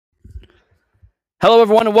Hello,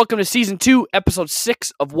 everyone, and welcome to Season 2, Episode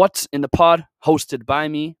 6 of What's in the Pod, hosted by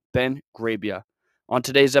me, Ben Grabia. On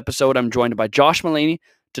today's episode, I'm joined by Josh Mullaney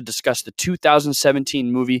to discuss the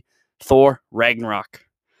 2017 movie Thor Ragnarok.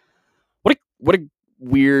 What a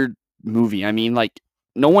weird movie. I mean,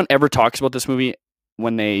 no one ever talks about this movie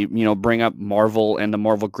when they, bring up Marvel and the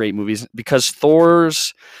Marvel great movies because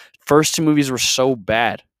Thor's first two movies were so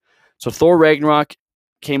bad. So Thor Ragnarok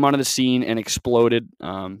came onto the scene and exploded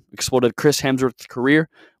Chris Hemsworth's career.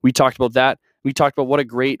 We talked about that. We talked about what a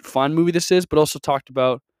great, fun movie this is, but also talked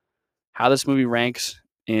about how this movie ranks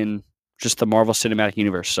in just the Marvel Cinematic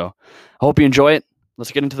Universe. So I hope you enjoy it.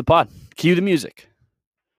 Let's get into the pod. Cue the music.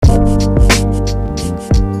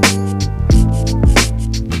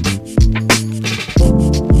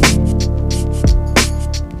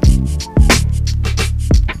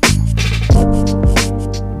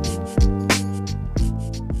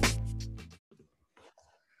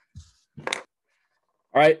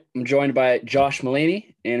 All right, I'm joined by Josh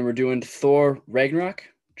Mullaney, and we're doing Thor Ragnarok.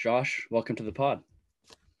 Josh, welcome to the pod.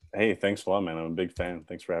 Hey, thanks a lot, man. I'm a big fan.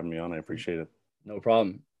 Thanks for having me on. I appreciate it. No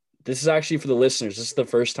problem. This is actually for the listeners. This is the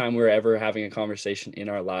first time we're ever having a conversation in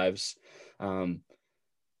our lives. And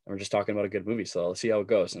we're just talking about a good movie, so let's see how it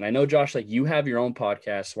goes. And I know, Josh, you have your own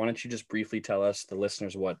podcast. Why don't you just briefly tell us, the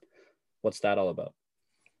listeners, what's that all about?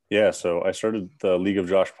 Yeah, so I started the League of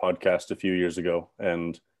Josh podcast a few years ago,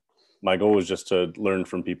 and my goal was just to learn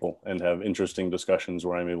from people and have interesting discussions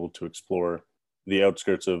where I'm able to explore the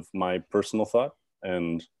outskirts of my personal thought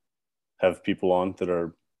and have people on that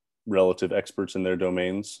are relative experts in their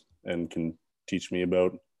domains and can teach me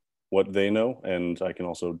about what they know. And I can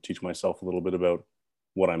also teach myself a little bit about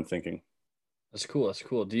what I'm thinking. That's cool.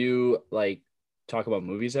 Do you talk about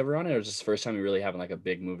movies ever on it, or is this the first time you're really having a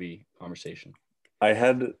big movie conversation? I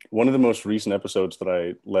had one of the most recent episodes that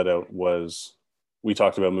I let out was we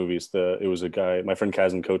talked about movies. It was a guy, my friend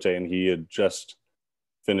Kazan Kote, and he had just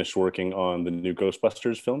finished working on the new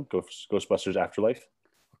Ghostbusters film, Ghostbusters Afterlife.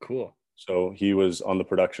 Cool. So he was on the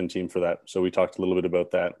production team for that. So we talked a little bit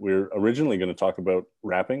about that. We're originally going to talk about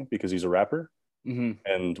rapping because he's a rapper. Mm-hmm.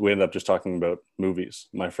 And we ended up just talking about movies.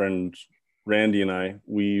 My friend Randy and I,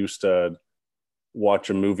 we used to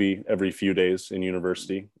watch a movie every few days in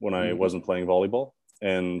university when I wasn't playing volleyball.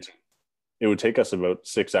 And it would take us about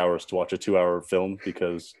 6 hours to watch a 2-hour film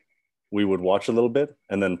because we would watch a little bit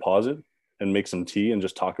and then pause it and make some tea and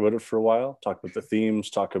just talk about it for a while, talk about the themes,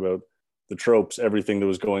 talk about the tropes, everything that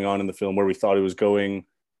was going on in the film, where we thought it was going,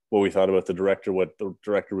 what we thought about the director, what the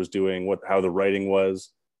director was doing, how the writing was.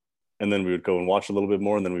 And then we would go and watch a little bit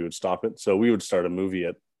more and then we would stop it. So we would start a movie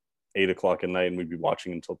at 8 o'clock at night and we'd be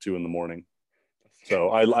watching until 2 a.m. So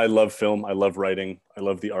I love film. I love writing. I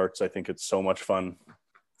love the arts. I think it's so much fun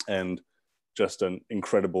and just an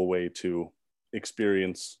incredible way to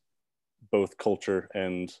experience both culture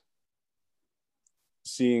and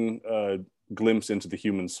seeing a glimpse into the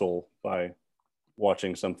human soul by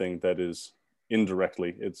watching something that is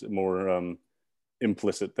indirectly, it's more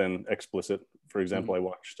implicit than explicit. For example, I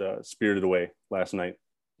watched Spirited Away last night.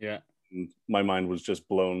 Yeah. And my mind was just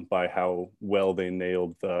blown by how well they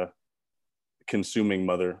nailed the consuming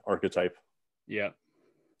mother archetype. Yeah.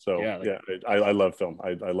 So yeah, I love film.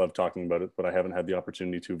 I love talking about it, but I haven't had the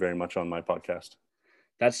opportunity to very much on my podcast.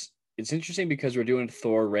 It's interesting because we're doing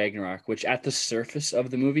Thor Ragnarok, which at the surface of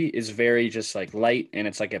the movie is very just light, and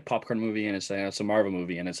it's like a popcorn movie, and it's a Marvel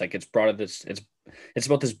movie, and it's brought up it's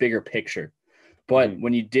about this bigger picture. But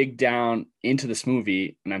when you dig down into this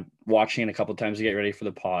movie, and I'm watching it a couple of times to get ready for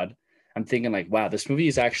the pod, I'm thinking wow, this movie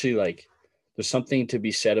is actually there's something to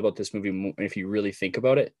be said about this movie if you really think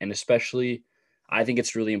about it, and especially I think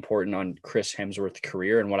it's really important on Chris Hemsworth's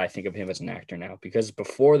career and what I think of him as an actor now. Because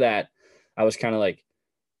before that, I was kind of I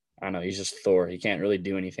don't know, he's just Thor. He can't really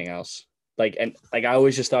do anything else. I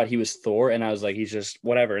always just thought he was Thor, and I was he's just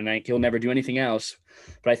whatever, and he'll never do anything else.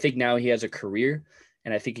 But I think now he has a career,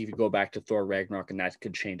 and I think he could go back to Thor Ragnarok, and that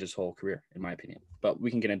could change his whole career, in my opinion. But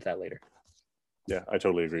we can get into that later. Yeah, I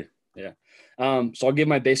totally agree. Yeah. So I'll give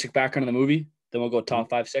my basic background on the movie, then we'll go top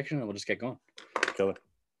 5 section, and we'll just get going. Killer.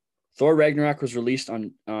 Thor Ragnarok was released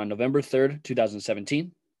on November 3rd,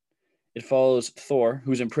 2017. It follows Thor,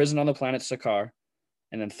 who's imprisoned on the planet Sakaar,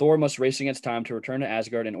 and then Thor must race against time to return to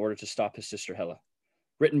Asgard in order to stop his sister Hela.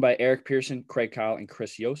 Written by Eric Pearson, Craig Kyle, and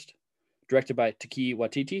Chris Yost. Directed by Taika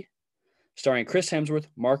Waititi. Starring Chris Hemsworth,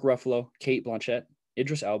 Mark Ruffalo, Cate Blanchett,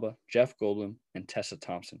 Idris Elba, Jeff Goldblum, and Tessa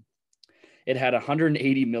Thompson. It had a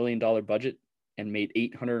 $180 million budget and made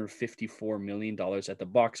 $854 million at the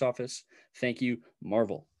box office. Thank you,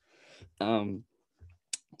 Marvel. So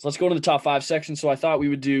let's go to the top 5 section. So I thought we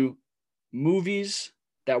would do movies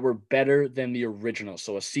that were better than the original.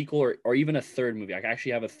 So a sequel or even a third movie. I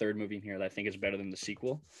actually have a third movie in here that I think is better than the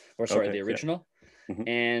sequel, or sorry, Okay. the Yeah. original. Mhm.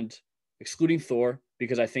 And excluding Thor,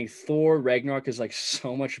 because I think Thor Ragnarok is like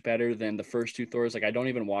so much better than the first two Thors. Like I don't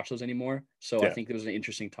even watch those anymore. So I Yeah. think it was an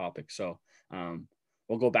interesting topic. So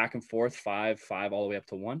we'll go back and forth, five, all the way up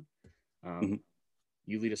to one. Mhm.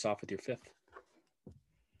 You lead us off with your fifth.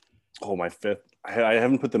 Oh, my fifth. I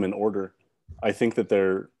haven't put them in order. I think that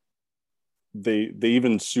they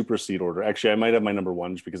even supersede order. Actually, I might have my number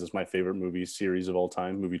one just because it's my favorite movie series of all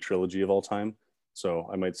time, movie trilogy of all time. So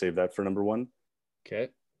I might save that for number one. Okay.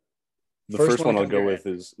 The First first one one that I'll comes to go your head.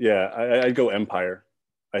 with is, yeah, I'd go Empire.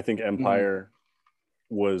 I think Mm-hmm. Empire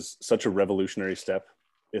was such a revolutionary step,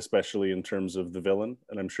 especially in terms of the villain.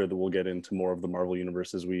 And I'm sure that we'll get into more of the Marvel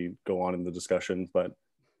universe as we go on in the discussion. But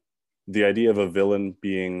the idea of a villain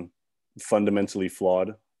being fundamentally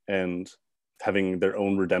flawed and having their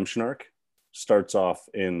own redemption arc starts off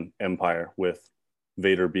in Empire with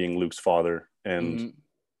Vader being Luke's father and Mm-hmm.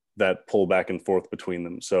 that pull back and forth between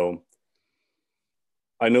them. So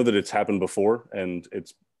I know that it's happened before and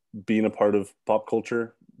it's been a part of pop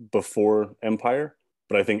culture before Empire,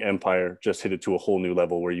 but I think Empire just hit it to a whole new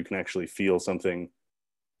level where you can actually feel something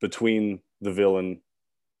between the villain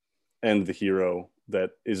and the hero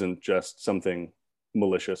that isn't just something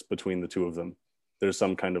malicious between the two of them. There's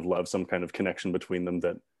some kind of love, some kind of connection between them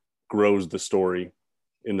that grows the story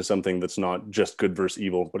into something that's not just good versus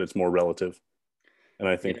evil, but it's more relative. And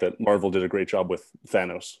I think Yeah. that Marvel did a great job with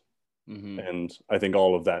Thanos. Mm-hmm. And I think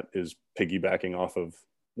all of that is piggybacking off of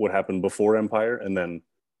what happened before Empire. And then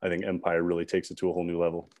I think Empire really takes it to a whole new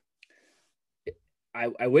level.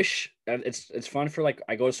 I wish it's fun for like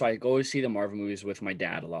I go see the Marvel movies with my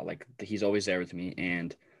dad a lot. Like he's always there with me,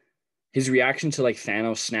 and his reaction to like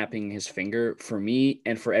Thanos snapping his finger for me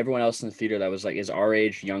and for everyone else in the theater that was like is our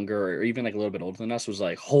age, younger, or even like a little bit older than us was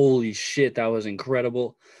like, holy shit, that was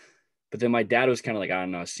incredible. But then my dad was kind of like, I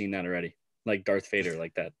don't know, I've seen that already. Like Darth Vader,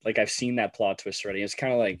 like that. Like I've seen that plot twist already. It's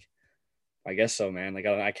kind of like, I guess so, man. Like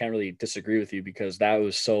I can't really disagree with you because that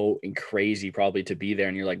was so crazy probably to be there.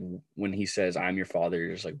 And you're like, when he says, I'm your father,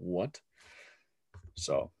 you're just like, what?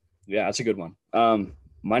 So yeah, that's a good one.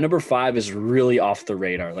 My number five is really off the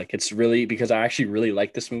radar. Like it's really because I actually really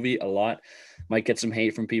like this movie a lot. Might get some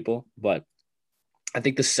hate from people, but I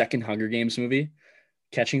think the second Hunger Games movie,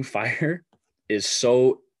 Catching Fire, is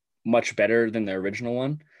so much better than the original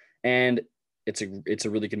one, and it's a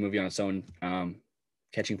really good movie on its own.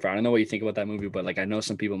 Catching Fire. I don't know what you think about that movie, but like I know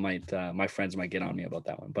some people might, my friends might get on me about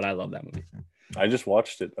that one, but I love that movie. I just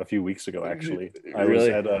watched it a few weeks ago. Actually,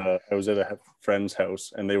 Really? I was at a friend's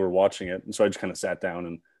house and they were watching it, and so I just kind of sat down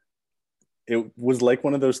and it was like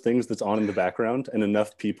one of those things that's on in the background, and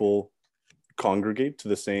enough people congregate to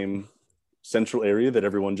the same central area that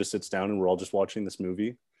everyone just sits down and we're all just watching this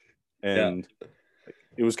movie, Yeah. and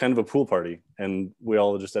it was kind of a pool party, and we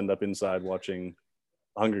all just end up inside watching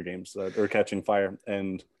Hunger Games or Catching Fire,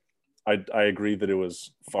 and I agree that it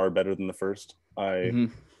was far better than the first. I Mm-hmm.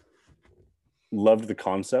 loved the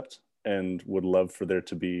concept and would love for there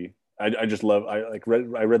to be I just love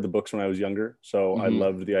I read the books when I was younger, so I Mm-hmm.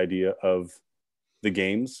 loved the idea of the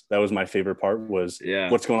games. That was my favorite part, was Yeah.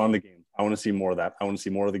 what's going on in the game. I want to see more of that. I want to see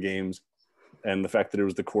more of the games, and the fact that it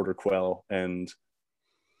was the quarter quell and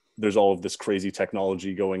there's all of this crazy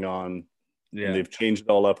technology going on and Yeah. they've changed it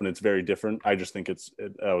all up and it's very different. I just think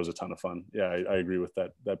that was a ton of fun. Yeah, I agree with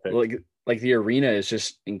that pick. Like the arena is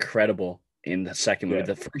just incredible in the second movie. Yeah.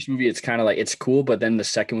 The first movie, it's kind of like it's cool, but then the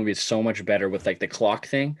second movie is so much better with like the clock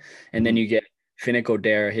thing, and then Mhm. you get Finnick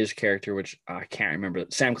Odair, his character, which I can't remember,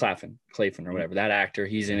 Sam Claflin or Mhm. whatever. That actor,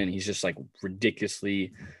 he's in it. And he's just like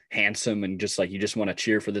ridiculously handsome and just like you just want to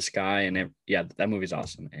cheer for this guy. And yeah, that movie's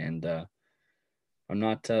awesome. And I'm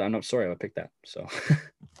not sorry I would pick that. So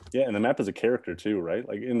Yeah, and the map is a character too, right?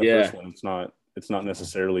 Like in the first yeah. one, it's not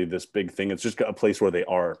necessarily this big thing. It's just a place where they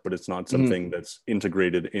are, but it's not Mhm. something that's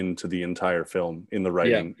integrated into the entire film, in the Yeah.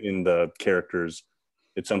 writing, in the characters.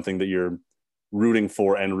 It's something that you're rooting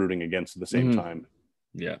for and rooting against at the same Mhm. time.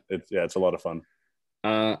 Yeah. It's a lot of fun.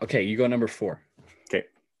 Okay, you go number four. Okay.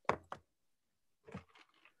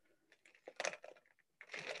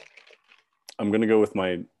 I'm gonna go with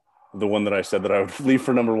the one that I said that I would leave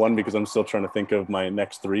for number one because I'm still trying to think of my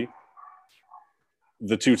next three.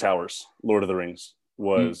 The Two Towers, Lord of the Rings, Mm.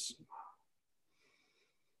 was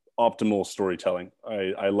optimal storytelling.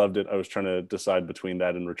 I loved it. I was trying to decide between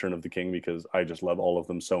that and Return of the King because I just love all of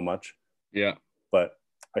them so much. Yeah. But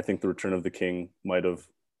I think the Return of the King might have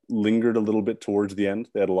lingered a little bit towards the end.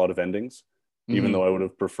 They had a lot of endings, even Mhm. though I would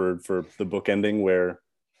have preferred for the book ending where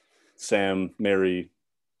Sam, Merry,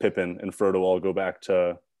 Pippin, and Frodo all go back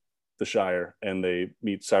to the Shire and they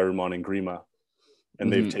meet Saruman and Grima,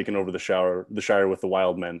 and they've Mhm. taken over the Shire with the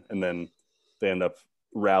wild men, and then they end up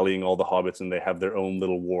rallying all the hobbits and they have their own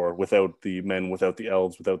little war without the men, without the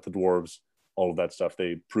elves, without the dwarves, all of that stuff.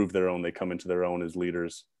 They prove their own, they come into their own as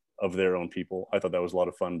leaders of their own people. I thought that was a lot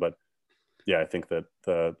of fun. But yeah, I think that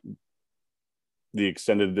the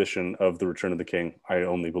extended edition of The Return of the King, I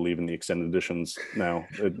only believe in the extended editions now.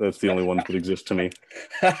 That's the only ones that exist to me.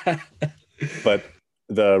 But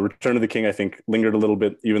the Return of the King, I think, lingered a little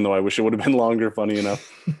bit, even though I wish it would have been longer, funny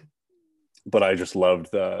enough. But I just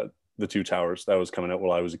loved the Two Towers. That was coming out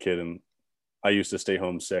while I was a kid, and I used to stay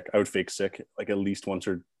home sick. I would fake sick like at least once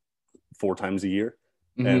or 4 times a year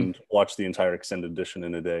and watch the entire extended edition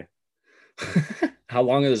in a day. How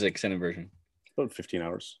long is the extended version? About 15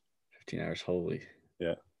 hours. 15 hours. Holy.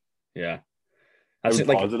 Yeah. Yeah. I would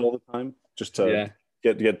pause it all the time just to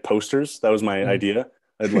get posters. That was my idea.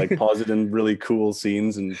 I'd like pause it in really cool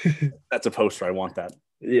scenes, and that's a poster. I want that.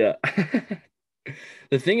 Yeah.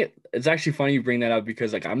 The thing, it's actually funny you bring that up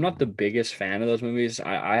because like I'm not the biggest fan of those movies.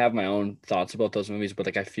 I have my own thoughts about those movies, but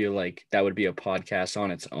like I feel like that would be a podcast on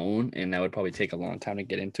its own, and that would probably take a long time to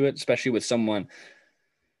get into it, especially with someone.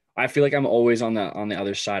 I feel like I'm always on the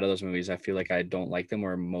other side of those movies. I feel like I don't like them,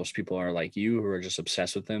 where most people are like you, who are just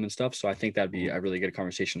obsessed with them and stuff. So I think that'd be a really good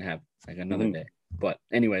conversation to have like another day. But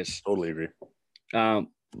anyways, totally agree.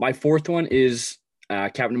 My fourth one is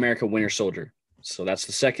Captain America: Winter Soldier. So that's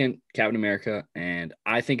the second Captain America, and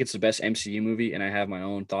I think it's the best MCU movie, and I have my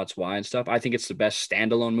own thoughts why and stuff. I think it's the best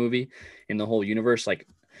standalone movie in the whole universe. Like,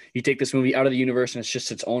 you take this movie out of the universe, and it's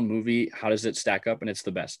just its own movie. How does it stack up? And it's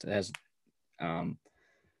the best. It has.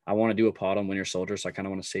 I want to do a pod on Winter Soldier, so I kind of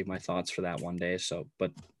want to save my thoughts for that one day. So,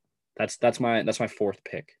 but that's my fourth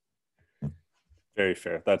pick. Very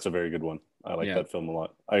fair. That's a very good one. I like that film a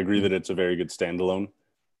lot. I agree that it's a very good standalone.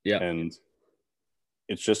 Yeah, and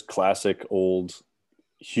it's just classic old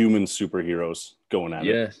human superheroes going at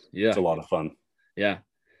it. Yeah. It's a lot of fun. Yeah.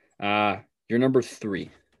 You're number 3.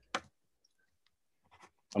 I'm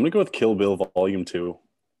going to go with Kill Bill Volume 2.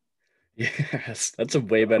 Yes, that's a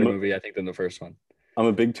way better movie, I think, than the first one. I'm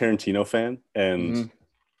a big Tarantino fan, and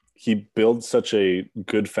he builds such a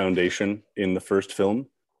good foundation in the first film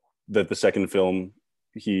that the second film,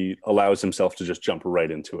 he allows himself to just jump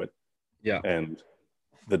right into it. Yeah. And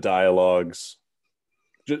the dialogues,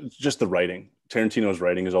 just the writing. Tarantino's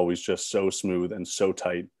writing is always just so smooth and so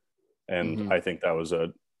tight. And I think that was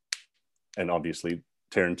and obviously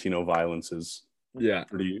Tarantino violence is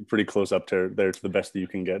pretty close up there to the best that you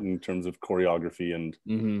can get in terms of choreography. And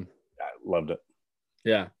I loved it.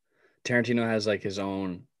 Yeah. Tarantino has like his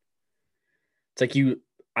own, it's like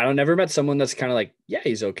I never met someone that's kind of like, yeah,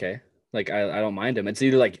 he's okay. Like, I don't mind him. It's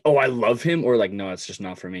either like, oh, I love him, or like, no, it's just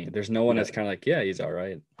not for me. There's no one that's kind of like, yeah, he's all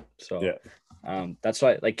right. So that's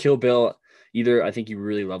why, like, Kill Bill, either I think you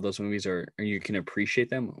really love those movies, or you can appreciate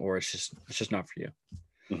them, or it's just not for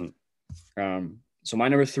you. So my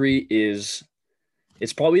number 3 is,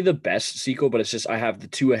 it's probably the best sequel, but it's just, I have the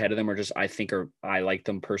 2 ahead of them, or just I like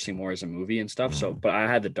them personally more as a movie and stuff. So, but I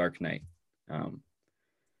had The Dark Knight.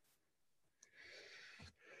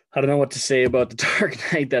 I don't know what to say about The Dark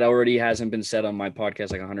Knight that already hasn't been said on my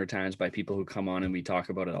podcast like 100 times by people who come on and we talk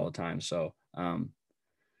about it all the time. So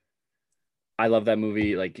I love that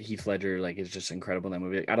movie. Like, Heath Ledger, like, is just incredible in that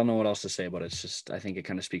movie. I don't know what else to say, but it's just, I think it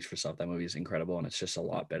kind of speaks for itself. That movie is incredible, and it's just a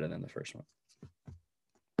lot better than the first one.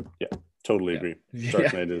 Yeah, totally agree.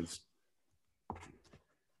 Dark Knight is, I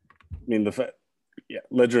mean,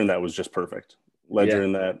 Ledger in that was just perfect. Ledger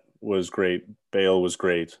in that was great. Bale was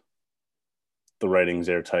great. The writing's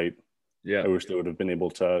airtight. Yeah, I wish they would have been able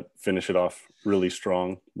to finish it off really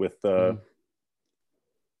strong with what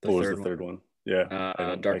was the third one?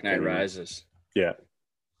 Yeah, Dark Knight Rises. Yeah.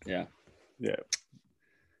 You're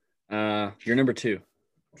number 2.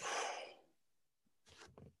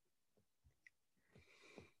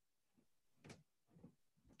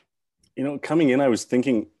 You know, coming in, I was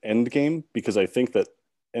thinking Endgame, because I think that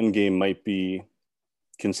Endgame might be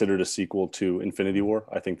considered a sequel to Infinity War.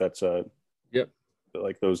 I think that's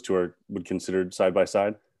like those two would considered side by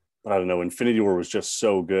side. But I don't know. Infinity War was just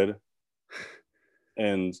so good,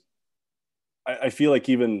 and I feel like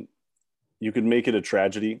even you could make it a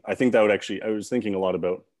tragedy. I think that would actually. I was thinking a lot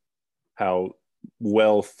about how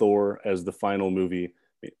well Thor as the final movie.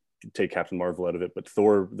 Take Captain Marvel out of it, but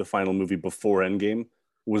Thor, the final movie before Endgame,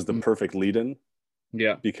 was the perfect lead-in.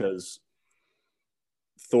 Yeah, because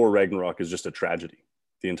Thor Ragnarok is just a tragedy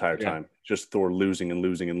the entire time. Just Thor losing and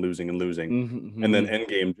losing and losing and losing. And then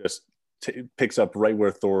Endgame just picks up right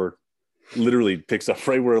where Thor literally picks up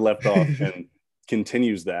right where it left off and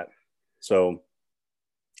continues that. So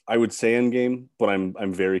I would say Endgame, but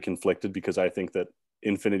I'm very conflicted because I think that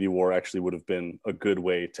Infinity War actually would have been a good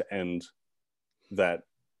way to end that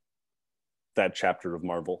that chapter of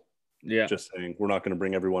Marvel. Yeah. Just saying, we're not going to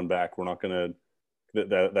bring everyone back. We're not going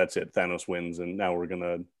to that's it. Thanos wins, and now we're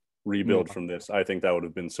gonna Move rebuild on. from this. I think that would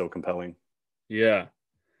have been so compelling. Yeah.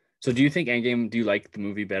 So do you think Endgame, do you like the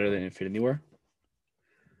movie better than Infinity War?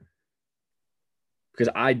 Because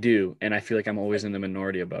I do, and I feel like I'm always in the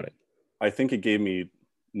minority about it. I think it gave me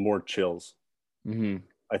more chills. Mm-hmm.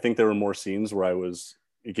 I think there were more scenes where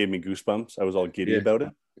it gave me goosebumps. I was all giddy Yeah. about it.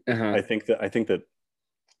 Uh-huh. I think that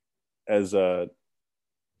as a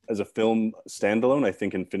film standalone, I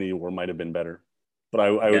think Infinity War might have been better. But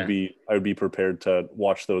Yeah. I would be prepared to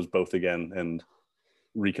watch those both again and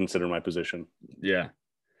reconsider my position. Yeah.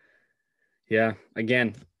 Yeah.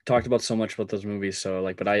 Again, talked about so much about those movies. So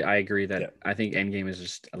like, but I agree that Yeah. I think Endgame is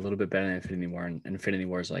just a little bit better than Infinity War, and Infinity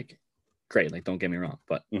War is like great. Like, don't get me wrong.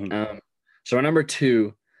 But Mm-hmm. so our number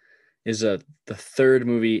two is the third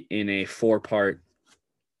movie in a four-part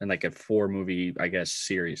and like a four movie, I guess,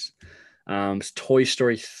 series. It's Toy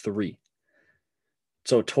Story 3.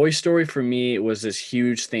 So Toy Story for me was this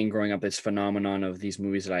huge thing growing up, this phenomenon of these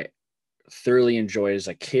movies that I thoroughly enjoyed as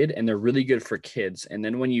a kid, and they're really good for kids. And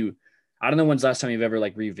then I don't know when's the last time you've ever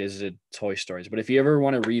like revisited Toy Stories, but if you ever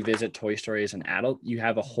want to revisit Toy Story as an adult, you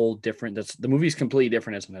have a whole different, the movie's completely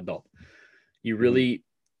different as an adult. You Mm-hmm. really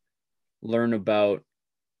learn about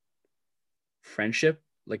friendship,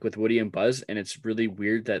 like with Woody and Buzz, and it's really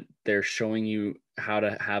weird that they're showing you how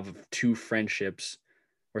to have two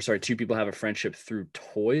people have a friendship through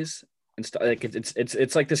toys and stuff. Like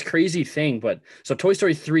it's like this crazy thing. But so Toy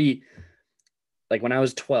Story 3, like when I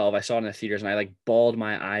was 12, I saw it in the theaters and I like bawled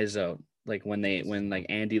my eyes out. Like when like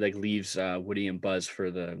Andy like leaves Woody and Buzz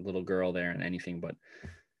for the little girl there and anything. But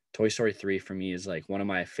Toy Story 3 for me is like one of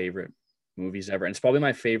my favorite movies ever. And it's probably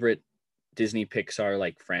my favorite Disney Pixar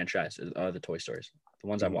like franchises are the Toy Stories, the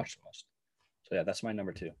ones I've Mm-hmm. watched the most. So yeah, that's my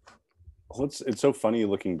number two. Well, it's so funny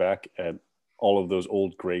looking back at all of those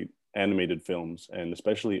old great animated films, and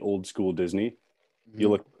especially old school Disney. You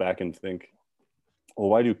Mm-hmm. look back and think, well,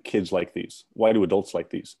 why do kids like these? Why do adults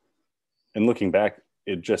like these? And looking back,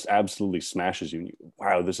 it just absolutely smashes you.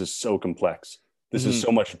 Wow, this is so complex. This is Mm-hmm.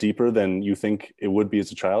 so much deeper than you think it would be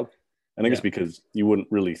as a child. And I guess Yeah. because you wouldn't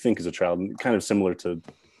really think as a child, kind of similar to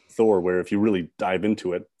Thor, where if you really dive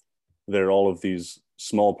into it, there are all of these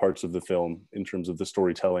small parts of the film in terms of the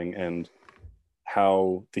storytelling and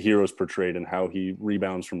how the hero is portrayed and how he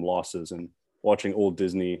rebounds from losses. And watching old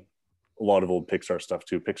Disney, a lot of old Pixar stuff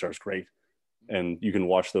too. Pixar's great, and you can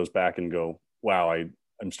watch those back and go, "Wow,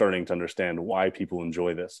 I'm starting to understand why people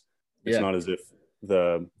enjoy this." It's Yeah. not as if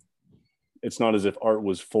the it's not as if art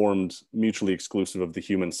was formed mutually exclusive of the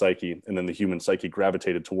human psyche and then the human psyche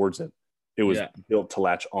gravitated towards it. It was Yeah. built to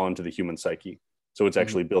latch on to the human psyche. So it's Mm-hmm.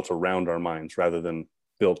 actually built around our minds rather than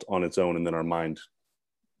built on its own and then our mind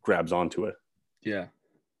grabs onto it. Yeah.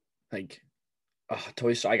 Like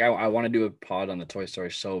Toy Story. Like, I want to do a pod on the Toy Story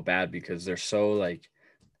so bad because they're so like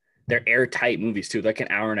they're airtight movies too. Like an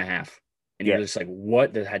hour and a half, and you're Yeah. just like,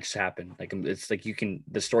 what did that just happen? Like it's like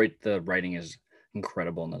the writing is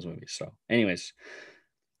incredible in those movies. So, anyways,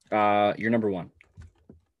 you're number one.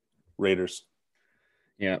 Raiders.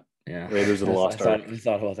 Yeah, yeah. Raiders of the Lost Ark. I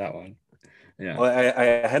thought about that one. Yeah. Well,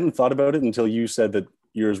 I hadn't thought about it until you said that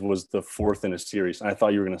yours was the fourth in a series. I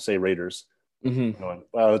thought you were going to say Raiders. Mm-hmm. Going,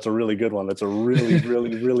 wow, that's a really good one. That's a really,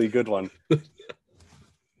 really, really good one.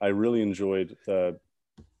 I really enjoyed the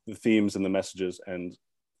themes and the messages, and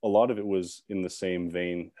a lot of it was in the same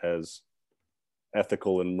vein as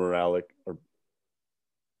ethical and moralic, or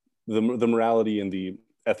the morality and the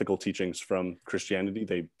ethical teachings from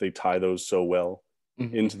Christianity. They tie those so well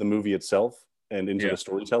Mm-hmm. into the movie itself and into Yeah. the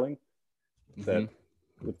storytelling Mm-hmm. that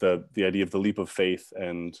with the idea of the leap of faith,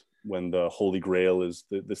 and when the Holy Grail is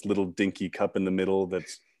this little dinky cup in the middle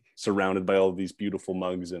that's surrounded by all of these beautiful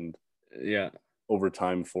mugs, and Yeah. over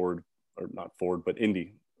time Ford, or not Ford but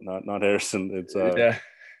Indy, not Harrison, Yeah.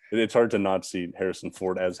 it's hard to not see Harrison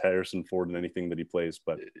Ford as Harrison Ford in anything that he plays,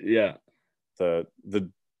 but Yeah. the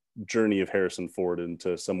journey of Harrison Ford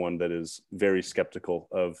into someone that is very skeptical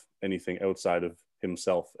of anything outside of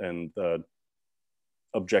himself and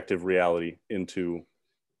objective reality into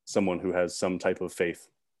someone who has some type of faith.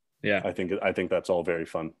 Yeah. I think that's all very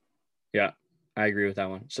fun. Yeah. I agree with that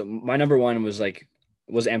one. So my number one was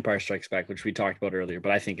Empire Strikes Back, which we talked about earlier,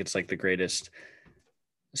 but I think it's like the greatest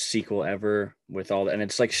sequel ever with all that. And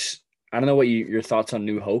it's like, I don't know what your thoughts on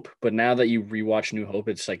New Hope, but now that you rewatch New Hope,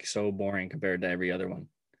 it's like so boring compared to every other one.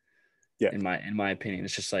 Yeah. In my opinion,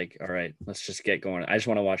 it's just like, all right, let's just get going. I just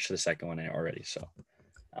want to watch the second one already. So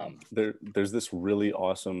There's this really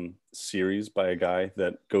awesome series by a guy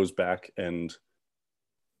that goes back and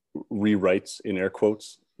rewrites, in air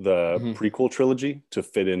quotes, the Mhm. prequel trilogy to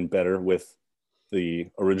fit in better with the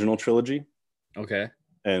original trilogy. Okay.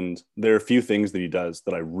 And there are a few things that he does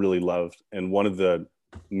that I really loved. And one of the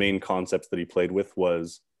main concepts that he played with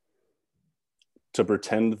was to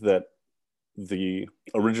pretend that the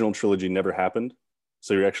original trilogy never happened.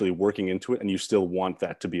 So you're actually working into it and you still want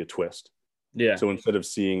that to be a twist. Yeah. So instead of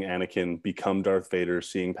seeing Anakin become Darth Vader,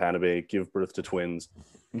 seeing Padme give birth to twins,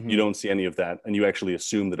 you Hmm. don't see any of that. And you actually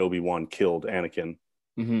assume that Obi-Wan killed Anakin.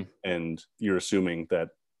 Hmm. And you're assuming that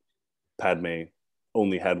Padme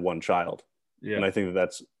only had one child. Yeah. And I think that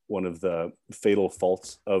that's one of the fatal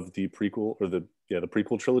faults of the prequel or the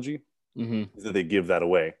prequel trilogy Hmm. is that they give that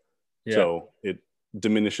away. Yeah. So it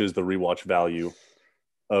diminishes the rewatch value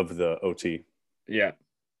of the OT. Yeah.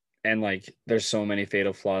 And like there's so many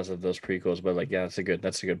fatal flaws of those prequels, but like yeah, that's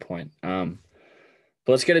a good point. But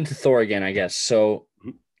let's get into Thor again, I guess. So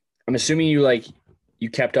I'm assuming you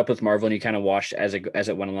kept up with Marvel and you kind of watched as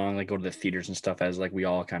it went along, like go to the theaters and stuff as like we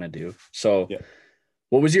all kind of do. So Yeah.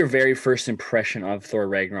 what was your very first impression of Thor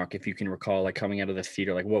Ragnarok, if you can recall, like coming out of the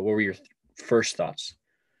theater? Like what were your first thoughts?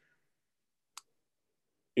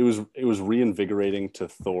 It was reinvigorating to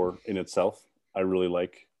Thor in itself. I really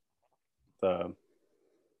like the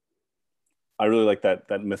I really like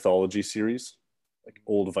that mythology series, like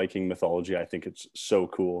old Viking mythology. I think it's so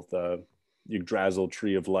cool. The Yggdrasil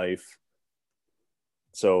tree of life.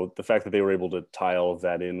 So the fact that they were able to tie all of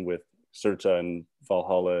that in with Serta and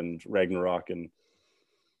Valhalla and Ragnarok, and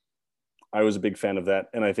I was a big fan of that.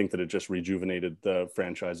 And I think that it just rejuvenated the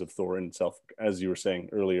franchise of Thor in itself, as you were saying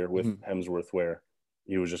earlier with Mhm. Hemsworth, where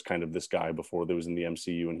he was just kind of this guy before there was in the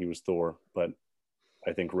MCU and he was Thor. But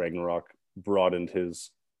I think Ragnarok broadened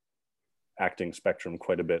his acting spectrum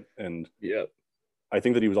quite a bit. And Yeah. I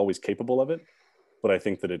think that he was always capable of it, but I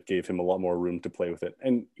think that it gave him a lot more room to play with it.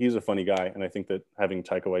 And he's a funny guy. And I think that having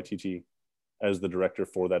Taika Waititi as the director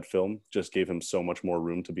for that film just gave him so much more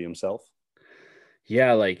room to be himself.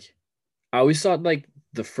 Yeah, like I always thought like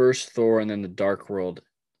the first Thor and then the Dark World,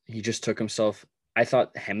 he just took himself. I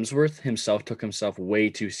thought Hemsworth himself took himself way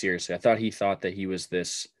too seriously. I thought he thought that he was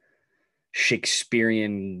this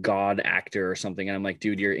Shakespearean god actor or something. And I'm like,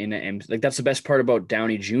 dude, you're in a like that's the best part about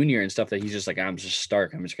Downey Jr. and stuff that he's just like, I'm just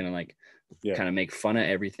Stark. I'm just gonna like Yeah. kind of make fun of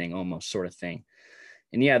everything almost sort of thing.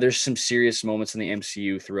 And yeah, there's some serious moments in the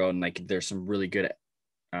MCU throughout, and like there's some really good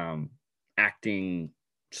um acting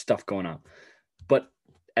stuff going on. But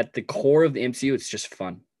at the core of the MCU, it's just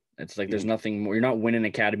fun. It's like there's Mhm. nothing more. You're not winning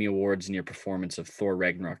Academy Awards in your performance of Thor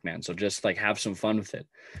Ragnarok, man. So just like have some fun with it.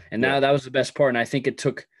 And Yeah. now that was the best part. And I think it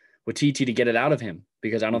took Watiti to get it out of him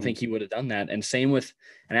because I don't Mhm. think he would have done that. And same with,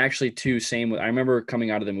 and actually too, same with. I remember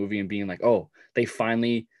coming out of the movie and being like, oh, they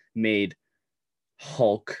finally made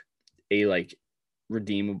Hulk a like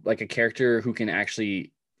redeem like a character who can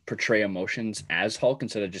actually portray emotions as Hulk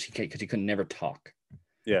instead of just because he couldn't never talk.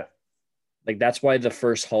 Yeah. Like that's why the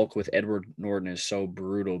first Hulk with Edward Norton is so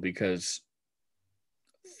brutal because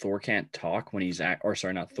Thor can't talk when he's or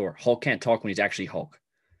sorry, not Thor. Hulk can't talk when he's actually Hulk.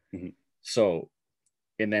 Mhm. So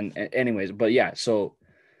and then anyways, but yeah, so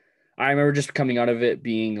I remember just coming out of it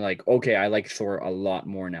being like, okay, I like Thor a lot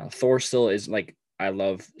more now. Thor still is like I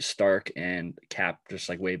love Stark and Cap just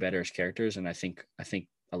like way better as characters, and I think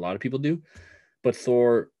a lot of people do. But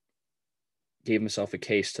Thor gave himself a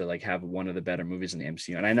case to like have one of the better movies in the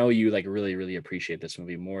MCU. And I know you like really, really appreciate this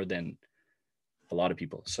movie more than a lot of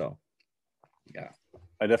people. So yeah.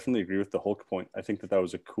 I definitely agree with the Hulk point. I think that that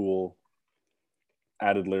was a cool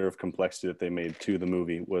added layer of complexity that they made to the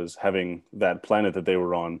movie was having that planet that they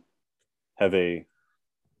were on have a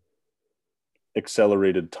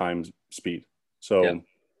accelerated time speed. Yeah. So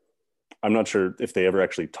I'm not sure if they ever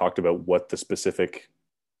actually talked about what the specific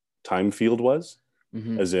time field was,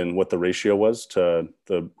 Mm-hmm. as in what the ratio was to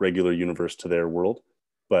the regular universe to their world.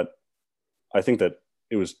 But I think that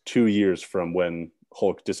it was 2 years from when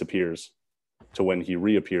Hulk disappears to when he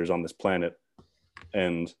reappears on this planet.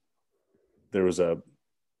 And there was I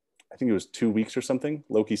think it was 2 weeks or something.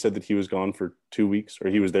 Loki said that he was gone for 2 weeks, or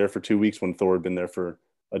he was there for 2 weeks when Thor had been there for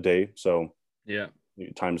a day. So Yeah.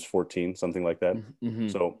 times 14, something like that. Mm-hmm.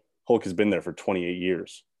 So Hulk has been there for 28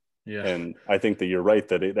 years. Yeah. And I think that you're right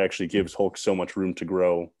that it actually gives Hulk so much room to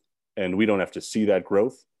grow. And we don't have to see that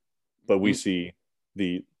growth, but we Mm. see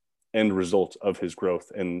the end result of his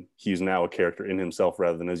growth. And he's now a character in himself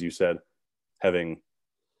rather than, as you said, having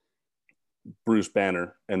Bruce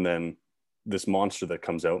Banner and then this monster that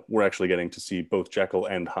comes out. We're actually getting to see both Jekyll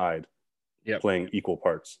and Hyde Yep. playing equal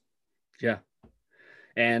parts. Yeah.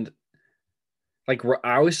 And Like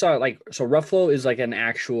I always saw like so Ruffalo is like an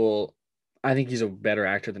actual. I think he's a better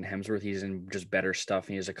actor than Hemsworth. He's in just better stuff.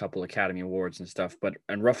 He has a couple Academy Awards and stuff. But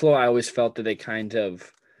and Ruffalo, I always felt that they kind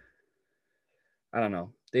of, I don't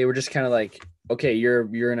know, they were just kind of like, okay,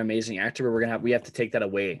 you're an amazing actor, but we have to take that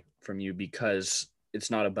away from you because it's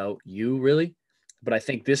not about you really. But I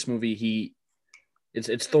think this movie,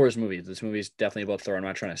 it's Thor's movie. This movie is definitely about Thor. I'm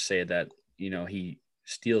not trying to say that he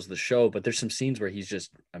steals the show, but there's some scenes where he's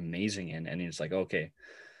just amazing in, and he's like, okay,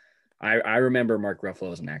 I remember Mark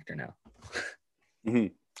Ruffalo as an actor now. Mm-hmm.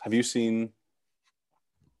 Have you seen?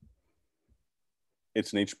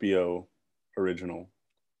 It's an HBO original.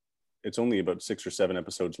 It's only about 6 or 7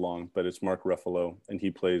 episodes long, but it's Mark Ruffalo, and he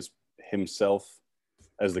plays himself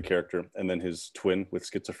as the character, and then his twin with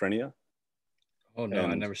schizophrenia. Oh no,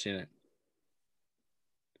 I've And never seen it.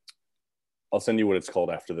 I'll send you what it's called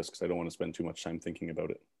after this because I don't want to spend too much time thinking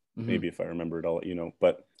about it. Mm-hmm. Maybe if I remember it, I'll let you know.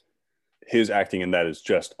 But his acting in that is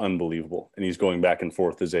just unbelievable. And he's going back and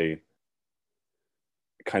forth as a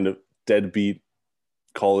kind of deadbeat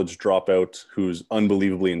college dropout who's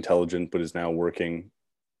unbelievably intelligent, but is now working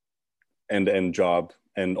end-to-end job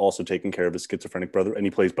and also taking care of his schizophrenic brother. And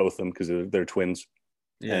he plays both of them because they're twins.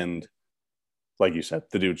 Yeah. And like you said,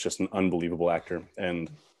 the dude's just an unbelievable actor.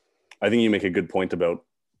 And I think you make a good point about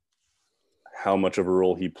how much of a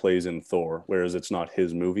role he plays in Thor, whereas it's not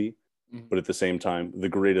his movie, but at the same time, the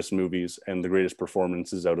greatest movies and the greatest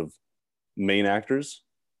performances out of main actors,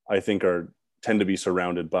 I think tend to be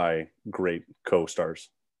surrounded by great co-stars.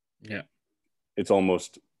 Yeah.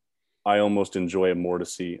 I almost enjoy it more to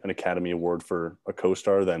see an Academy Award for a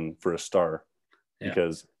co-star than for a star,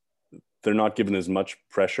 because they're not given as much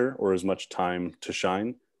pressure or as much time to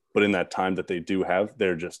shine, but in that time that they do have,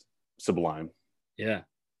 they're just sublime. Yeah.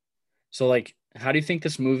 So like, how do you think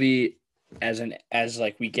this movie, as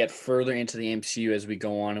like we get further into the MCU as we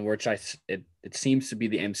go on, and which it seems to be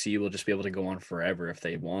the MCU will just be able to go on forever if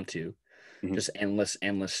they want to, just endless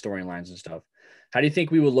storylines and stuff. How do you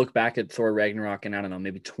think we would look back at Thor Ragnarok in, I don't know,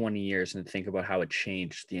 maybe 20 years and think about how it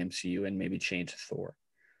changed the MCU and maybe changed Thor?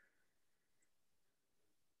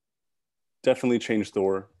 Definitely changed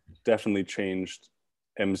Thor. Definitely changed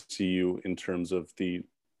MCU in terms of the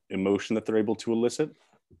emotion that they're able to elicit.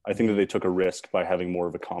 I think that they took a risk by having more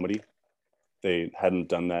of a comedy. They hadn't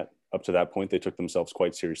done that up to that point. They took themselves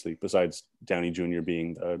quite seriously, besides Downey Jr.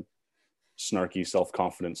 being a snarky,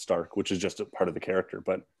 self-confident Stark, which is just a part of the character.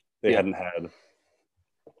 But they hadn't had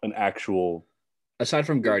an actual... Aside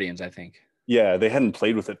from Guardians, I think. Yeah, they hadn't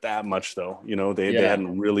played with it that much, though. They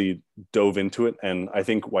hadn't really dove into it. And I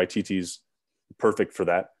think Waititi's perfect for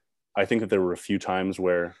that. I think that there were a few times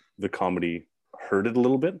where the comedy hurt it a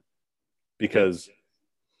little bit because...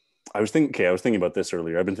 I was thinking about this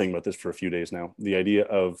earlier. I've been thinking about this for a few days now. The idea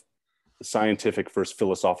of scientific versus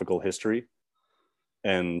philosophical history.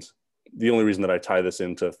 And the only reason that I tie this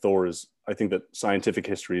into Thor is I think that scientific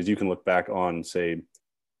history is you can look back on, say,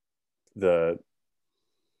 the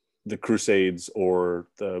Crusades or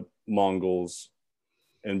the Mongols.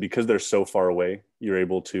 And because they're so far away, you're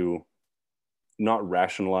able to not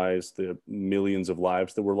rationalize the millions of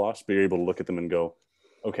lives that were lost, but you're able to look at them and go,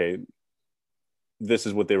 okay, this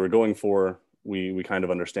is what they were going for. We kind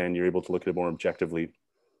of understand. You're able to look at it more objectively.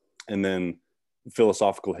 And then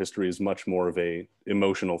philosophical history is much more of a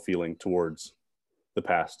emotional feeling towards the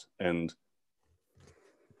past. And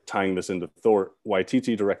tying this into Thor,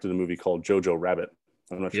 Waititi directed a movie called Jojo Rabbit.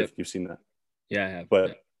 I'm not sure if you've seen that. Yeah, I have.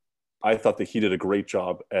 But I thought that he did a great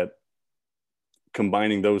job at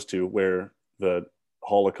combining those two, where the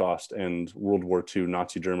Holocaust and World War II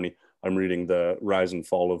Nazi Germany. I'm reading The Rise and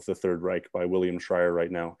Fall of the Third Reich by William Schreier right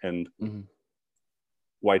now. And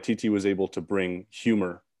Waititi was able to bring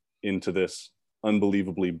humor into this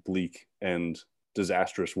unbelievably bleak and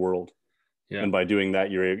disastrous world. Yeah. And by doing that,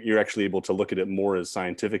 you're actually able to look at it more as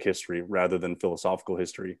scientific history rather than philosophical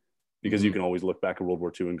history, because you can always look back at World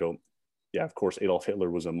War II and go, yeah, of course, Adolf Hitler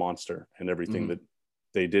was a monster, and everything that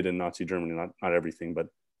they did in Nazi Germany, not everything, but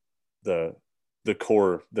the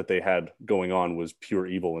core that they had going on was pure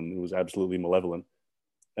evil, and it was absolutely malevolent.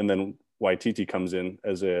 And then Waititi comes in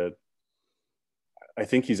as I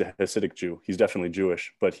think he's a Hasidic Jew. He's definitely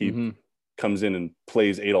Jewish, but he comes in and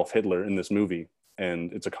plays Adolf Hitler in this movie,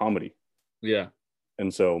 and it's a comedy. Yeah.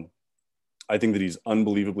 And so I think that he's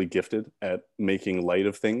unbelievably gifted at making light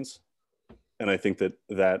of things. And I think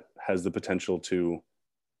that has the potential to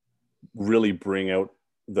really bring out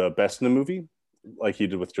the best in a movie, like he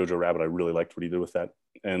did with Jojo Rabbit. I really liked what he did with that.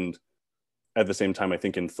 And at the same time, I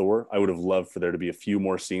think in Thor, I would have loved for there to be a few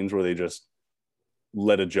more scenes where they just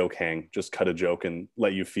let a joke hang, just cut a joke and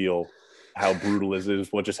let you feel how brutal it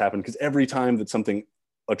is, what just happened. Because every time that something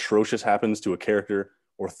atrocious happens to a character,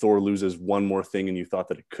 or Thor loses one more thing and you thought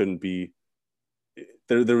that it couldn't be,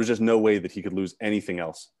 there was just no way that he could lose anything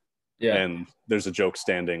else. Yeah. And there's a joke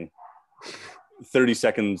standing 30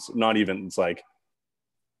 seconds, not even, it's like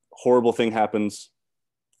horrible thing happens,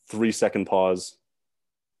 3-second pause,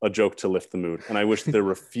 a joke to lift the mood. And I wish there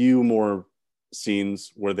were a few more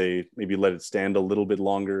scenes where they maybe let it stand a little bit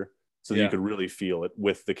longer so that you could really feel it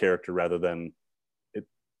with the character rather than it.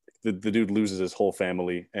 The dude loses his whole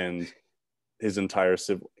family and his entire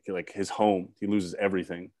like his home. He loses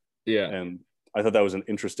everything. Yeah. And I thought that was an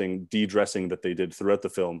interesting de-dressing that they did throughout the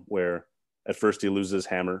film, where at first he loses his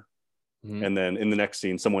hammer, and then in the next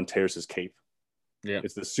scene, someone tears his cape. Yeah.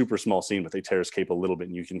 It's this super small scene, but they tear his cape a little bit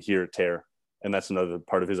and you can hear it tear. And that's another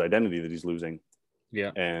part of his identity that he's losing.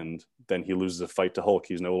 Yeah. And then he loses a fight to Hulk.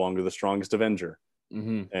 He's no longer the strongest Avenger.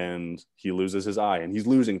 And he loses his eye, and he's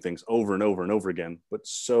losing things over and over and over again. But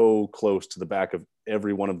so close to the back of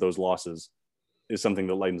every one of those losses is something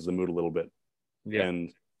that lightens the mood a little bit. Yeah.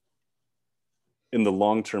 And in the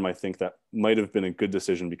long term, I think that might have been a good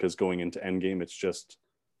decision, because going into Endgame, it's just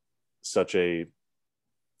such a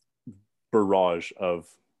barrage of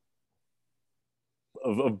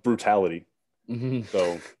brutality.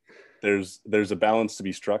 So there's a balance to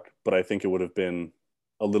be struck, but I think it would have been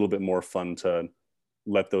a little bit more fun to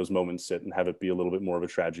let those moments sit and have it be a little bit more of a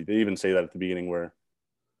tragedy. They even say that at the beginning, where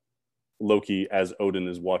Loki as Odin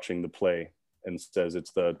is watching the play and says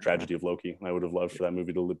it's the tragedy of Loki. And I would have loved for that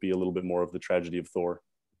movie to be a little bit more of the tragedy of Thor.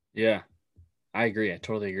 Yeah, I agree. I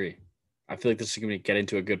totally agree. I feel like this is going to get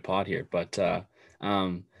into a good pod here, but I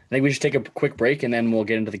think we should take a quick break and then we'll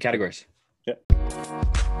get into the categories. Yeah.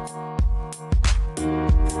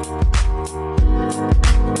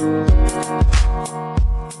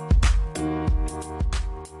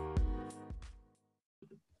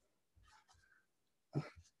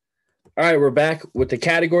 All right, we're back with the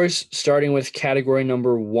categories, starting with category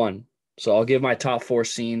number 1. So I'll give my top 4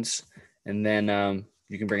 scenes, and then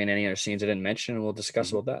you can bring in any other scenes I didn't mention, and we'll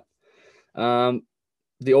discuss about that.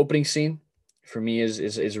 The opening scene for me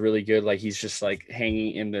is really good. Like, he's just like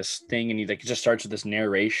hanging in this thing, and he like just starts with this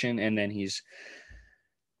narration, and then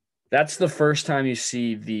that's the first time you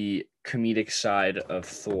see the comedic side of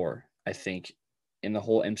Thor, I think, in the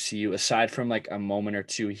whole MCU, aside from like a moment or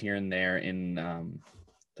two here and there in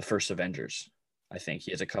the first Avengers. I think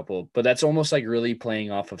he has a couple, but that's almost like really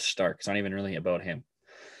playing off of Stark. It's not even really about him.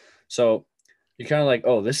 So you're kind of like,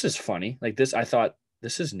 oh, this is funny. Like this, I thought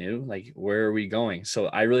this is new. Like, where are we going? So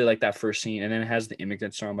I really like that first scene. And then it has the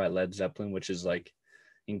Immigrant Song by Led Zeppelin, which is like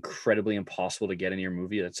incredibly impossible to get in your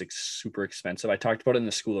movie. That's like super expensive. I talked about it in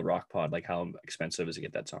the School of Rock pod, like how expensive it is to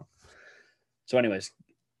get that song. So anyways,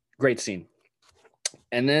 great scene.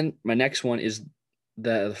 And then my next one is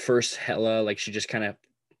the first Hela, like she just kind of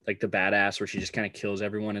like the badass where she just kind of kills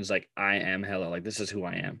everyone and is like, I am Hela, like this is who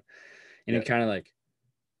I am. And you're kind of like,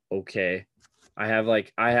 okay. I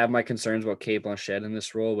have my concerns about Cate Blanchett in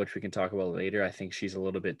this role, which we can talk about later. I think she's a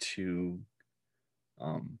little bit too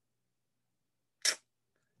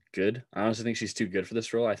good. I honestly think she's too good for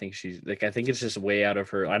this role. I think I think it's just way out of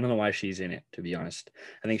her. I don't know why she's in it, to be honest.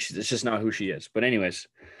 I think it's just not who she is. But anyways,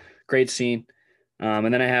 great scene.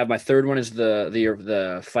 And then I have my third one is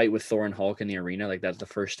the fight with Thor and Hulk in the arena. Like, that's the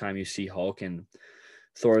first time you see Hulk, and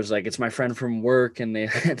Thor's like, it's my friend from work, and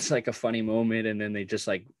it's like a funny moment, and then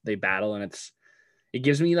they battle, and it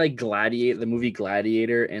gives me like the movie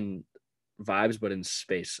Gladiator and vibes, but in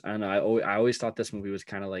space. I don't know. I always thought this movie was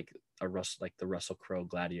kind of like the Russell Crowe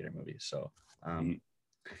Gladiator movie. So, and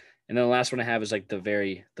then the last one I have is like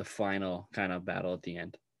the final kind of battle at the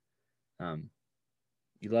end.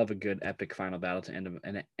 You love a good epic final battle to end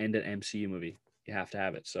an MCU movie. You have to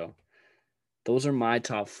have it. So those are my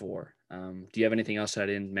top 4. Do you have anything else that I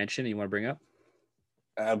didn't mention that you want to bring up?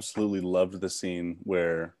 Absolutely loved the scene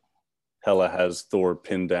where Hela has Thor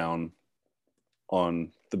pinned down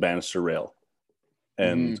on the banister rail,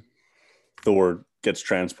 and Thor gets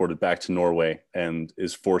transported back to Norway and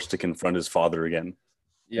is forced to confront his father again.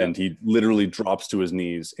 Yep. And he literally drops to his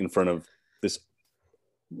knees in front of this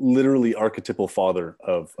literally archetypal father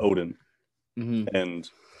of Odin, and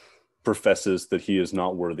professes that he is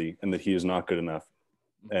not worthy and that he is not good enough.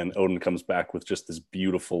 And Odin comes back with just this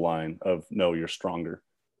beautiful line of, no, you're stronger.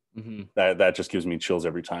 That just gives me chills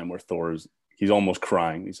every time, where he's almost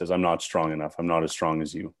crying. He says, I'm not strong enough. I'm not as strong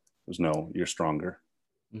as you. He goes, no, you're stronger.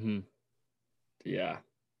 Yeah.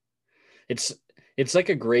 It's like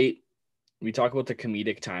a great, we talk about the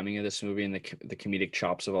comedic timing of this movie and the comedic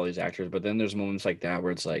chops of all these actors, but then there's moments like that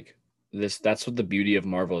where it's like that's what the beauty of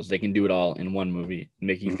Marvel is. They can do it all in one movie and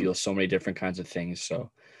make you feel so many different kinds of things.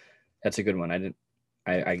 So that's a good one.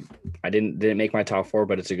 I didn't make my top 4,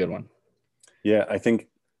 but it's a good one. Yeah, I think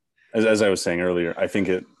as I was saying earlier, I think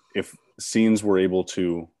if scenes were able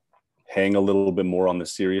to hang a little bit more on the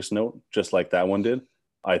serious note, just like that one did,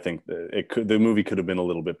 I think the movie could have been a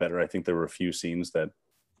little bit better. I think there were a few scenes that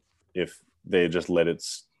if they just let it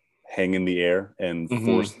hang in the air and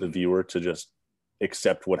force the viewer to just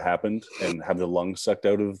accept what happened and have the lungs sucked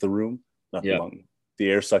out of the room, not the lung, the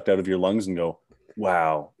air sucked out of your lungs and go,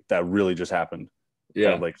 wow, that really just happened. Yeah.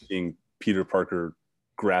 Kind of like seeing Peter Parker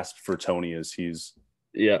grasp for Tony as he's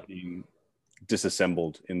being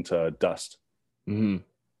disassembled into dust. Mm-hmm.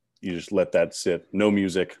 You just let that sit. No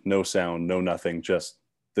music, no sound, no nothing. Just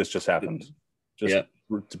this just happened. Just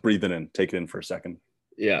breathe it in. Take it in for a second.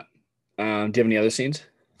 Yeah. Do you have any other scenes?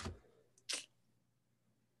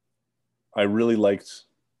 I really liked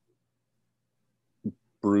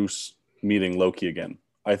Bruce meeting Loki again.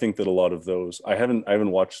 I think that a lot of those I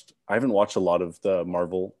haven't watched a lot of the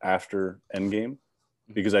Marvel after Endgame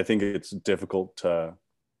because I think it's difficult to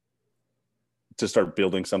start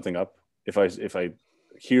building something up. If I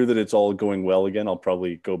hear that it's all going well again, I'll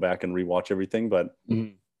probably go back and rewatch everything. But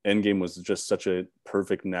Endgame was just such a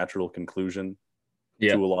perfect natural conclusion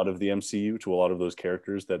to a lot of the MCU, to a lot of those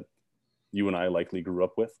characters that you and I likely grew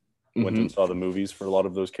up with. Went and saw the movies for a lot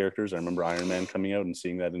of those characters. I remember Iron Man coming out and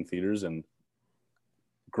seeing that in theaters, and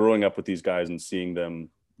growing up with these guys and seeing them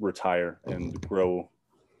retire and grow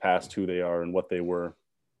past who they are and what they were,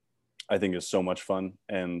 I think is so much fun.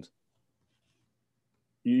 And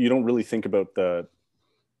you don't really think about the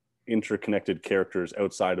interconnected characters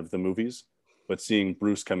outside of the movies, but seeing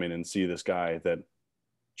Bruce come in and see this guy that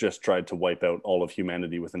just tried to wipe out all of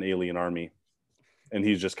humanity with an alien army, and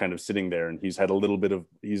he's just kind of sitting there, and he's had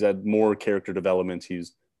more character development.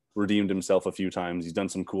 He's redeemed himself a few times. He's done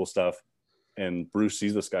some cool stuff. And Bruce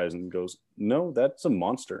sees this guy and goes, no, that's a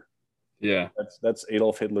monster. Yeah. That's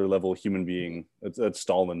Adolf Hitler level human being. That's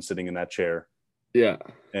Stalin sitting in that chair. Yeah.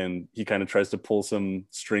 And he kind of tries to pull some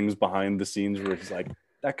strings behind the scenes where he's like,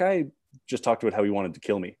 that guy just talked about how he wanted to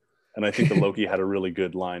kill me. And I think that Loki had a really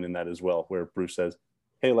good line in that as well, where Bruce says,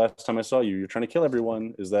 hey, last time I saw you, you're trying to kill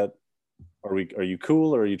everyone. Are you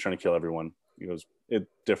cool, or are you trying to kill everyone? He goes, it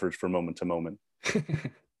differs from moment to moment.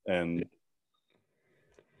 And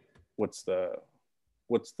what's the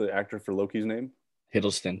actor for Loki's name?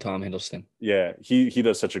 Tom Hiddleston. Yeah, he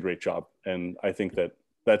does such a great job. And I think that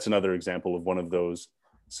that's another example of one of those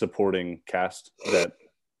supporting cast that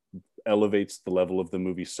elevates the level of the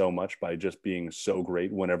movie so much by just being so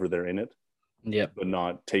great whenever they're in it. Yeah. But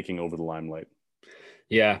not taking over the limelight.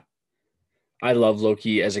 Yeah. I love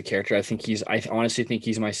Loki as a character. I honestly think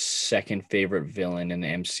he's my second favorite villain in the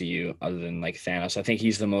MCU other than like Thanos. I think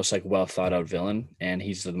he's the most like well thought out villain, and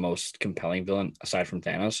he's the most compelling villain aside from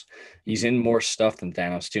Thanos. He's in more stuff than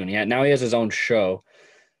Thanos too. And now he has his own show.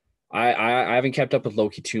 I haven't kept up with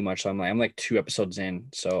Loki too much. So I'm like 2 episodes in.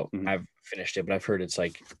 So I've finished it, but I've heard it's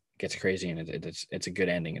like gets crazy and it's a good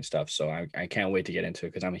ending and stuff. So I can't wait to get into it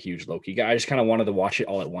because I'm a huge Loki guy. I just kind of wanted to watch it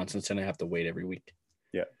all at once instead of have to wait every week.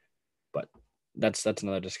 Yeah. But that's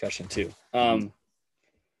another discussion too.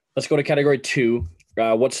 Let's go to category 2.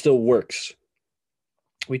 What still works?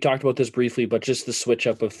 We talked about this briefly, but just the switch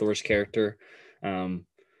up of Thor's character,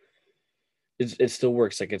 it still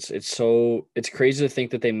works. Like it's crazy to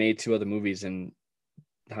think that they made 2 other movies and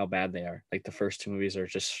how bad they are. Like the first 2 movies are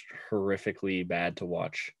just horrifically bad to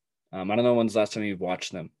watch. I don't know when's the last time you've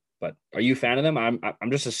watched them, but are you a fan of them?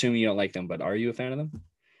 I'm just assuming you don't like them, but are you a fan of them?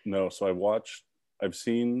 No. So I've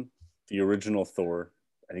seen the original Thor,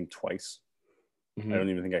 I think twice. I don't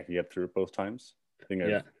even think I could get through it both times. I think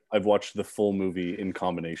I've watched the full movie in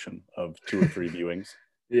combination of 2 or 3 viewings.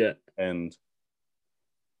 Yeah. And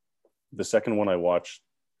the second one I watched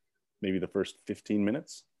maybe the first 15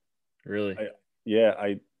 minutes. Really?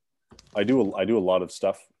 I do a lot of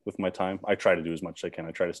stuff with my time. I try to do as much as I can.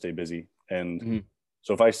 I try to stay busy. And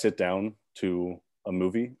so if I sit down to a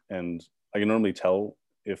movie, and I can normally tell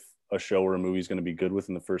if a show or a movie is going to be good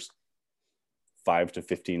within the first 5 to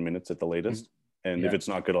 15 minutes at the latest. And if it's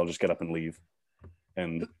not good, I'll just get up and leave.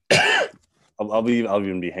 And I'll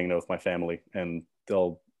even be hanging out with my family, and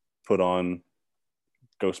they'll put on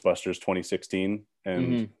Ghostbusters 2016,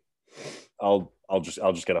 and I'll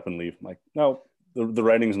just get up and leave. I'm like, no, the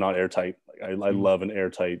writing's not airtight. Like, I love an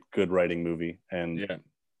airtight, good writing movie. And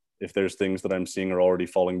if there's things that I'm seeing are already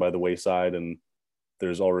falling by the wayside, and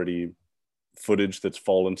there's already footage that's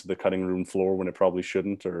fallen to the cutting room floor when it probably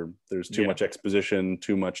shouldn't, or there's too much exposition,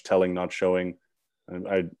 too much telling, not showing, and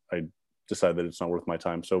I decided that it's not worth my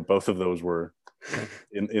time. So both of those were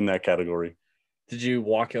in that category. Did you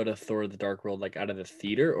walk out of Thor: The Dark World like out of the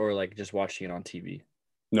theater, or like just watching it on TV?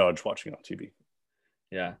 No, just watching it on TV.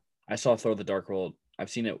 Yeah. I saw Thor: The Dark World. I've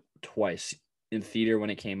seen it twice in theater when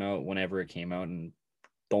it came out, whenever it came out, and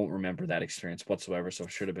don't remember that experience whatsoever. So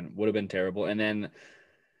would have been terrible. And then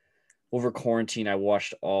over quarantine, I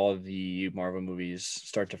watched all the Marvel movies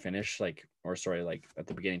start to finish, like, or sorry, like at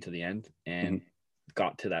the beginning to the end, and Mhm.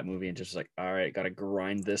 got to that movie and just like, all right, got to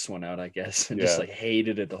grind this one out, I guess, and just Yeah. like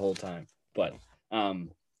hated it the whole time. But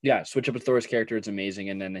yeah, switch up with Thor's character, it's amazing,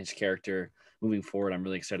 and then his character moving forward, I'm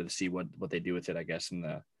really excited to see what they do with it. I guess in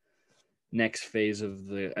the next phase of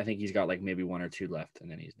the, I think he's got like maybe one or two left, and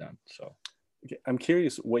then he's done. So I'm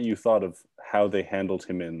curious what you thought of how they handled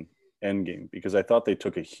him in Endgame, because I thought they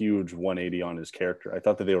took a huge 180 on his character. I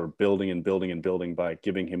thought that they were building and building and building by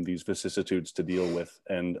giving him these vicissitudes to deal with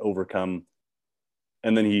and overcome.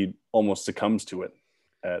 And then he almost succumbs to it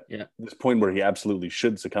at yeah, this point where he absolutely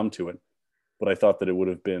should succumb to it. But I thought that it would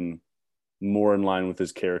have been more in line with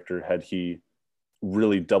his character had he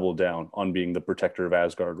really doubled down on being the protector of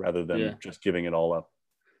Asgard rather yeah. than just giving it all up.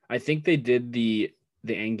 I think they did the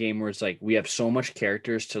end game where it's like we have so much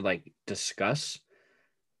characters to like discuss,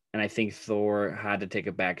 and I think Thor had to take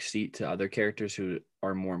a back seat to other characters who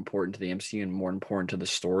are more important to the MCU and more important to the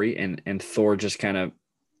story, and Thor just kind of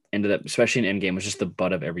ended up, especially in Endgame, was just the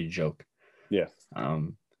butt of every joke. Yeah.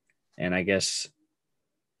 Um, and I guess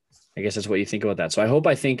that's what you think about that. So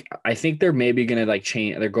I think they're maybe gonna like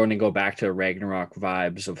change. They're going to go back to Ragnarok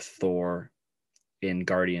vibes of Thor in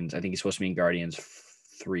Guardians. I think he's supposed to be in Guardians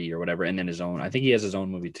 3 or whatever, and then his own. I think he has his own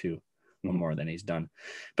movie too, one Mhm. more than he's done.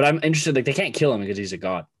 But I'm interested. Like they can't kill him because he's a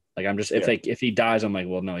god. Like I'm just Yeah. if he dies, I'm like,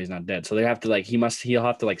 well, no, he's not dead. So they have to like he'll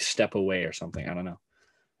have to like step away or something. I don't know.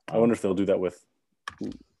 I wonder if they'll do that with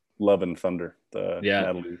Love and Thunder, the Yeah,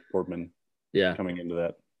 Natalie Portman yeah, coming into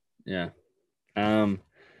that. yeah. Um,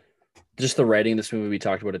 just the writing in this movie, we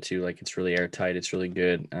talked about it too. Like it's really airtight. It's really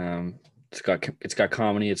good. It's got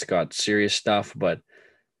comedy. It's got serious stuff, but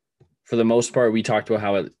for the most part, we talked about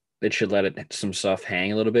how it should let it some stuff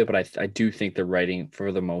hang a little bit. But I do think the writing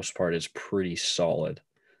for the most part is pretty solid.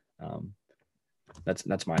 Um,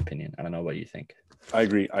 that's my opinion. I don't know what you think. I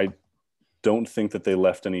agree. I don't think that they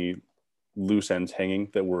left any loose ends hanging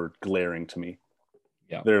that were glaring to me.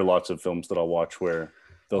 Yeah. There are lots of films that I'll watch where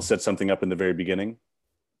they'll set something up in the very beginning,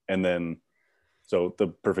 and then, so the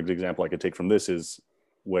perfect example I could take from this is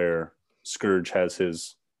where Scourge has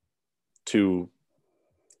his two,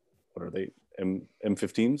 what are they,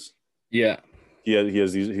 M15s? Yeah. He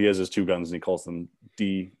has his two guns and he calls them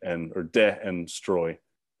D and or De and Stroy,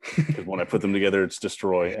 because when I put them together, it's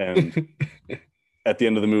Destroy. And at the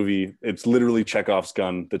end of the movie, it's literally Chekhov's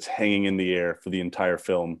gun that's hanging in the air for the entire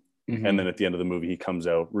film. Mhm. And then at the end of the movie, he comes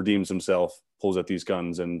out, redeems himself, pulls out these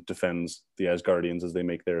guns, and defends the Asgardians as they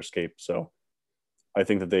make their escape. So I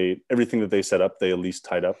think that everything that they set up, they at least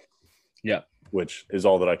tied up. Yeah. Which is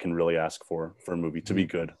all that I can really ask for a movie to be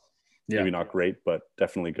good. Yeah. Maybe not great, but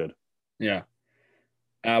definitely good. Yeah.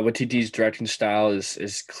 Watiti's directing style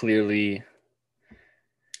is clearly,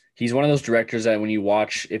 he's one of those directors that when you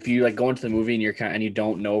watch, if you like go into the movie and and you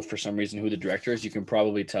don't know for some reason who the director is, you can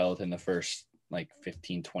probably tell within the first like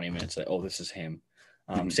 15, 20 minutes that, oh, this is him.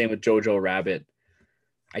 Same with Jojo Rabbit.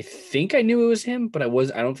 I think I knew it was him, but I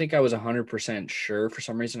don't think I was 100% sure for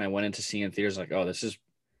some reason. I went into seeing in theaters like, oh, this is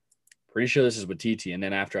pretty sure this is Watiti. And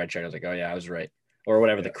then after I checked, I was like, oh yeah, I was right. Or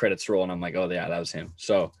whatever, the credits roll, and I'm like, oh yeah, that was him.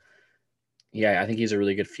 So yeah, I think he's a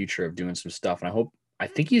really good future of doing some stuff. And I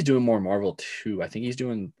think he's doing more Marvel too. I think he's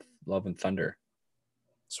doing Love and Thunder.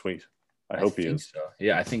 Sweet. I hope he is. So.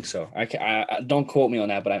 Yeah, I think so. I don't quote me on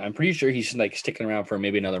that, but I'm pretty sure he's like sticking around for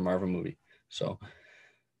maybe another Marvel movie. So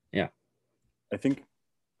yeah. I think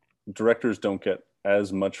directors don't get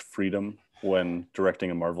as much freedom when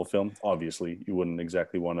directing a Marvel film. Obviously, you wouldn't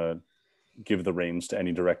exactly want to give the reins to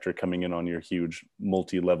any director coming in on your huge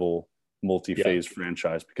multi-level, multi-phase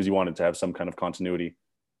franchise, because you want it to have some kind of continuity.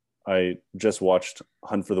 I just watched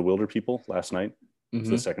Hunt for the Wilder People last night. It's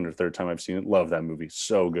the second or third time I've seen it. Love that movie.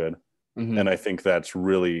 So good. And I think that's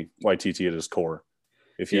really Waititi at his core.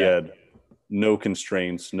 If he had no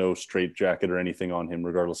constraints, no straight jacket or anything on him,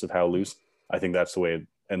 regardless of how loose, I think that's the way it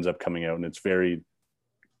ends up coming out. And it's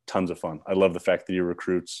tons of fun. I love the fact that he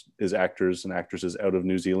recruits his actors and actresses out of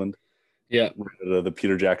New Zealand. Yeah. The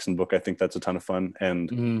Peter Jackson book, I think that's a ton of fun.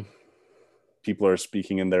 And people are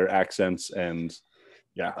speaking in their accents. And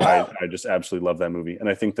yeah, I just absolutely love that movie. And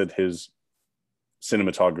I think that his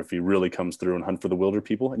cinematography really comes through in Hunt for the Wilder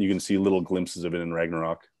People. And you can see little glimpses of it in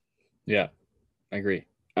Ragnarok. Yeah, I agree.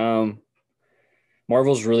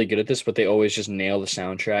 Marvel's really good at this, but they always just nail the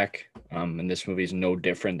soundtrack. And this movie is no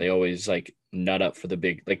different. They always like nut up for the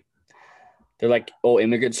big, like, they're like, oh,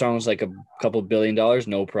 immigrant songs, like a couple $1 billion,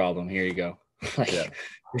 no problem. Here you go. Like,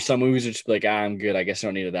 For some movies, it's just like, I'm good. I guess I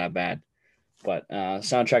don't need it that bad. But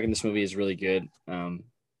soundtrack in this movie is really good.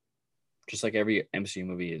 Just like every MCU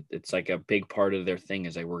movie, it's like a big part of their thing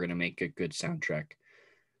is like we're gonna make a good soundtrack.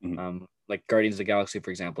 Mhm. Like Guardians of the Galaxy,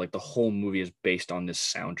 for example, like the whole movie is based on this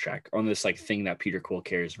soundtrack, on this like thing that Peter Quill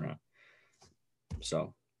carries around.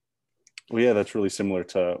 So Well, yeah, that's really similar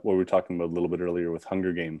to what we were talking about a little bit earlier with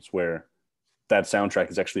Hunger Games, where that soundtrack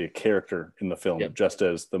is actually a character in the film, yep, just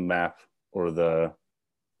as the map or the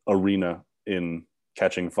arena in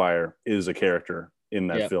Catching Fire is a character in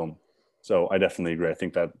that yep, film. So I definitely agree. I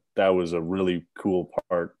think that that was a really cool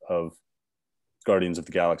part of Guardians of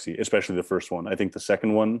the Galaxy, especially the first one. I think the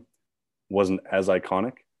second one wasn't as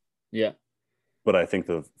iconic, yeah, but I think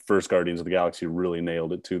the first Guardians of the Galaxy really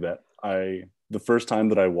nailed it too. That I the first time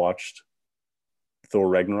that I watched Thor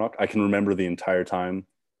Ragnarok, I can remember the entire time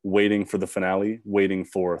waiting for the finale, waiting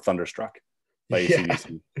for Thunderstruck by yeah,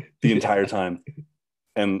 AC/DC the entire time.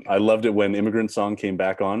 And I loved it when Immigrant Song came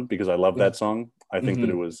back on because I love that song. I think that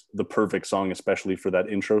mm-hmm. it was the perfect song, especially for that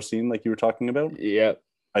intro scene, like you were talking about. Yeah,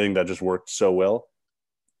 I think that just worked so well.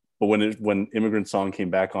 But when Immigrant Song came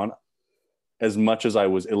back on, as much as I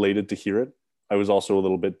was elated to hear it, I was also a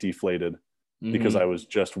little bit deflated because mm-hmm. I was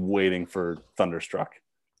just waiting for Thunderstruck.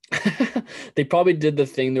 They probably did the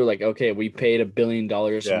thing. They're like, okay, we paid $1 billion.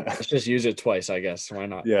 Yeah, Let's just use it twice, I guess. Why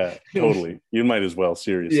not? yeah, totally. You might as well,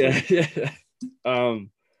 seriously. Yeah, yeah.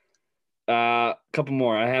 Um, couple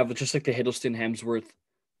more. I have just like the Hiddleston Hemsworth,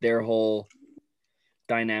 their whole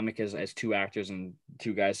dynamic as two actors and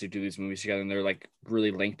two guys who do these movies together, and they're like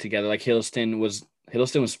really linked together. Like Hiddleston was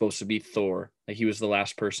supposed to be Thor. Like he was the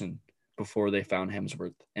last person before they found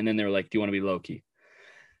Hemsworth, and then they were like, "Do you want to be Loki?"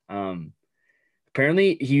 Um,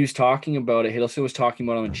 Apparently he was talking about it. Hiddleston was talking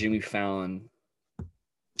about it on Jimmy Fallon,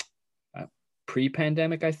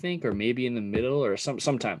 pre-pandemic, I think, or maybe in the middle or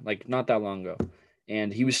sometime like not that long ago,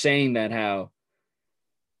 and he was saying that how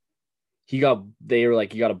they were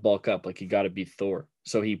like, you got to bulk up, like you got to be Thor.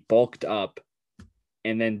 So he bulked up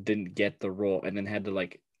and then didn't get the role and then had to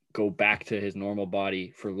like go back to his normal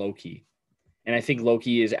body for Loki. And I think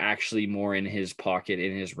Loki is actually more in his pocket,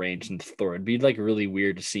 in his range than Thor. It'd be like really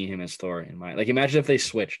weird to see him as Thor in my, like, imagine if they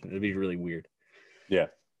switched. It'd be really weird. Yeah,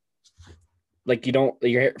 Like you don't,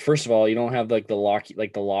 your first of all, you don't have like the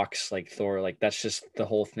locks like Thor. Like that's just the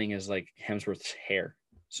whole thing is like Hemsworth's hair.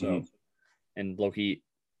 So, mm-hmm. and Loki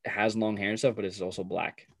has long hair and stuff, but it's also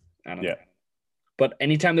black. I don't Yeah. know. But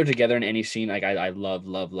anytime they're together in any scene, like I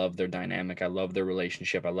love their dynamic. I love their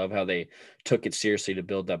relationship. I love how they took it seriously to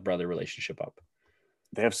build that brother relationship up.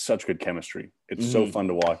 They have such good chemistry. It's so Mm-hmm. fun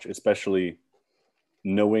to watch, especially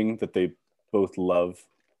knowing that they both love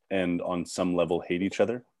and on some level hate each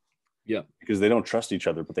other Yeah. because they don't trust each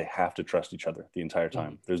other, but they have to trust each other the entire Mm-hmm.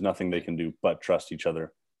 time. There's nothing they can do but trust each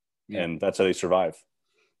other. Yeah. And that's how they survive.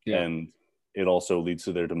 Yeah. And it also leads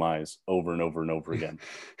to their demise over and over and over again.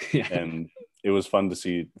 Yeah. And it was fun to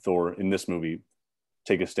see Thor in this movie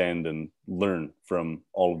take a stand and learn from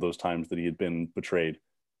all of those times that he had been betrayed.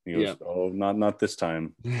 He goes, Yeah. "Oh, not this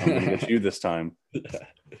time. I'm going to get you this time."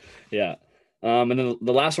 Yeah. And then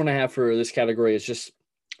the last one I have for this category is just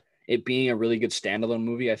it being a really good standalone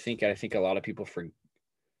movie. I think a lot of people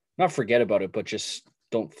not forget about it, but just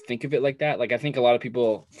don't think of it like that. Like I think a lot of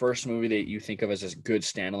people first movie that you think of as a good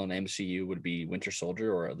standalone MCU would be Winter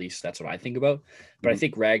Soldier, or at least that's what I think about. But I Mhm.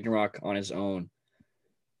 think Ragnarok on his own,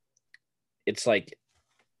 it's like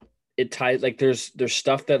it ties like there's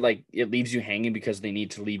stuff that like it leaves you hanging because they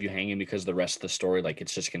need to leave you hanging because the rest of the story like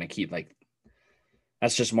it's just gonna keep like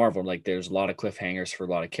that's just Marvel. Like there's a lot of cliffhangers for a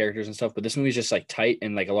lot of characters and stuff, but this movie's just like tight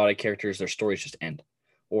and like a lot of characters, their stories just end,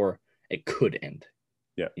 or it could end.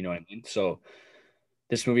 Yeah. You know what I mean? So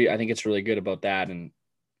this movie, I think it's really good about that, and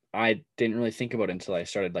I didn't really think about it until I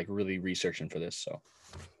started like really researching for this. So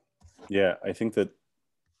Yeah, I think that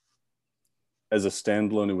as a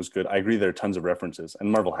standalone, it was good. I agree there are tons of references,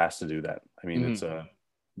 and Marvel has to do that. I mean, it's a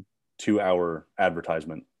 2-hour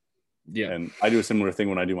advertisement. yeah, And I do a similar thing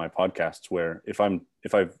when I do my podcasts where if I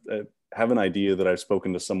have an idea that I've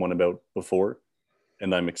spoken to someone about before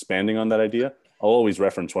and I'm expanding on that idea, I'll always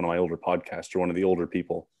reference one of my older podcasts or one of the older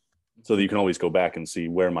people so that you can always go back and see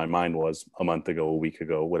where my mind was a month ago, a week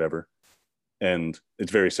ago, whatever. And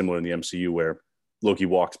it's very similar in the MCU where Loki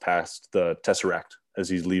walks past the Tesseract as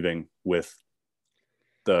he's leaving with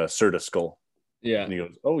the Serta skull. yeah, And he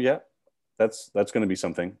goes, "Oh yeah, that's going to be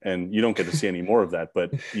something." And you don't get to see any more of that,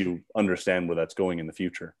 but you understand where that's going in the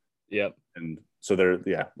future. yep, And so there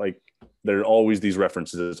are always these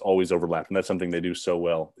references, always overlap, and that's something they do so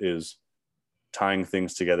well is tying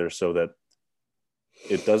things together so that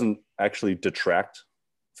it doesn't actually detract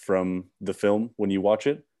from the film when you watch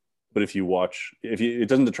it, But it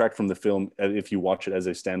doesn't detract from the film if you watch it as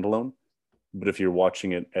a standalone. But if you're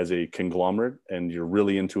watching it as a conglomerate and you're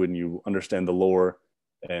really into it and you understand the lore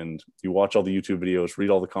and you watch all the YouTube videos, read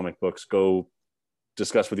all the comic books, go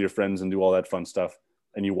discuss with your friends and do all that fun stuff,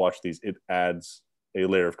 and you watch these, it adds a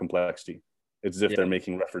layer of complexity. It's as if they're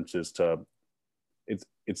making references to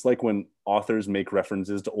it's like when authors make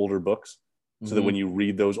references to older books, so that when you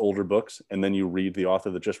read those older books and then you read the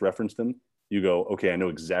author that just referenced them, you go, okay, I know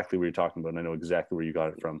exactly what you're talking about and I know exactly where you got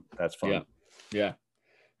it from. That's fun. Yeah.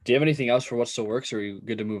 Do you have anything else for What Still Works, or are you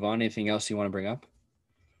good to move on? Anything else you want to bring up?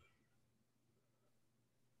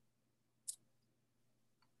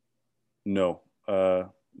 No.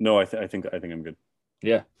 No, I think I'm good.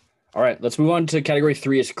 Yeah. All right, let's move on to category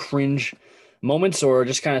 3 is cringe moments, or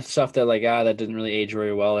just kind of stuff that like, that didn't really age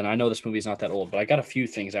very well. And I know this movie's not that old, but I got a few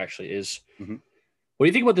things actually. What do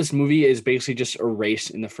you think about this movie is basically just erased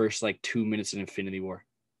in the first like 2 minutes of Infinity War?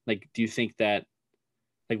 Like, do you think that,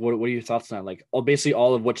 like, what are your thoughts on that? Like, basically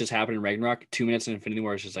all of what just happened in Ragnarok, 2 minutes in Infinity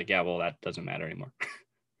War is just like, yeah, well, that doesn't matter anymore.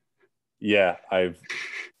 Yeah, I've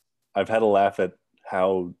had a laugh at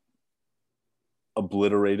how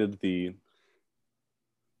obliterated the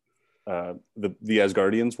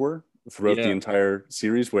Asgardians were throughout the entire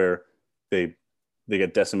series, where they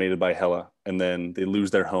get decimated by Hela and then they lose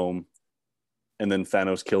their home, and then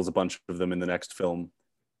Thanos kills a bunch of them in the next film,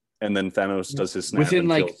 and then Thanos does his snap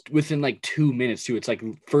within like 2 minutes too. It's like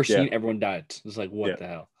first scene, everyone died. It's like, what the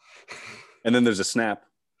hell? And then there's a snap,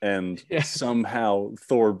 and somehow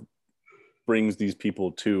Thor brings these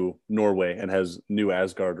people to Norway and has New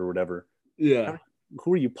Asgard or whatever. Yeah.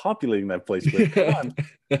 Who are you populating that place with? Come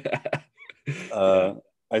on.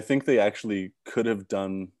 I think they actually could have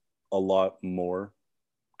done a lot more,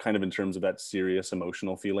 kind of in terms of that serious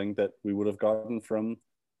emotional feeling that we would have gotten from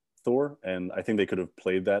Thor. And I think they could have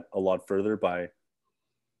played that a lot further by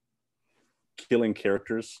killing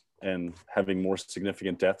characters and having more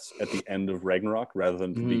significant deaths at the end of Ragnarok rather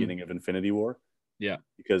than the beginning of Infinity War. Yeah.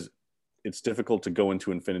 Because it's difficult to go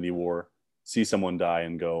into Infinity War, see someone die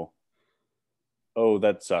and go, oh,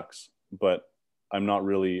 that sucks, but I'm not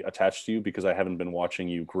really attached to you because I haven't been watching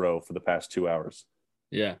you grow for the past 2 hours.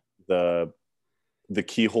 Yeah. The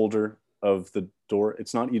key holder of the door,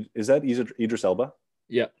 it's not, is that Idris Elba?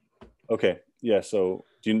 Yeah. Okay. Yeah. So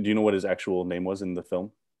do you know what his actual name was in the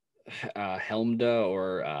film? Helmda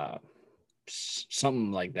or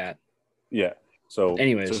something like that. Yeah. So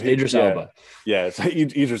anyways, Idris Elba. Yeah, it's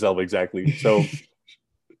Idris Elba, exactly. So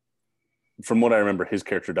from what I remember, his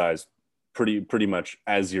character dies pretty much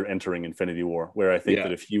as you're entering Infinity War, where I think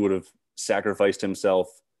that if he would have sacrificed himself,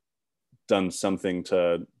 done something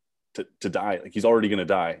to die, like he's already going to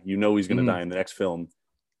die. You know he's going to die in the next film.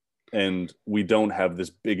 And we don't have this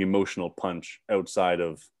big emotional punch outside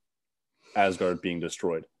of Asgard being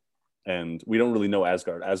destroyed. And we don't really know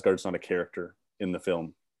Asgard. Asgard's not a character in the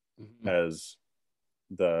film as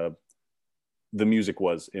the music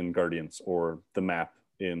was in Guardians or the map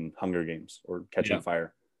in Hunger Games or Catching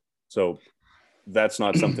Fire. So that's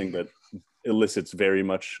not something that elicits very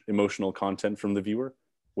much emotional content from the viewer.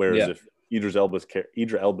 Whereas if Idris Elba's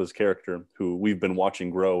character, who we've been watching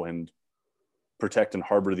grow and protect and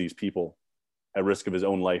harbor these people at risk of his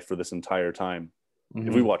own life for this entire time,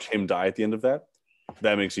 if we watch him die at the end of that,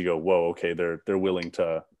 that makes you go, whoa, okay, they're willing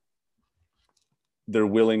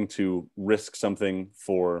to risk something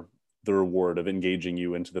for the reward of engaging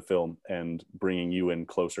you into the film and bringing you in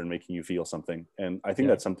closer and making you feel something. And I think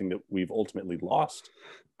that's something that we've ultimately lost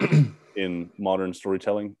in modern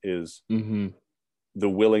storytelling is the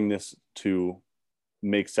willingness to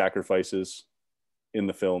make sacrifices in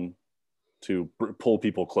the film to pull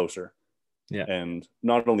people closer. Yeah. And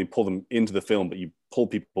not only pull them into the film, but you pull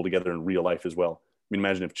people together in real life as well. I mean,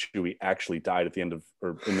 imagine if Chewie actually died at the end of,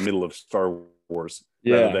 or in the middle of Star Wars,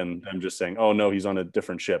 rather than them just saying, oh no, he's on a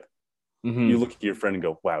different ship. You look at your friend and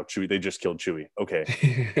go, wow, Chewie, they just killed Chewie. Okay,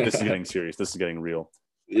 this is getting serious. This is getting real.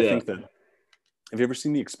 I think that, have you ever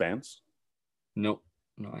seen The Expanse? Nope.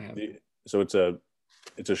 No, I haven't. So it's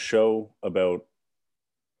a show about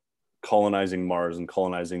colonizing Mars and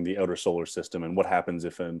colonizing the outer solar system and what happens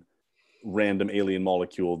if a random alien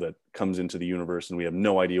molecule that comes into the universe and we have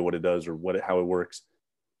no idea what it does or how it works.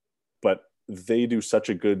 But they do such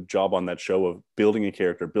a good job on that show of building a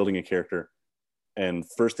character, and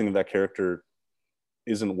first thing that character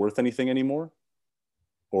isn't worth anything anymore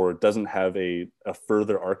or doesn't have a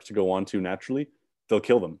further arc to go on to naturally, they'll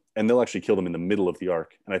kill them, and they'll actually kill them in the middle of the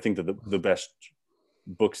arc. And I think that the best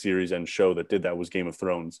book series and show that did that was Game of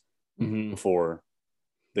Thrones, before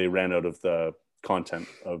they ran out of the content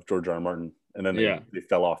of George R. R. Martin, and then they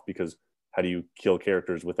fell off, because how do you kill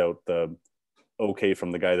characters without the okay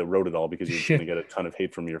from the guy that wrote it all, because you're just going to get a ton of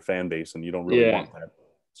hate from your fan base, and you don't really Yeah. want that.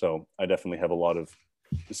 So I definitely have a lot of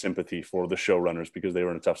sympathy for the showrunners, because they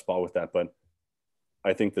were in a tough spot with that. But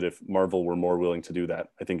I think that if Marvel were more willing to do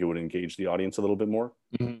that, I think it would engage the audience a little bit more.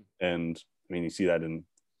 Mhm. And I mean, you see that in,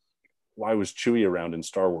 why was Chewie around in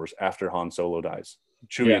Star Wars after Han Solo dies?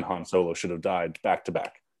 Chewie Yeah. and Han Solo should have died back to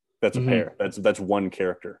back. That's a Mhm. pair. That's one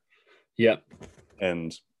character. Yeah.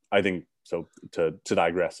 And I think so. To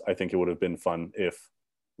digress, I think it would have been fun if,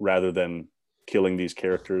 rather than killing these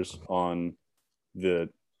characters on the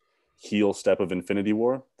heel step of Infinity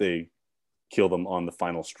War, they kill them on the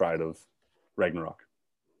final stride of Ragnarok.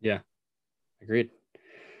 Yeah. Agreed.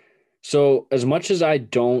 So as much as I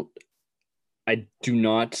do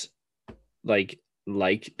not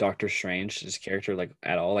like Doctor Strange, his character, like,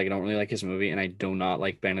 at all. Like, I don't really like his movie, and I do not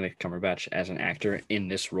like Benedict Cumberbatch as an actor in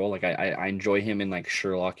this role. Like, I enjoy him in like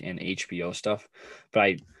Sherlock and HBO stuff, but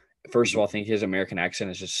I first of all think his American accent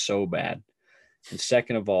is just so bad, and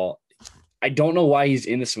second of all, I don't know why he's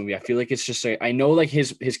in this movie. I feel like it's just I know like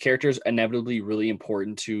his character is inevitably really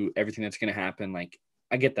important to everything that's gonna happen. Like,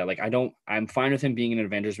 I get that. Like, I'm fine with him being in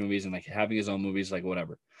Avengers movies and like having his own movies, like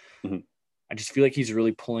whatever. Mhm. I just feel like he's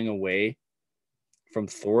really pulling away from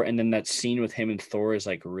Thor, and then that scene with him and Thor is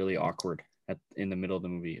like really awkward in the middle of the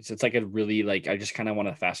movie. It's like a really, like, I just kind of want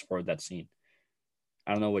to fast forward that scene.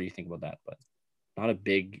 I don't know what you think about that, but not a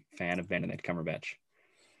big fan of Benedict Cumberbatch.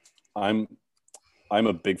 I'm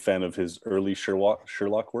a big fan of his early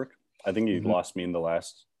Sherlock work. I think he Mhm. lost me in the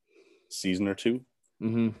last season or two,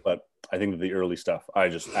 Mm-hmm. but I think that the early stuff, I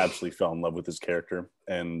just absolutely fell in love with his character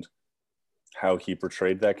and how he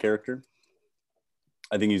portrayed that character.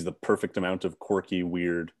 I think he's the perfect amount of quirky,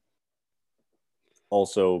 weird,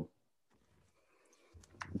 also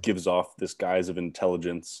gives off this guise of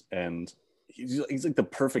intelligence, and he's like the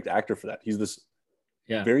perfect actor for that. He's this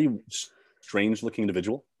very strange looking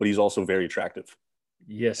individual, but he's also very attractive.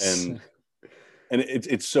 Yes. And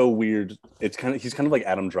it's so weird. He's kind of like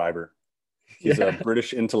Adam Driver. He's a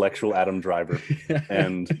British intellectual Adam Driver.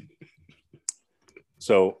 And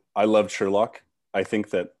so I loved Sherlock. I think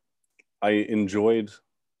that I enjoyed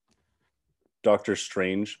Doctor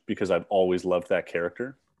Strange because I've always loved that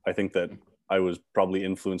character. I think that I was probably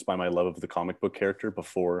influenced by my love of the comic book character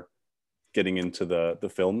before getting into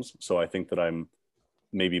the films. So I think that I'm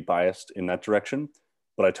maybe biased in that direction.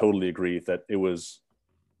 But I totally agree that it was,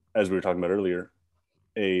 as we were talking about earlier,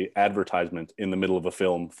 a advertisement in the middle of a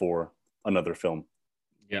film for another film.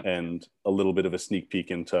 Yep. And a little bit of a sneak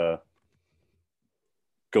peek into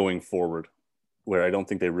going forward, where I don't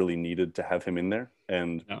think they really needed to have him in there.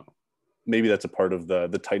 And maybe that's a part of the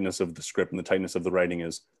tightness of the script and the tightness of the writing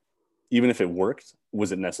is, even if it worked,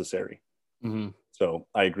 was it necessary? Mm-hmm. So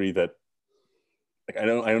I agree that, like, I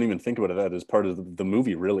don't even think about that as part of the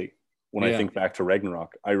movie, really. When I think back to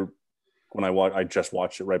Ragnarok, I just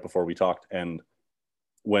watched it right before we talked, and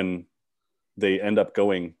when they end up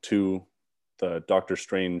going to the Doctor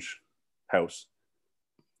Strange house,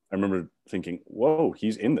 I remember thinking, whoa,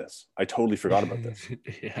 he's in this. I totally forgot about this.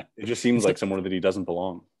 Yeah. It just seems like somewhere that he doesn't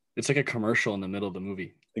belong. It's like a commercial in the middle of the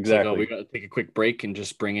movie. Exactly. It's like, oh, we got to take a quick break and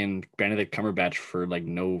just bring in Benedict Cumberbatch for like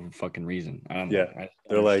no fucking reason. I don't know. Yeah.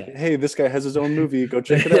 They're like, hey, this guy has his own movie. Go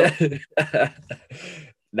check it out.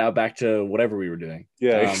 Now back to whatever we were doing.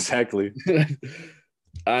 Yeah, exactly.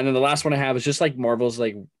 And then the last one I have is just like Marvel's,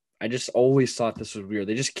 like, I just always thought this was weird.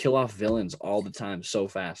 They just kill off villains all the time so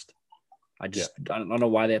fast. I don't know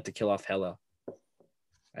why they have to kill off Hela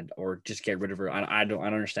or just get rid of her. I don't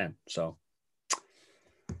understand. So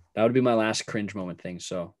that would be my last cringe moment thing.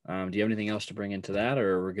 So do you have anything else to bring into that,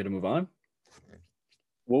 or we're going to move on?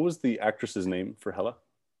 What was the actress's name for Hela?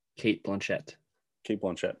 Cate Blanchett. Cate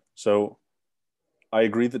Blanchett. So I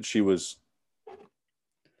agree that she was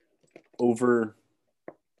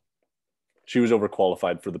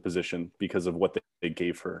overqualified for the position because of what they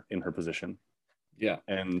gave her in her position. Yeah.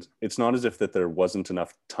 And it's not as if that there wasn't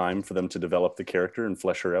enough time for them to develop the character and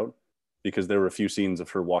flesh her out, because there were a few scenes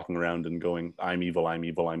of her walking around and going, I'm evil, I'm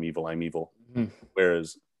evil, I'm evil, I'm evil. Mm-hmm.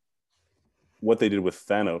 Whereas what they did with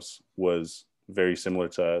Thanos was very similar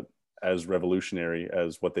to as revolutionary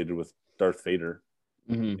as what they did with Darth Vader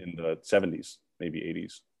in the 70s, maybe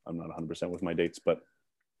 80s. I'm not 100% with my dates, but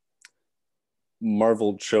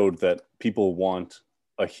Marvel showed that people want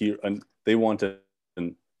a hero, and they want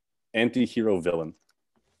an anti-hero villain,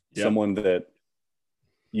 someone that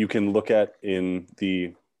you can look at in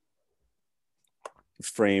the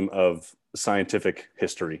frame of scientific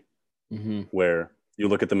history, where you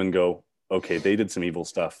look at them and go, okay, they did some evil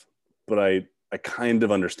stuff, but I kind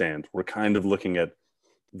of understand. We're kind of looking at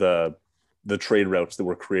the the trade routes that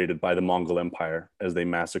were created by the Mongol Empire as they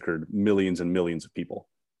massacred millions and millions of people.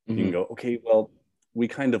 You can go, okay, well, we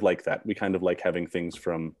kind of like that. We kind of like having things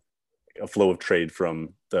from a flow of trade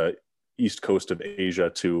from the east coast of Asia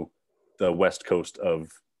to the west coast of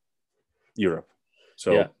Europe.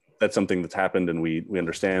 So that's something that's happened, and we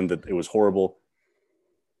understand that it was horrible.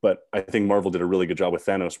 But I think Marvel did a really good job with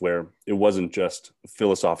Thanos, where it wasn't just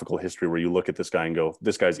philosophical history where you look at this guy and go,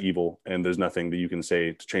 this guy's evil, and there's nothing that you can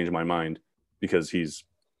say to change my mind, because he's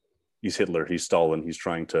Hitler, he's Stalin, he's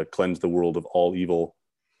trying to cleanse the world of all evil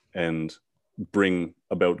and bring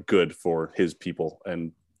about good for his people.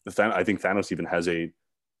 And I think Thanos even has a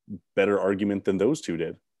better argument than those two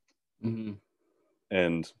did.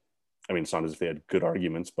 And I mean, it's not as if they had good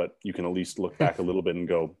arguments, but you can at least look back a little bit and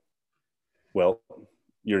go, well,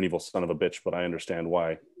 you're an evil son of a bitch, but I understand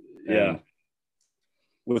why. And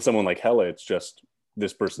with someone like Hela, it's just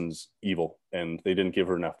this person's evil, and they didn't give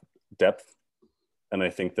her enough depth. And I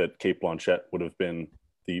think that Cate Blanchett would have been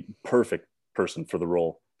the perfect person for the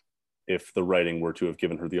role if the writing were to have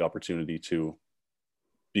given her the opportunity to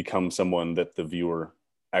become someone that the viewer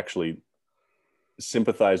actually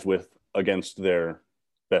sympathized with against their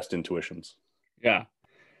best intuitions. Yeah.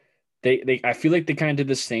 They I feel like they kind of did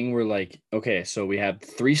this thing where, like, okay, so we have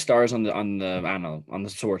 3 stars on the I don't know, on the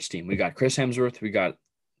sports team. We got Chris Hemsworth, we got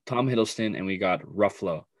Tom Hiddleston, and we got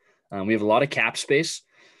Ruffalo. We have a lot of cap space,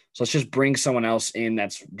 so let's just bring someone else in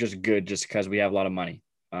that's just good, just because we have a lot of money.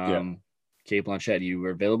 Cate Blanchett, you were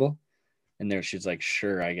available, and there she's like,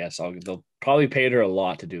 sure, I guess they'll probably paid her a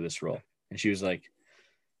lot to do this role, and she was like,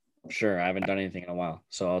 sure, I haven't done anything in a while,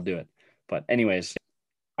 so I'll do it. But anyways,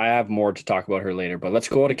 I have more to talk about her later, but let's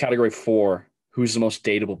go to category 4. Who's the most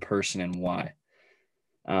dateable person and why?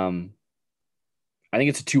 I think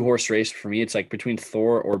it's a 2-horse race for me. It's like between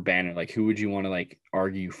Thor or Banner. Like, who would you want to like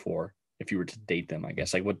argue for if you were to date them? I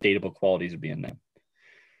guess, like, what dateable qualities would be in them?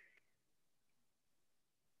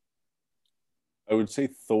 I would say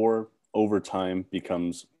Thor over time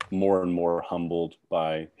becomes more and more humbled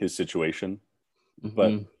by his situation,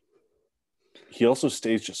 but he also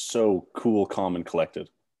stays just so cool, calm, and collected.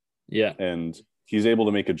 Yeah. And he's able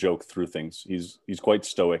to make a joke through things. He's quite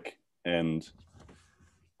stoic, and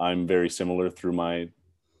I'm very similar through my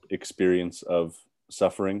experience of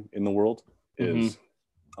suffering in the world. Is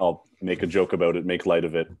I'll make a joke about it, make light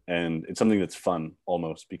of it, and it's something that's fun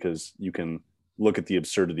almost, because you can look at the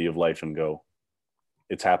absurdity of life and go,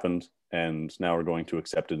 it's happened, and now we're going to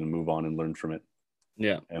accept it and move on and learn from it.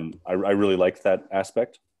 Yeah. And I really liked that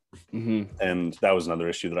aspect. And that was another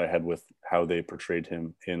issue that I had with how they portrayed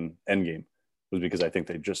him in Endgame, was because I think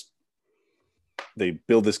they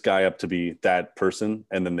build this guy up to be that person,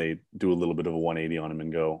 and then they do a little bit of a 180 on him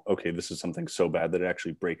and go, okay, this is something so bad that it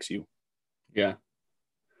actually breaks you. Yeah.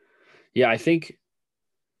 I think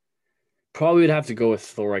probably would have to go with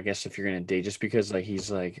Thor, I guess, if you're gonna date, just because like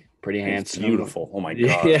he's like pretty handsome, beautiful. Oh my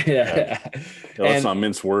god. Let's not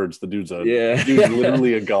mince words. The dude's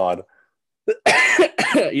literally a god.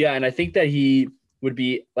 Yeah, and I think that he would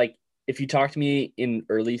be like, if you talk to me in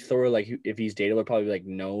early Thor, like if he's dateable, I'd probably be like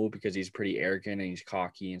no, because he's pretty arrogant and he's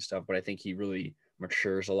cocky and stuff. But I think he really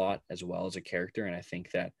matures a lot as well as a character, and I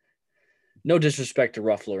think that, no disrespect to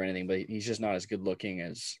Ruffalo or anything, but he's just not as good looking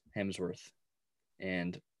as Hemsworth,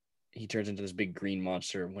 and he turns into this big green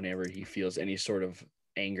monster whenever he feels any sort of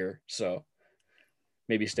anger. So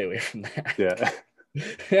maybe stay away from that. Yeah. Do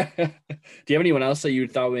you have anyone else that you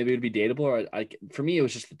thought maybe would be dateable? Or for me, it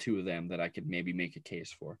was just the 2 of them that I could maybe make a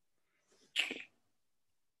case for.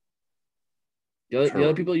 The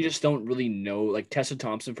other people you just don't really know, like Tessa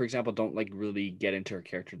Thompson, for example, don't like really get into her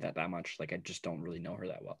character that much. Like, I just don't really know her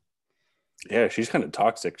that well. Yeah, she's kind of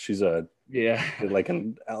toxic. She's like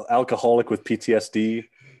an alcoholic with PTSD.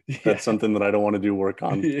 That's something that I don't want to do work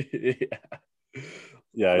on.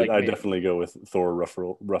 Yeah, like I definitely go with Thor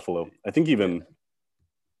Ruffalo. I think even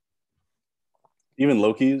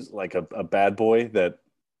Loki's like a bad boy.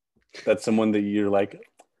 That's someone that you're like,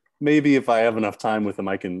 maybe if I have enough time with him,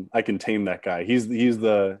 I can tame that guy. He's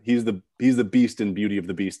the beast in Beauty of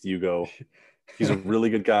the Beast. You go, he's a really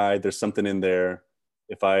good guy. There's something in there.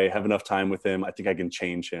 If I have enough time with him, I think I can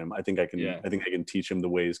change him. I think I can teach him the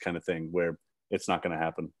ways, kind of thing, where it's not going to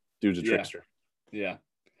happen. Dude's a trickster. Yeah.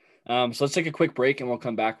 So let's take a quick break and we'll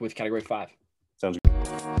come back with category 5. Sounds good.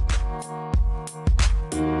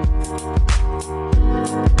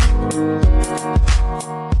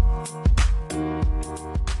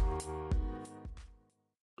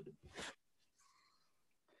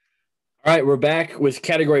 All right, we're back with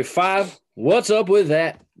category 5. What's up with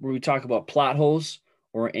that? Where we talk about plot holes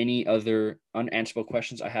or any other unanswerable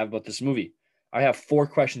questions I have about this movie. I have 4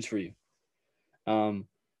 questions for you.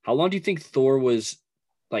 How long do you think Thor was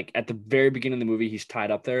like at the very beginning of the movie? He's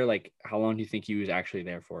tied up there. Like, how long do you think he was actually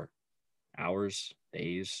there for? Hours,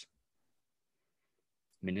 days,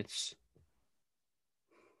 minutes?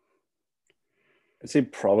 I'd say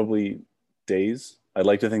probably days. I'd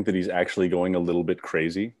like to think that he's actually going a little bit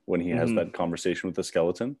crazy when he has that conversation with the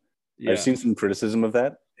skeleton. Yeah. I've seen some criticism of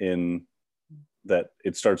that in that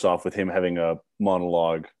it starts off with him having a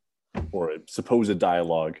monologue or a supposed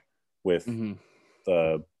dialogue with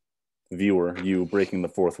the viewer, you breaking the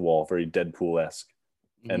fourth wall, very Deadpool-esque,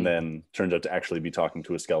 and then turns out to actually be talking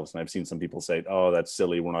to a skeleton. I've seen some people say, oh, that's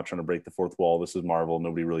silly. We're not trying to break the fourth wall. This is Marvel.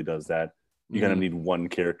 Nobody really does that. You kind of need one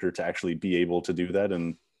character to actually be able to do that.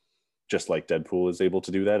 And just like Deadpool is able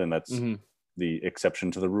to do that, and that's the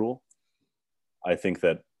exception to the rule. I think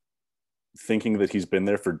that thinking that he's been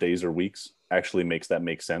there for days or weeks actually makes that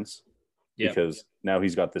make sense. Yep. Because now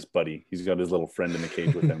he's got this buddy. He's got his little friend in the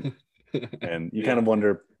cage with him. And you kind of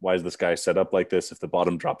wonder, why is this guy set up like this if the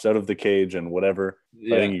bottom drops out of the cage and whatever?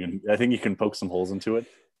 Yeah. I think you can poke some holes into it.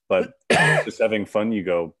 But just having fun, you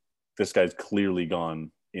go, this guy's clearly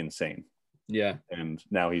gone insane. Yeah. And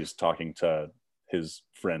now he's talking to his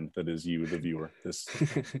friend that is you, the viewer, this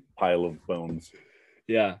pile of bones.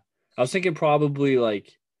 Yeah. I was thinking probably like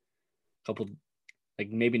a couple, like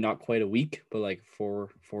maybe not quite a week, but like four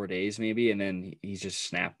days maybe. And then he's just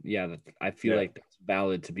snapped. Yeah. I feel like that's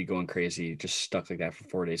valid to be going crazy, just stuck like that for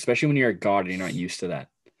 4 days, especially when you're a god and you're not used to that.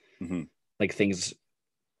 Like things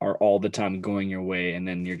are all the time going your way and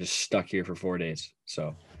then you're just stuck here for 4 days.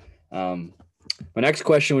 So my next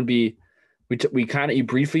question would be, you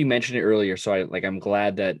briefly mentioned it earlier, so I'm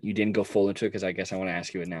glad that you didn't go full into it because I guess I want to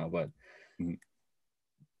ask you it now. But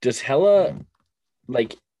does Hela,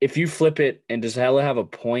 like, if you flip it, and does Hela have a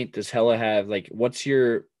point? Does Hela have like, if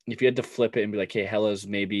you had to flip it and be like, hey, Hela's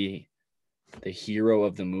maybe the hero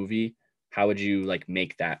of the movie, how would you like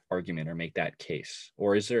make that argument or make that case?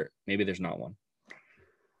 Or is there maybe there's not one?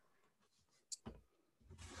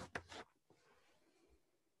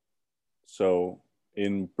 So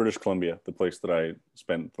in British Columbia, the place that I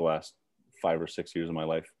spent the last 5 or 6 years of my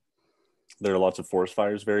life, there are lots of forest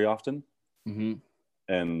fires very often.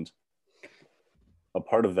 And a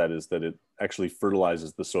part of that is that it actually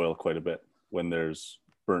fertilizes the soil quite a bit when there's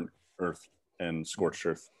burnt earth and scorched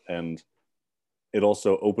earth. And it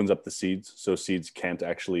also opens up the seeds, so seeds can't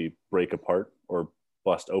actually break apart or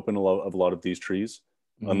bust open a lot of these trees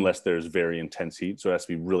unless there's very intense heat. So it has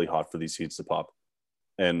to be really hot for these seeds to pop.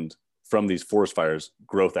 And from these forest fires,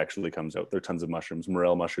 growth actually comes out. There are tons of mushrooms.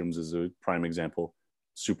 Morel mushrooms is a prime example.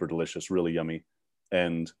 Super delicious, really yummy.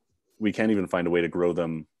 And we can't even find a way to grow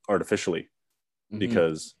them artificially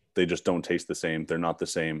because they just don't taste the same. They're not the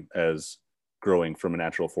same as growing from a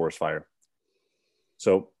natural forest fire.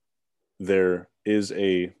 So there is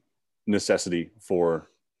a necessity for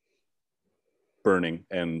burning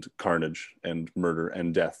and carnage and murder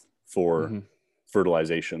and death for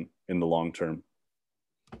fertilization in the long term.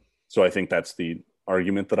 So I think that's the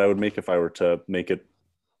argument that I would make if I were to make it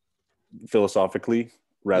philosophically,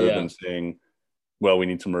 rather than saying, well, we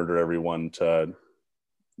need to murder everyone to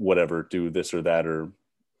whatever, do this or that, or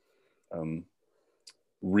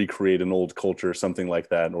recreate an old culture, something like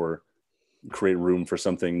that, or create room for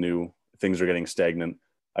something new. Things are getting stagnant.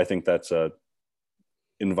 I think that's a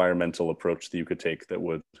environmental approach that you could take that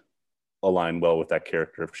would align well with that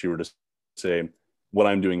character. If she were to say, what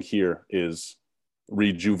I'm doing here is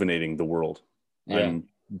rejuvenating the world. I'm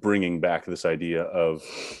bringing back this idea of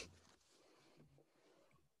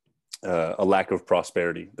a lack of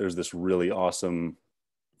prosperity. There's this really awesome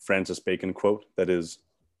Francis Bacon quote that is,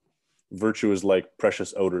 virtue is like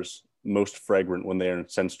precious odors, most fragrant when they are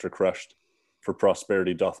incensed or crushed. For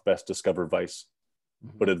prosperity doth best discover vice,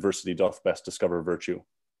 but adversity doth best discover virtue.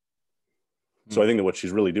 So I think that what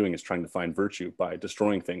she's really doing is trying to find virtue by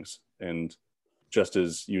destroying things. And just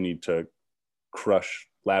as you need to crush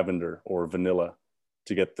lavender or vanilla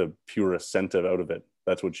to get the purest scent out of it,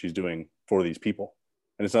 that's what she's doing for these people.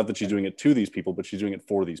 And it's not that she's doing it to these people, but she's doing it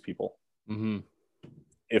for these people.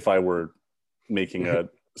 If I were making a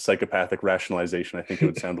psychopathic rationalization, I think it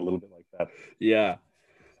would sound a little bit like that. Yeah.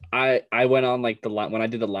 I went on like when I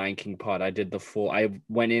did the Lion King pod, I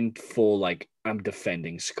went in full like I'm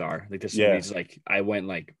defending Scar. Like this movie's like I went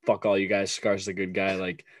like fuck all you guys, Scar's the good guy,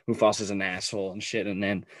 like Mufasa's an asshole and shit. And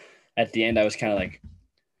then at the end I was kind of like,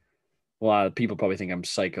 well, a lot of people probably think I'm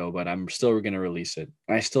psycho, but I'm still gonna release it.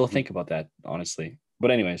 I still think about that, honestly.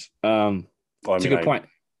 But anyways, it's a good point.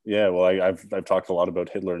 Yeah, well, I've talked a lot about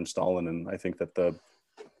Hitler and Stalin, and I think that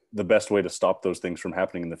the best way to stop those things from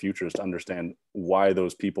happening in the future is to understand why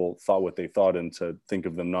those people thought what they thought, and to think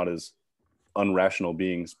of them not as unrational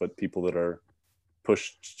beings, but people that are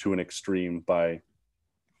pushed to an extreme by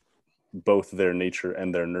both their nature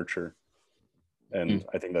and their nurture. And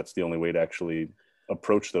I think that's the only way to actually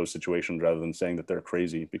approach those situations, rather than saying that they're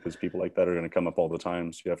crazy, because people like that are going to come up all the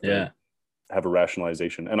time. So you have to have a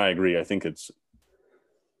rationalization. And I agree. I think it's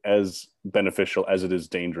as beneficial as it is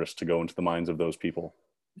dangerous to go into the minds of those people.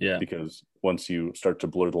 Yeah. Because once you start to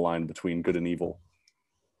blur the line between good and evil,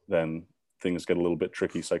 then things get a little bit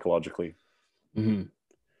tricky psychologically. Mm-hmm.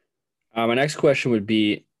 My next question would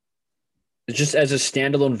be, just as a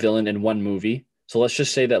standalone villain in one movie. So let's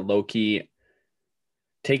just say that Loki,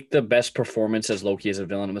 take the best performance as Loki as a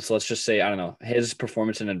villain. So let's just say, I don't know, his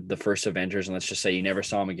performance in the first Avengers, and let's just say you never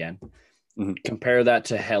saw him again. Mm-hmm. Compare that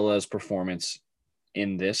to Hela's performance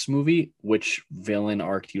in this movie. Which villain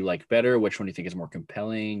arc do you like better? Which one do you think is more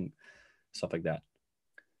compelling? Stuff like that.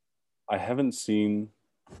 I haven't seen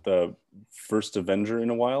the first Avenger in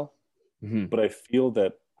a while, but I feel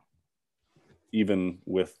that even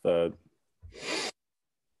with I'd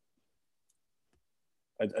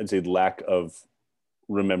say lack of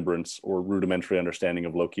remembrance or rudimentary understanding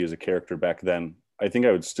of Loki as a character back then, I think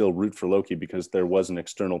I would still root for Loki, because there was an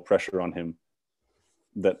external pressure on him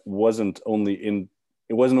that wasn't only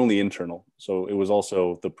internal. So it was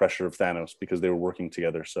also the pressure of Thanos, because they were working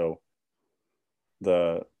together. So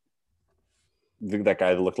that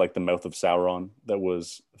guy that looked like the mouth of Sauron, that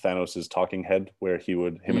was Thanos's talking head, where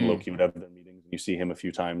him and Loki would have their meetings. You see him a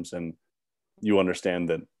few times and you understand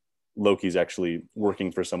that Loki's actually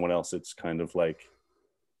working for someone else. It's kind of like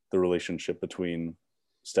the relationship between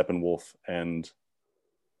Steppenwolf and,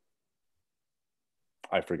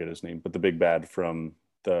 I forget his name, but the big bad from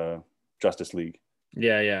the Justice League.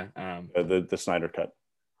 Yeah. The Snyder Cut.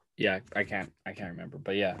 Yeah, I can't remember,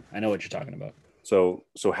 but yeah, I know what you're talking about. So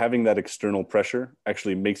having that external pressure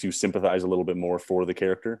actually makes you sympathize a little bit more for the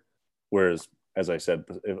character. Whereas, as I said,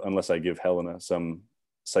 unless I give Helena some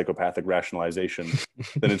psychopathic rationalization,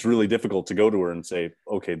 then it's really difficult to go to her and say,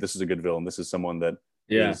 okay, this is a good villain. This is someone that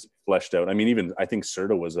is fleshed out. I mean, even I think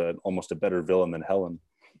Serta was almost a better villain than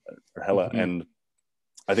Hela. And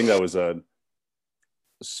I think that was a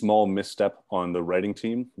small misstep on the writing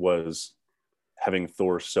team, was having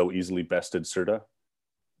Thor so easily bested Serta.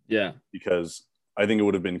 Yeah. Because I think it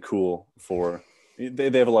would have been cool for,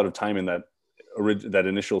 they have a lot of time in that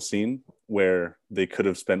initial scene where they could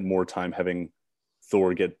have spent more time having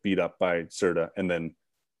Thor get beat up by Serta and then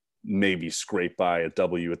maybe scrape by a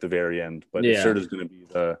W at the very end. But if Serta's going to be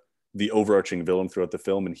the overarching villain throughout the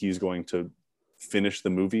film, and he's going to finish the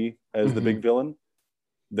movie as the big villain,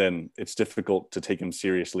 then it's difficult to take him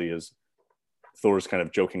seriously, as Thor's kind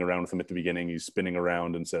of joking around with him at the beginning. He's spinning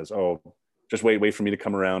around and says, oh, just wait for me to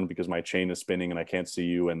come around because my chain is spinning and I can't see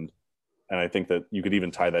you. And I think that you could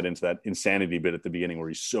even tie that into that insanity bit at the beginning, where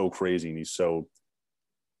he's so crazy and he's so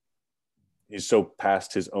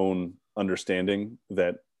past his own understanding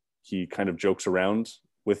that he kind of jokes around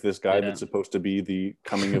with this guy that's supposed to be the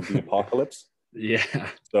coming of the apocalypse. Yeah.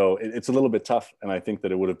 So it's a little bit tough. And I think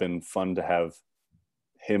that it would have been fun to have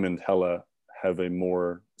him and Hela have a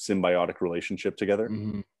more symbiotic relationship together.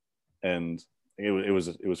 And it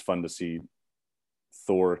was fun to see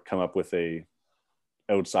Thor come up with a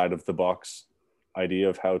outside of the box idea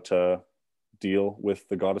of how to deal with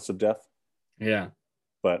the goddess of death. Yeah.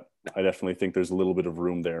 But I definitely think there's a little bit of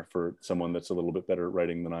room there for someone that's a little bit better at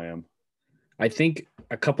writing than I am. I think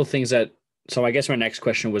a couple things so I guess my next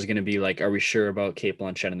question was going to be like, are we sure about Cate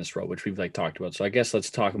Blanchett in this role, which we've like talked about. So I guess let's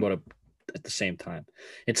talk about it at the same time.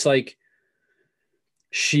 It's like,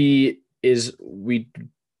 we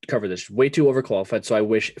cover this, way too overqualified. So I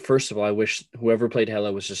wish whoever played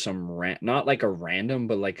Hela was just not like a random,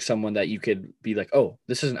 but like someone that you could be like, oh,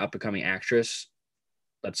 this is an up and coming actress.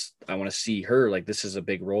 I want to see her. Like, this is a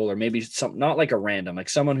big role, or maybe not like a random, like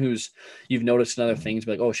someone who's you've noticed in other things,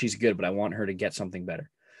 be like, oh, she's good, but I want her to get something better.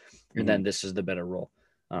 And then this is the better role.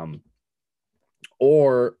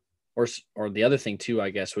 Or the other thing too,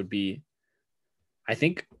 I guess, would be, I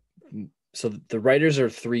think, so the writers are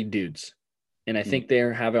 3 dudes, and I think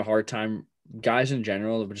they're having a hard time, guys in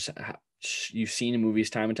general, you've seen in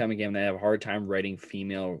movies time and time again, they have a hard time writing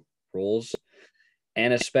female roles,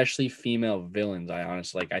 and especially female villains. I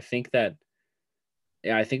think the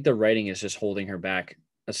writing is just holding her back,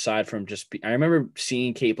 aside from I remember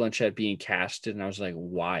seeing Cate Blanchett being casted, and I was like,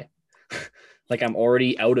 why? Like, I'm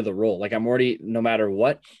already out of the role. Like, I'm already, no matter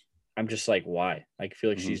what, I'm just like, why? Like, I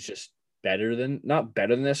feel like she's just not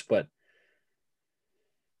better than this, but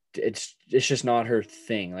it's just not her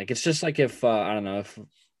thing. Like, it's just like if I don't know, if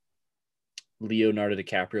Leonardo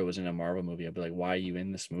DiCaprio was in a Marvel movie, I'd be like, why are you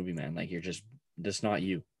in this movie, man? Like, that's not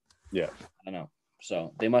you. Yeah. I don't know.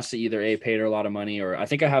 So they must have either paid her a lot of money, or I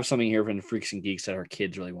think I have something here from the Freaks and Geeks that her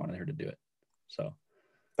kids really wanted her to do it. So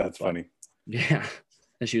That's funny. Yeah.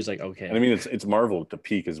 And she was like, okay. And I mean, it's Marvel to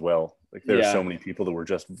peak as well. Like there are Yeah. so many people that were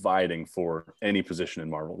just vying for any position in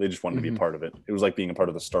Marvel. They just wanted to be a Mhm. part of it. It was like being a part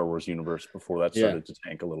of the Star Wars universe before that Yeah. started to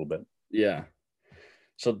tank a little bit. Yeah.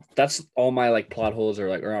 So that's all my like plot holes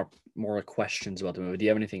or more like questions about the movie. Do you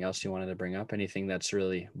have anything else you wanted to bring up? Anything that's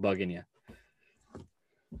really bugging you?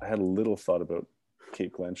 I had a little thought about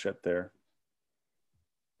Kate Blanchett there.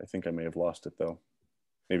 I think I may have lost it though.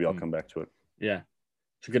 Maybe I'll come back to it. Yeah.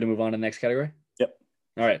 So good to move on to the next category? Yep.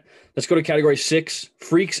 All right. Let's go to category 6.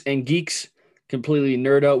 Freaks and Geeks. Completely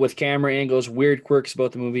nerd out with camera angles, weird quirks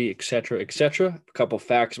about the movie, etc., etc. A couple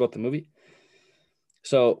facts about the movie.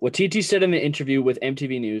 So what TT said in the interview with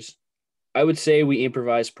MTV News, I would say we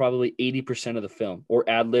improvised probably 80% of the film, or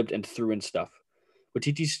ad-libbed and threw in stuff. What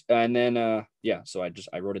TT and then so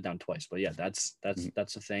I wrote it down twice, but yeah, that's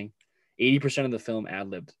the thing. 80% of the film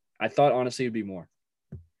ad-libbed. I thought honestly it'd be more.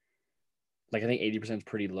 Like I think 80% is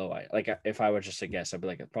pretty low. If I were just to guess, I'd be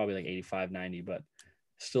like probably like 85, 90, but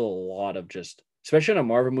still a lot of just, especially in a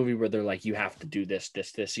Marvel movie where they're like, you have to do this,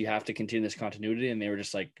 you have to continue this continuity, and they were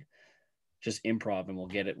just like, just improv and we'll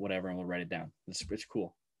get it, whatever, and we'll write it down. It's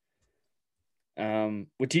cool.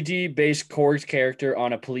 With TT based Korg's character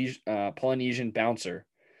on a Polynesian bouncer,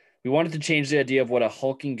 we wanted to change the idea of what a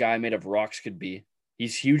hulking guy made of rocks could be.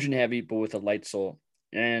 He's huge and heavy, but with a light soul,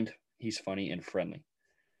 and he's funny and friendly.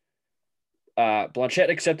 Blanchett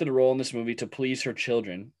accepted a role in this movie to please her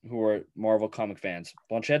children, who are Marvel comic fans.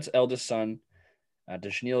 Blanchett's eldest son,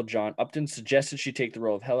 Daniel John Upton, suggested she take the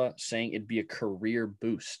role of Hela, saying it'd be a career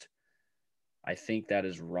boost. I think that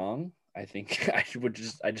is wrong. I think I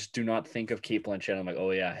just do not think of Kate Blanchett. I'm like,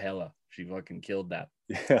 oh yeah, Hela, she fucking killed that.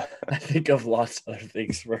 Yeah. I think of lots of other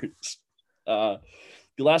things first. The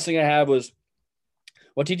last thing I have was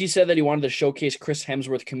what TT said that he wanted to showcase Chris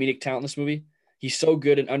Hemsworth comedic talent in this movie. He's so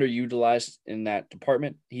good and underutilized in that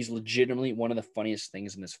department. He's legitimately one of the funniest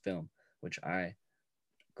things in this film, which I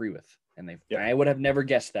agree with. And I would have never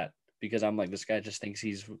guessed that because I'm like, this guy just thinks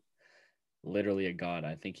he's literally a god.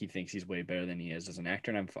 I think he thinks he's way better than he is as an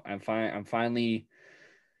actor. And I'm finally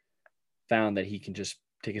found that he can just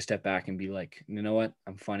take a step back and be like, you know what?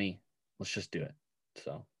 I'm funny. Let's just do it.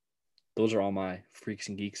 So those are all my Freaks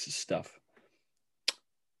and Geeks stuff.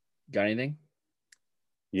 Got anything?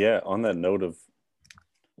 Yeah. On that note of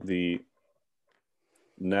the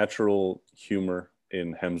natural humor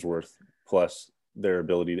in Hemsworth plus their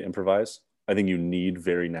ability to improvise, I think you need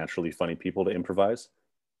very naturally funny people to improvise.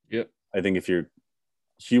 Yep. I think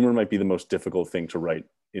humor might be the most difficult thing to write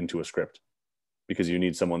into a script because you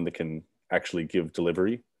need someone that can actually give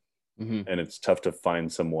delivery. Mm-hmm. And it's tough to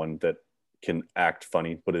find someone that can act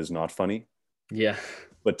funny but is not funny. Yeah.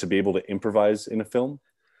 But to be able to improvise in a film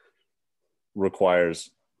requires,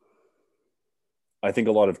 I think,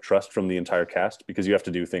 a lot of trust from the entire cast because you have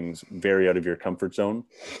to do things very out of your comfort zone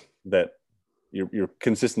that you're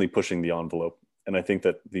consistently pushing the envelope. And I think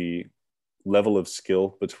that the level of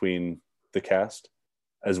skill between the cast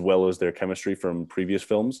as well as their chemistry from previous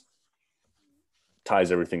films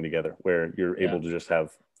ties everything together where you're able to just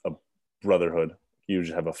have a brotherhood. You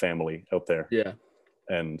just have a family out there. Yeah.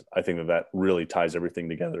 And I think that really ties everything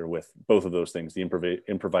together with both of those things, the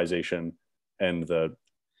improvisation and the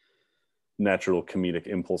natural comedic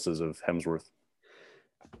impulses of Hemsworth.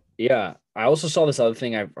 Yeah. I also saw this other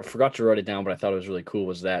thing. I forgot to write it down, but I thought it was really cool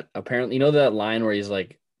was that apparently, you know, that line where he's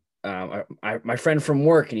like, my friend from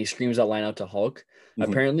work, and he screams that line out to Hulk.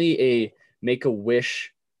 Mm-hmm. Apparently a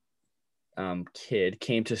Make-A-Wish kid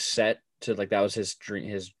came to set to like, that was his dream.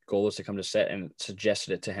 His goal was to come to set and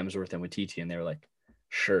suggested it to Hemsworth and Waititi. And they were like,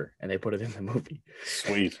 sure. And they put it in the movie.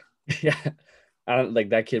 Sweet. Yeah. I don't like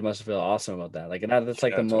that kid must feel awesome about that. Like that's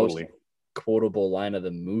like the most quotable line of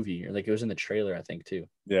the movie, or like it was in the trailer, I think too.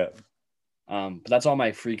 Yeah. But that's all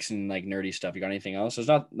my freaks and like nerdy stuff. You got anything else? There's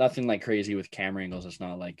nothing like crazy with camera angles. It's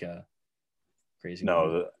not like crazy.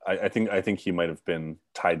 No, I think he might have been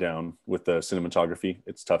tied down with the cinematography.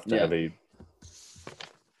 It's tough to have a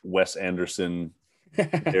Wes Anderson,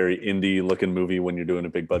 very indie looking movie when you're doing a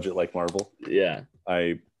big budget like Marvel. Yeah.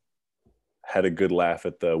 I had a good laugh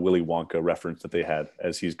at the Willy Wonka reference that they had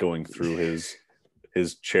as he's going through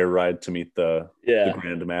his chair ride to meet the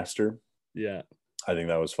Grand Master. Yeah. I think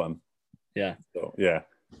that was fun. Yeah. So, yeah.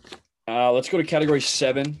 Let's go to category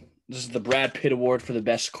 7. This is the Brad Pitt Award for the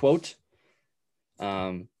best quote.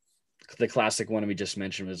 The classic one we just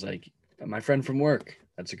mentioned was like, my friend from work.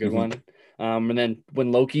 That's a good one. And then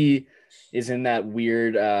when Loki is in that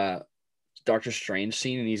weird Doctor Strange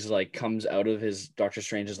scene and he's like comes out of his Doctor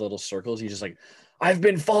Strange's little circles, he's just like, I've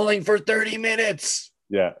been falling for 30 minutes.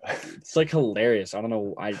 Yeah. It's like hilarious. I don't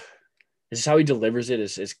know. This is how he delivers it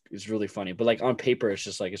is really funny. But like on paper, it's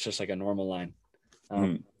just like a normal line.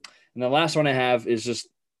 And the last one I have is just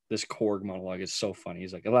this Korg monologue. It's so funny.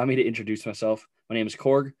 He's like, allow me to introduce myself. My name is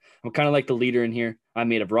Korg. I'm kind of like the leader in here. I'm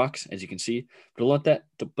made of rocks, as you can see.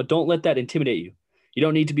 But don't let that intimidate you. You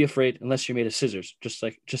don't need to be afraid unless you're made of scissors.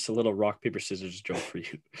 Just a little rock, paper, scissors joke for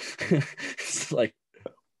you. It's like,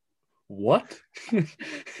 what?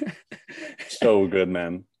 So good,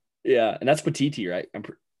 man. Yeah. And that's Patiti, right?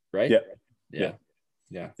 Right? Yeah.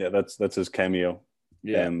 Yeah. That's his cameo.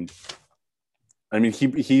 Yeah. And I mean,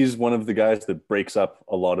 he's one of the guys that breaks up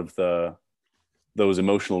a lot of those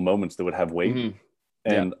emotional moments that would have weight. Mhm.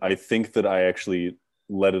 And I think that I actually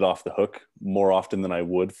let it off the hook more often than I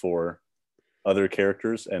would for other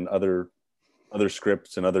characters and other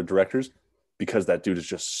scripts and other directors, because that dude is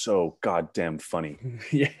just so goddamn funny.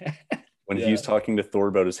 Yeah. When he's talking to Thor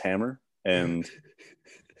about his hammer, and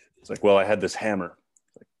it's like, well, I had this hammer.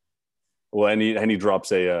 Well, and he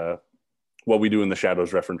drops a What We Do in the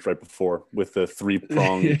Shadows reference right before with the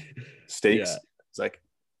 3-pronged stakes. Yeah. It's like,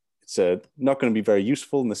 it's not going to be very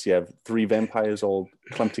useful unless you have 3 vampires all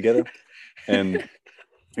clumped together. And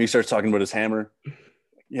he starts talking about his hammer.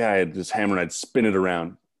 Yeah, I had this hammer and I'd spin it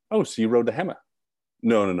around. Oh, so you rode the hammer?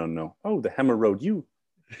 No. Oh, the hammer rode you?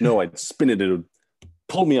 No, I'd spin it. It would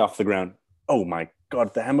pull me off the ground. Oh my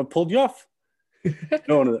God, the hammer pulled you off.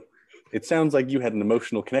 No. It sounds like you had an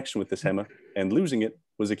emotional connection with this hammer, and losing it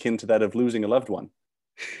was akin to that of losing a loved one.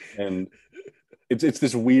 And it's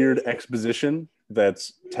this weird exposition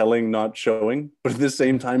that's telling, not showing, but at the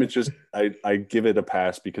same time, it's just I give it a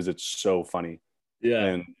pass because it's so funny. Yeah.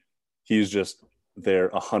 And he's just there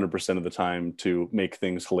 100% of the time to make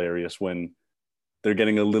things hilarious when they're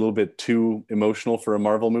getting a little bit too emotional for a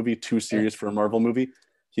Marvel movie, too serious for a Marvel movie.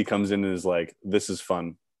 He comes in and is like, "This is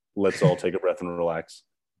fun. Let's all take a breath and relax."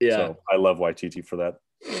 Yeah. So I love YTT for that.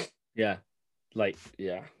 Yeah. Like,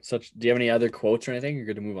 yeah. Do you have any other quotes or anything? You're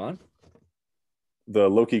good to move on. The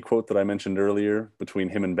Loki quote that I mentioned earlier between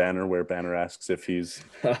him and Banner, where Banner asks if he's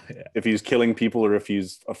killing people or if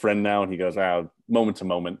he's a friend now, and he goes, moment to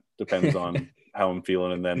moment, depends on how I'm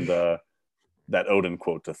feeling. And then that Odin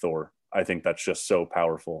quote to Thor, I think that's just so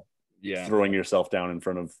powerful. Yeah. Throwing yourself down in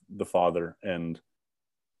front of the Father and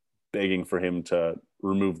begging for him to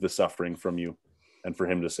remove the suffering from you, and for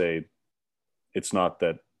him to say, it's not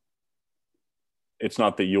that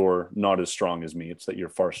you're not as strong as me, it's that you're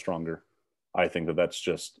far stronger. I think that's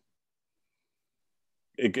just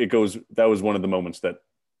it goes. That was one of the moments that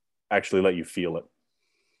actually let you feel it.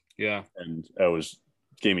 Yeah. And that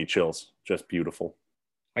gave me chills. Just beautiful.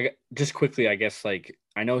 Just quickly, I guess, like,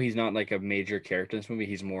 I know he's not like a major character in this movie.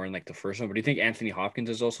 He's more in like the first one. But do you think Anthony Hopkins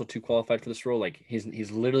is also too qualified for this role? Like,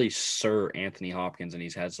 he's literally Sir Anthony Hopkins, and he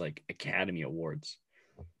has like Academy Awards.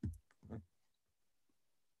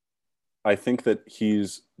 I think that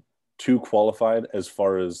he's too qualified as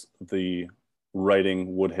far as the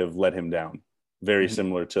writing would have let him down. Very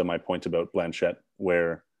similar to my point about Blanchett,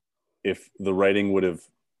 where if the writing would have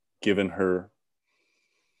given her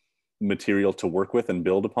material to work with and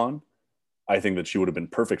build upon, I think that she would have been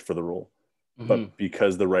perfect for the role. But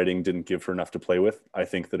because the writing didn't give her enough to play with, I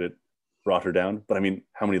think that it brought her down. But I mean,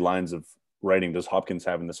 how many lines of writing does Hopkins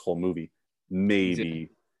have in this whole movie? Maybe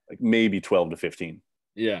 12 to 15.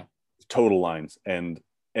 Yeah. Total lines. And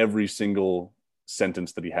every single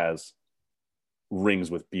sentence that he has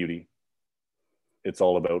rings with beauty. It's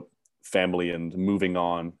all about family and moving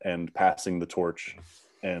on and passing the torch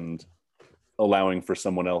and allowing for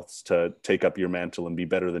someone else to take up your mantle and be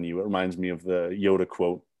better than you. It reminds me of the Yoda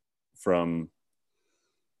quote from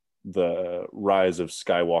the Rise of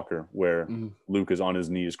Skywalker, where Luke is on his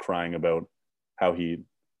knees crying about how he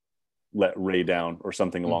let Rey down or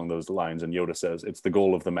something along those lines. And Yoda says, it's the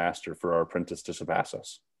goal of the master for our apprentice to surpass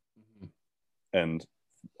us. And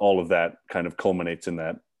all of that kind of culminates in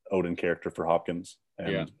that Odin character for Hopkins.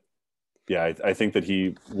 And I think that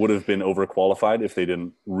he would have been overqualified if they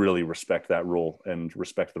didn't really respect that role and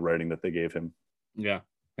respect the writing that they gave him. Yeah,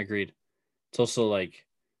 agreed. It's also like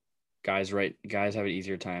guys have an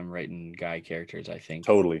easier time writing guy characters, I think.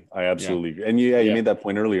 Totally. I absolutely agree. And you made that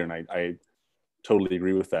point earlier, and I totally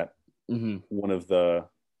agree with that. One of the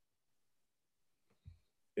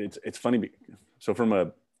it's funny. So from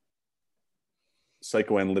a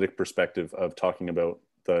psychoanalytic perspective of talking about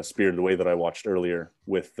the Spirited Away that I watched earlier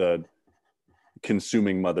with the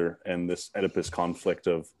consuming mother and this Oedipus conflict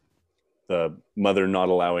of the mother not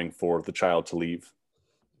allowing for the child to leave.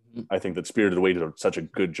 I think that Spirited Away did such a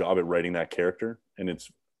good job at writing that character. And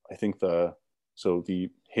I think the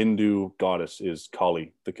Hindu goddess is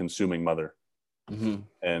Kali, the consuming mother. Mm-hmm.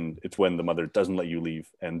 And it's when the mother doesn't let you leave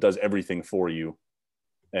and does everything for you,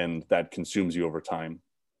 and that consumes you over time,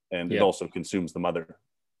 and it Yep. also consumes the mother.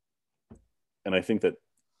 And I think that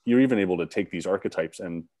you're even able to take these archetypes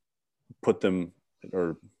and put them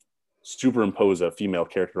or superimpose a female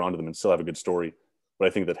character onto them and still have a good story. But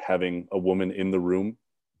I think that having a woman in the room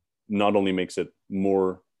not only makes it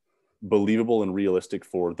more believable and realistic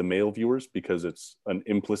for the male viewers, because it's an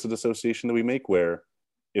implicit association that we make, where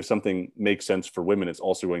if something makes sense for women, it's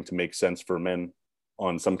also going to make sense for men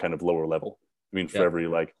on some kind of lower level. I mean, for Yep. every,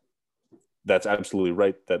 like, that's absolutely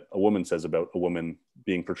right that a woman says about a woman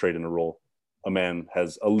being portrayed in a role, a man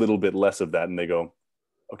has a little bit less of that, and they go,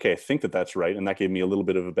 okay, I think that that's right, and that gave me a little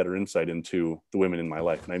bit of a better insight into the women in my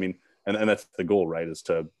life. And I mean, and that's the goal, right, is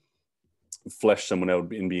to flesh someone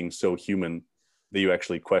out in being so human that you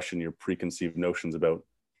actually question your preconceived notions about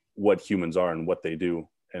what humans are and what they do.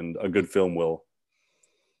 And a good film will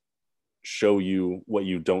show you what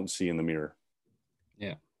you don't see in the mirror.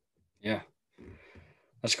 Yeah. Yeah.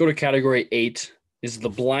 Let's go to category 8. This is the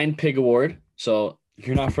Blind Pig Award. So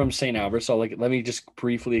you're not from St. Albert, so like let me just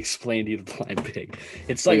briefly explain to you the Blind Pig.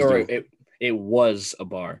 It's like, Please or do. it was a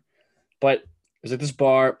bar, but there's like this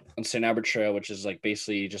bar on St. Albert Trail, which is like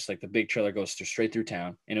basically just like the big trailer goes through straight through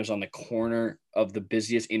town, and it was on the corner of the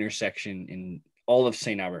busiest intersection in all of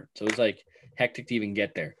St. Albert. So it was like hectic to even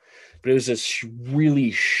get there, but it was this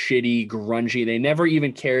really shitty, grungy. They never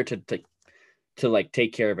even cared to like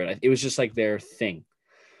take care of it. It was just like their thing.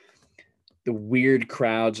 The weird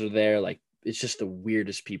crowds are there, like it's just the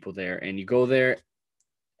weirdest people there, and you go there.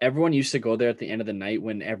 Everyone used to go there at the end of the night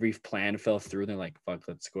when every plan fell through. They're like, fuck,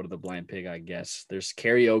 let's go to the Blind Pig, I guess. There's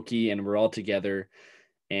karaoke and we're all together.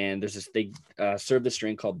 And there's this, they serve this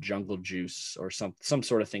drink called Jungle Juice or some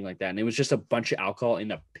sort of thing like that. And it was just a bunch of alcohol in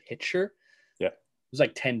a pitcher. Yeah. It was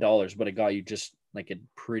like $10, but it got you just like a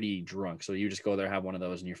pretty drunk. So you just go there, have one of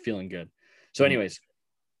those, and you're feeling good. So anyways,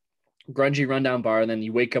 grungy rundown bar. And then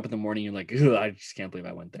you wake up in the morning, you're like, I just can't believe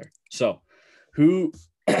I went there. So who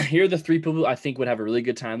here are the 3 people I think would have a really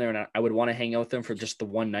good time there, and I would want to hang out with them for just the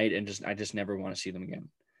one night, and I just never want to see them again.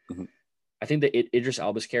 Mm-hmm. I think that Idris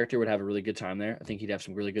Elba's character would have a really good time there. I think he'd have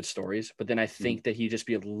some really good stories, but then I think that he'd just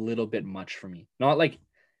be a little bit much for me. Not like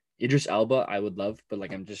Idris Elba, I would love, but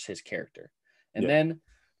like I'm just his character. And then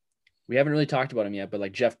we haven't really talked about him yet, but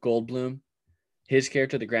like Jeff Goldblum, his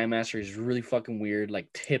character, the Grandmaster, is really fucking weird, like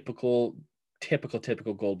typical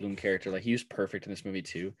Goldblum character. Like he was perfect in this movie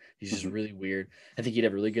too. He's just really weird. I think he'd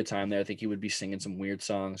have a really good time there. I think he would be singing some weird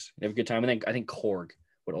songs. He'd have a good time. And then I think Korg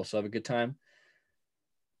would also have a good time.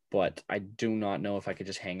 But I do not know if I could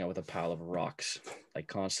just hang out with a pile of rocks like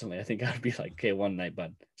constantly. I think I'd be like, okay, one night,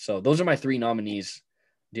 bud. So those are my 3 nominees.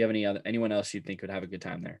 Do you have anyone else you think would have a good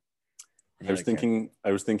time there? I was thinking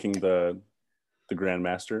the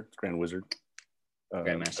Grandmaster, Grand Wizard.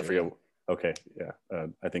 Grandmaster. I forget. Okay, yeah.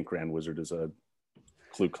 I think Grand Wizard is a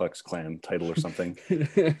Ku Klux Klan title or something.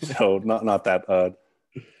 So not that.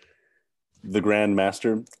 The Grand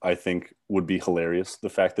Master, I think, would be hilarious. The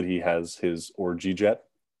fact that he has his orgy jet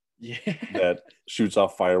that shoots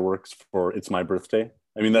off fireworks for It's My Birthday.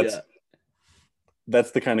 I mean,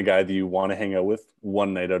 that's the kind of guy that you want to hang out with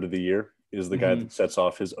one night out of the year, is the guy that sets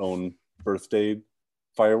off his own birthday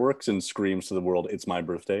fireworks and screams to the world, "It's my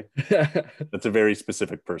birthday." That's a very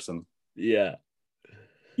specific person. Yeah.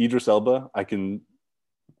 Idris Elba, I can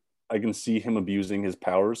see him abusing his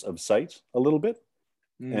powers of sight a little bit,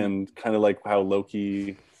 and kind of like how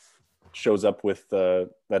Loki shows up with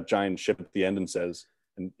that giant ship at the end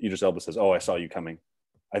and Idris Elba says, "Oh, I saw you coming."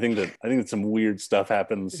 I think that some weird stuff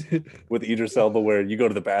happens with Idris Elba where you go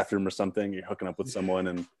to the bathroom or something, you're hooking up with someone,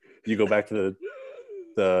 and you go back to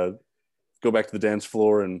the dance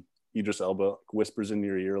floor, and Idris Elba whispers in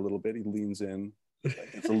your ear a little bit. He leans in.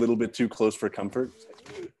 It's a little bit too close for comfort.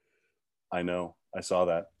 I know. I saw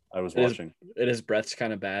that. I was watching. And his breath's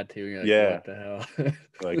kind of bad too. You're like, yeah. What the hell?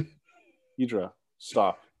 Like, Idra,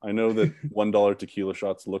 stop. I know that $1 tequila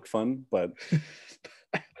shots look fun, but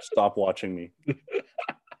stop watching me.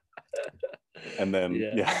 And then,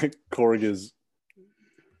 Korg is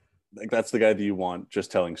like, that's the guy that you want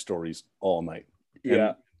just telling stories all night. Yeah.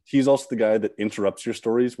 And he's also the guy that interrupts your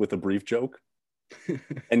stories with a brief joke,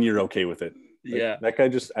 and you're okay with it. Like, that guy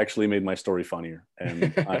just actually made my story funnier,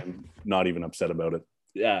 and I'm not even upset about it.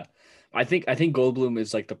 Yeah. I think Goldblum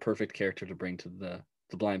is like the perfect character to bring to the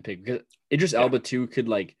Blind Pig, because Idris Elba too could,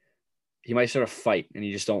 like, he might start a fight and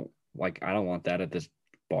you just don't, like, I don't want that at this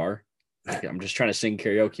bar. Like, I'm just trying to sing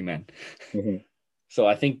karaoke, man. So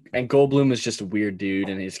I think, and Goldblum is just a weird dude,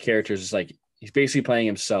 and his character is just like, he's basically playing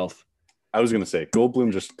himself. I was going to say,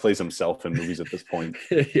 Goldblum just plays himself in movies at this point.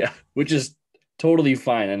 Yeah, which is totally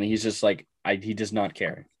fine. And he's just like He does not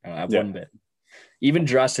care Yeah. one bit. Even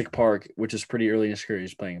Jurassic Park, which is pretty early in his career,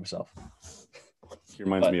 he's playing himself. He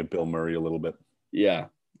reminds me of Bill Murray a little bit. Yeah,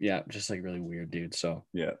 just like really weird dude. So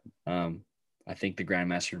Yeah. I think the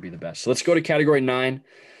Grandmaster would be the best. So let's go to category 9.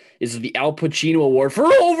 Is the Al Pacino Award for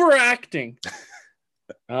overacting.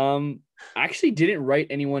 I actually didn't write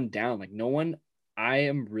anyone down. Like no one. I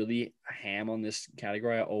am really ham on this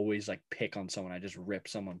category. I always like pick on someone. I just rip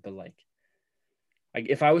someone. But like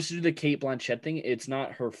if I was to do the Cate Blanchett thing, it's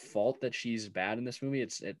not her fault that she's bad in this movie.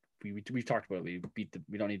 We've talked about it.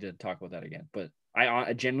 We don't need to talk about that again. But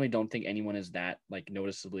I genuinely don't think anyone is that like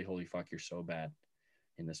noticeably holy fuck you're so bad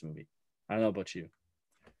in this movie. I don't know about you.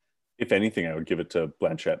 If anything, I would give it to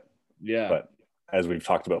Blanchett. Yeah. But as we've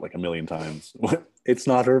talked about like a million times, it's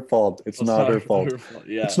not her fault. It's not her fault.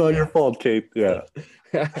 Yeah. It's not your fault, Kate. Yeah.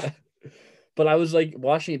 But I was like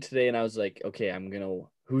watching it today and I was like, okay,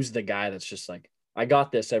 who's the guy that's just like, I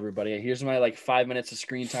got this, everybody. Here's my like 5 minutes of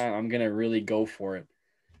screen time. I'm going to really go for it.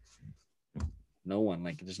 No one.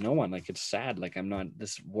 Like, there's no one. Like, it's sad. Like,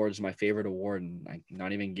 this award is my favorite award and I'm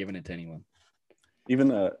not even giving it to anyone.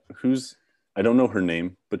 Even I don't know her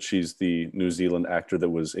name, but she's the New Zealand actor that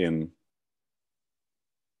was in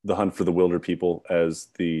The Hunt for the Wilder People as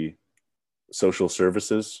the social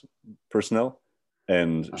services personnel.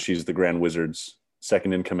 And she's the Grand Wizard's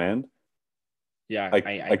second in command. Yeah.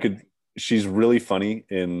 She's really funny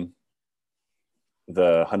in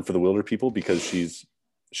The Hunt for the Wilder People because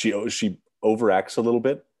she overacts a little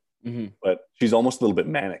bit, but she's almost a little bit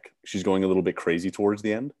manic. She's going a little bit crazy towards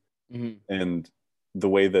the end. And the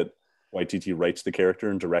way that Waititi writes the character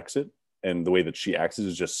and directs it and the way that she acts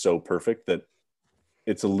is just so perfect that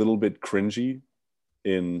it's a little bit cringy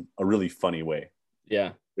in a really funny way.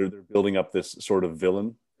 Yeah. They're building up this sort of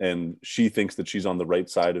villain and she thinks that she's on the right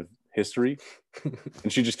side of history.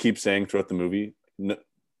 And she just keeps saying throughout the movie,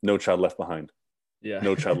 no child left behind. Yeah.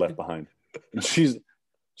 No child left behind. And she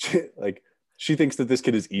thinks that this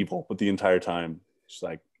kid is evil, but the entire time she's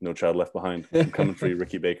like, no child left behind. I'm coming for you,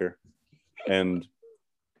 Ricky Baker. And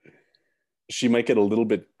she might get a little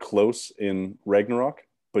bit close in Ragnarok,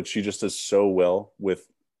 but she just does so well with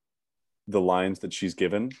the lines that she's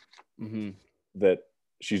given that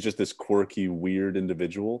she's just this quirky, weird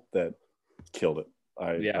individual that killed it.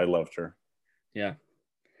 I loved her. Yeah.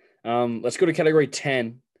 Let's go to category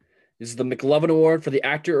 10. This is the McLovin Award for the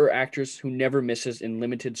actor or actress who never misses in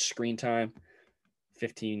limited screen time,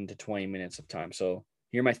 15 to 20 minutes of time. So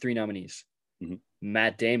here are my 3 nominees.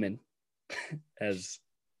 Matt Damon as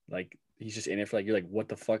like, he's just in it for like, you're like, what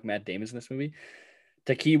the fuck, Matt Damon's in this movie?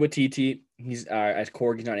 Taika Waititi, he's as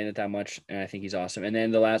Korg, he's not in it that much, and I think he's awesome. And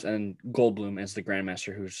then Goldblum as the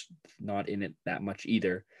Grandmaster, who's not in it that much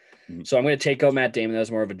either. So I'm going to take out Matt Damon. That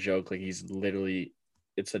was more of a joke. Like it's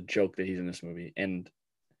a joke that he's in this movie. And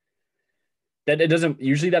that it doesn't,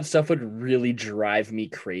 usually that stuff would really drive me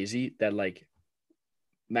crazy that like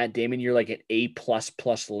Matt Damon, you're like an A++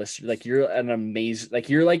 lister. Like you're an amazing, like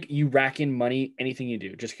you're like, you rack in money, anything you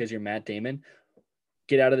do just because you're Matt Damon.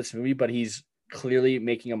 Get out of this movie, but he's clearly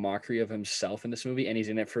making a mockery of himself in this movie. And he's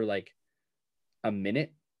in it for like a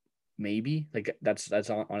minute, maybe. Like that's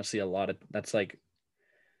honestly a lot of, that's like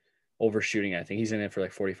overshooting. I think he's in it for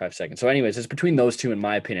like 45 seconds. So anyways, it's between those two in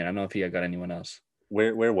my opinion. I don't know if you got anyone else.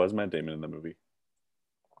 Where was Matt Damon in the movie?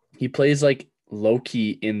 He plays like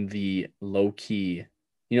Loki in the Loki.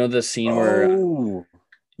 You know the scene where you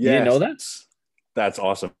didn't know that? That's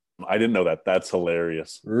awesome. I didn't know that. That's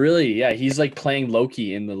hilarious. Really? Yeah, he's like playing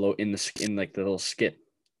Loki in like the little skit.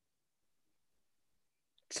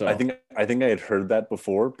 So I think I had heard that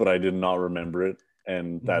before, but I did not remember it,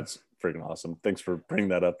 and that's freaking awesome. Thanks for bringing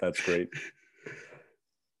that up. That's great.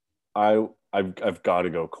 I've got to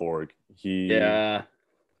go Korg. He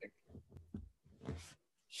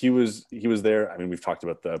was there. I mean, we've talked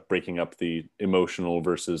about the breaking up the emotional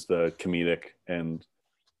versus the comedic, and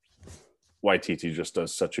Waititi just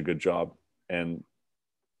does such a good job. And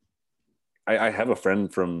I have a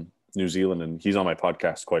friend from New Zealand, and he's on my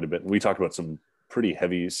podcast quite a bit. We talk about some pretty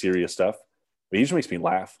heavy, serious stuff, but he just makes me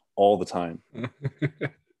laugh all the time.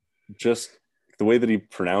 Just the way that he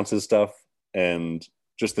pronounces stuff and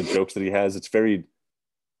just the jokes that he has. It's very,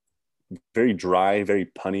 very dry, very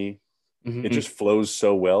punny. It just flows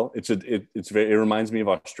so well. It reminds me of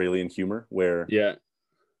Australian humor where it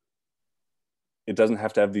doesn't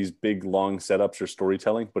have to have these big long setups or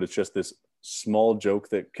storytelling, but it's just this small joke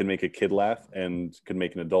that can make a kid laugh and can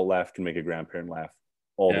make an adult laugh, can make a grandparent laugh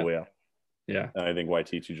all the way up. Yeah. And I think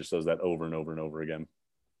Waititi just does that over and over and over again.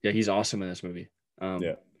 Yeah, he's awesome in this movie.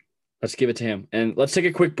 Let's give it to him. And let's take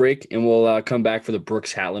a quick break and we'll come back for the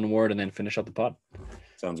Brooks Hatlin Award and then finish up the pod.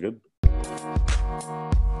 Sounds good.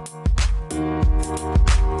 All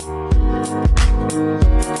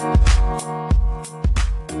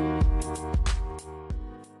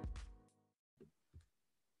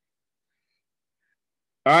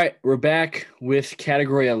right, we're back with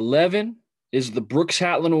category 11 is the Brooks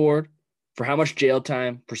Hatlin Award for how much jail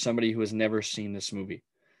time for somebody who has never seen this movie.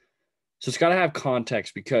 So it's got to have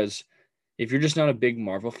context, because if you're just not a big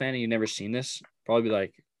Marvel fan and you've never seen this, probably be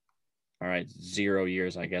like, all right, 0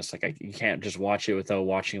 years, I guess. Like, you can't just watch it without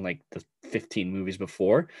watching like the 15 movies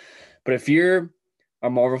before. But if you're a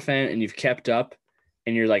Marvel fan and you've kept up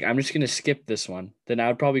and you're like, I'm just going to skip this one, then I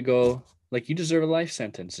would probably go, like, you deserve a life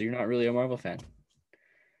sentence. So you're not really a Marvel fan.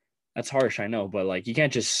 That's harsh, I know, but like, you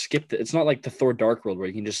can't just skip it. It's not like the Thor Dark World where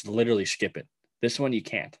you can just literally skip it. This one you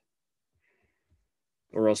can't.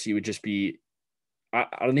 Or else you would just be, I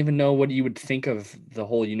don't even know what you would think of the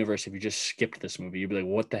whole universe if you just skipped this movie. You'd be like,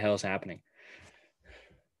 what the hell is happening?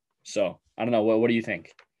 So I don't know. What do you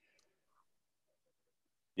think?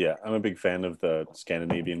 Yeah, I'm a big fan of the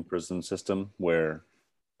Scandinavian prison system where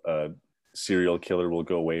a serial killer will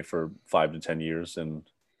go away for 5 to 10 years and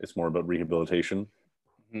it's more about rehabilitation.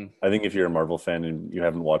 I think if you're a Marvel fan and you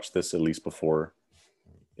haven't watched this at least before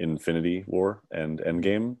Infinity War and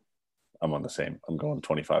Endgame, I'm on the same. I'm going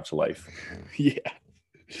 25 to life. Yeah.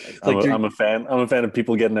 I'm a fan. I'm a fan of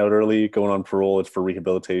people getting out early, going on parole. It's for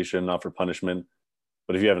rehabilitation, not for punishment.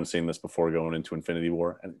 But if you haven't seen this before going into Infinity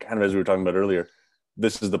War, and kind of as we were talking about earlier,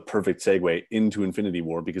 this is the perfect segue into Infinity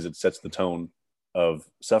War because it sets the tone of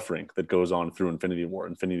suffering that goes on through Infinity War.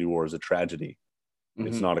 Infinity War is a tragedy.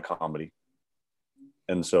 It's not a comedy.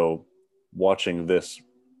 And so watching this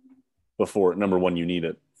before, number one, you need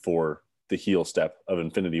it for the heel step of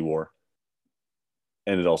Infinity War.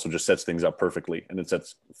 And it also just sets things up perfectly. And it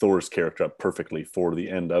sets Thor's character up perfectly for the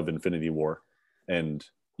end of Infinity War. And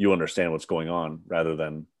you understand what's going on rather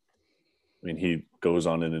than, I mean, he goes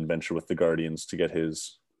on an adventure with the Guardians to get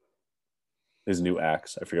his new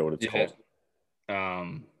axe. I forget what it's called.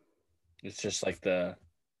 It's just like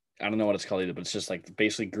I don't know what it's called either, but it's just like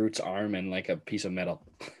basically Groot's arm and like a piece of metal.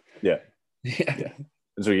 Yeah. Yeah.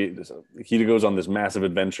 And so he goes on this massive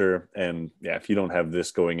adventure. And yeah, if you don't have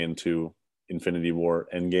this going into Infinity War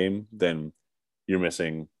Endgame, then you're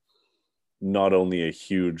missing not only a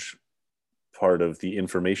huge part of the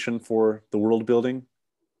information for the world building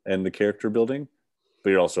and the character building,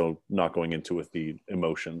 but you're also not going into with the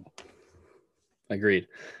emotion. Agreed.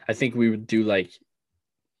 I think we would do like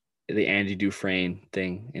the Andy Dufresne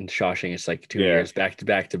thing in Shawshank. It's like 2 years back to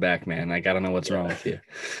back to back, man. Like, I don't know what's wrong with you.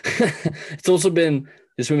 It's also been,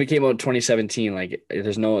 this movie came out in 2017. Like,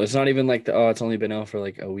 it's not even like it's only been out for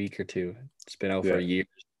like a week or two. It's been out for a year.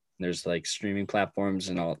 There's like streaming platforms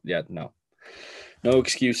and all. Yeah, no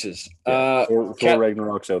excuses. Thor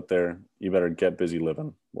Ragnarok's out there. You better get busy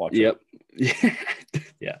living. Watch it. Yep.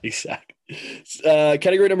 Yeah, exactly.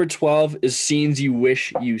 Category number 12 is scenes you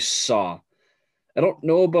wish you saw. I don't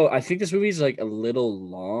know about, I think this movie is like a little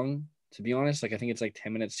long, to be honest. Like, I think it's like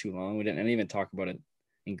 10 minutes too long. I didn't even talk about it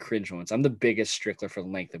in cringe moments. I'm the biggest stickler for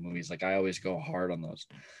length of movies. Like, I always go hard on those.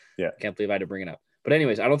 Yeah. Can't believe I had to bring it up. But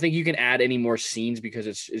anyways, I don't think you can add any more scenes because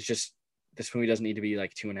it's just, this movie doesn't need to be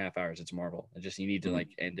like 2.5 hours. It's Marvel. You need to like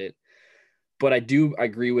end it. But I do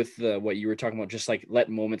agree with what you were talking about. Just like let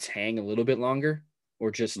moments hang a little bit longer,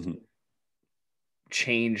 or just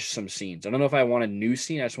change some scenes. I don't know if I want a new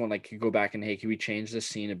scene. I just want like go back and, hey, can we change this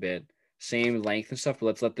scene a bit? Same length and stuff, but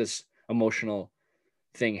let's let this emotional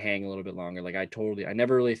thing hang a little bit longer. Like, I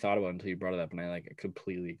never really thought about it until you brought it up, and I like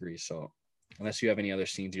completely agree. So unless you have any other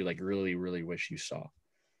scenes you like really, really wish you saw.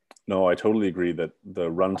 No, I totally agree that the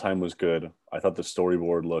runtime was good. I thought the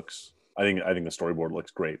storyboard I think the storyboard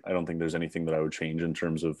looks great. I don't think there's anything that I would change in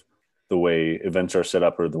terms of the way events are set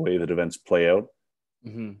up or the way that events play out.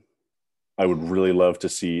 I would really love to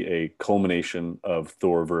see a culmination of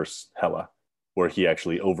Thor versus Hela, where he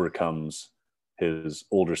actually overcomes his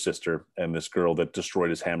older sister and this girl that destroyed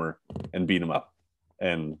his hammer and beat him up.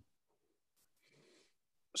 And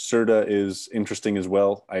Serta is interesting as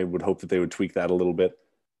well. I would hope that they would tweak that a little bit.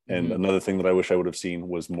 And another thing that I wish I would have seen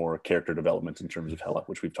was more character development in terms of Hela,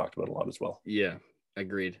 which we've talked about a lot as well. Yeah,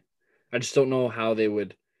 agreed. I just don't know how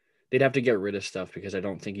they'd have to get rid of stuff, because I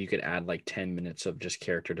don't think you could add like 10 minutes of just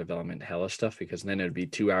character development Hela stuff, because then it'd be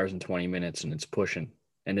 2 hours and 20 minutes and it's pushing.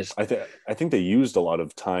 And it's I think they used a lot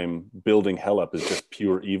of time building Hela up as just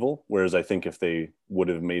pure evil, whereas I think if they would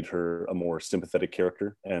have made her a more sympathetic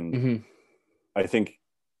character, and I think,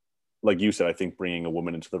 like you said, I think bringing a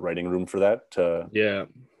woman into the writing room for that to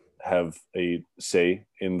have a say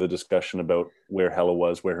in the discussion about where Hela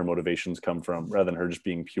was, where her motivations come from, rather than her just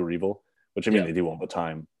being pure evil, which I mean, they do all the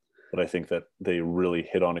time. but I think that they really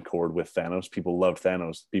hit on a chord with Thanos. People loved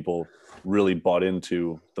Thanos. People really bought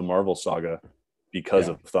into the Marvel saga because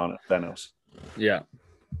of Thanos. Yeah.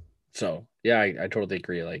 So yeah, I totally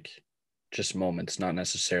agree. Like just moments, not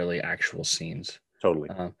necessarily actual scenes. Totally.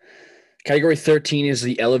 Category 13 is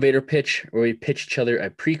the elevator pitch, where we pitch each other a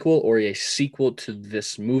prequel or a sequel to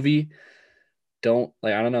this movie. I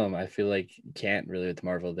don't know. I feel like you can't really with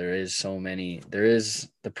Marvel. There is so many. There is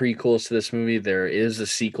the prequels to this movie. There is a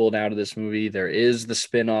sequel now to this movie. There is the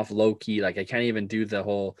spin-off Loki. Like I can't even do the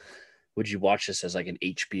whole, would you watch this as like an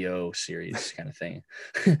HBO series kind of thing?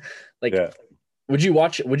 Like, yeah. would you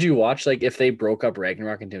watch like if they broke up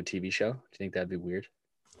Ragnarok into a TV show? Do you think that'd be weird?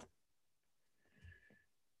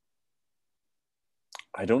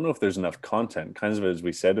 I don't know if there's enough content. Kind of as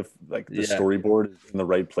we said, if like the storyboard is in the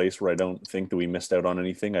right place where I don't think that we missed out on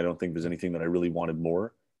anything. I don't think there's anything that I really wanted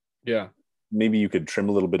more. Yeah. Maybe you could trim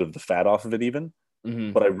a little bit of the fat off of it even.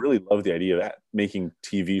 Mm-hmm. But I really love the idea of making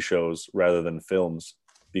TV shows rather than films,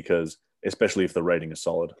 because especially if the writing is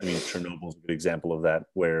solid. I mean, Chernobyl is a good example of that,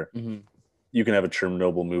 where you can have a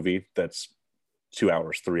Chernobyl movie that's 2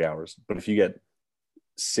 hours, 3 hours. But if you get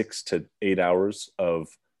 6 to 8 hours of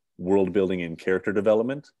world building and character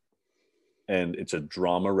development, and it's a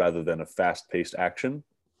drama rather than a fast-paced action,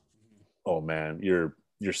 oh man, you're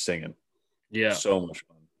singing. Yeah, so much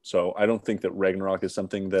fun. So I don't think that Ragnarok is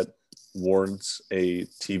something that warrants a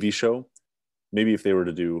TV show. Maybe if they were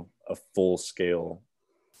to do a full-scale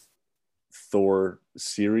Thor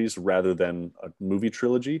series rather than a movie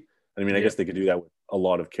trilogy, I mean, I guess they could do that with a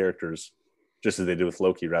lot of characters, just as they did with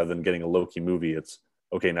Loki. Rather than getting a Loki movie, it's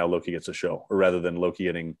okay, now Loki gets a show. Or rather than Loki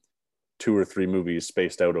getting 2 or 3 movies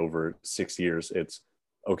spaced out over 6 years, it's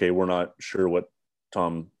okay, we're not sure what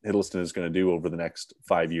Tom Hiddleston is going to do over the next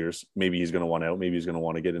 5 years. Maybe he's going to want out. Maybe he's going to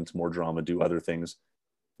want to get into more drama, do other things.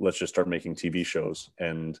 Let's just start making TV shows.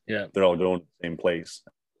 And they're all going to the same place.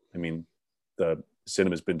 I mean, the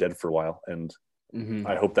cinema's been dead for a while. And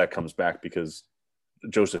I hope that comes back, because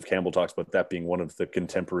Joseph Campbell talks about that being one of the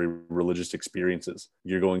contemporary religious experiences.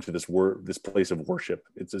 You're going to this place of worship.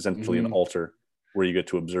 It's essentially an altar where you get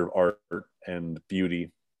to observe art and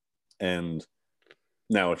beauty. And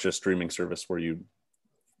now it's just streaming service where you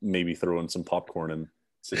maybe throw in some popcorn and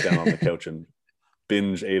sit down on the couch and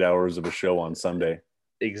binge 8 hours of a show on Sunday.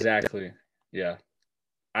 Exactly. Yeah.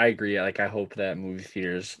 I agree. Like, I hope that movie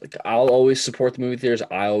theaters, like, I'll always support the movie theaters.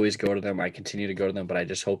 I always go to them. I continue to go to them, but I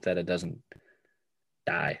just hope that it doesn't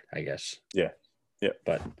die, I guess. Yeah.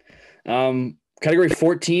 But category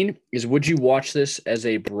 14 is, would you watch this as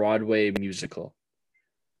a Broadway musical?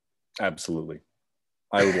 Absolutely.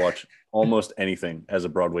 I would watch almost anything as a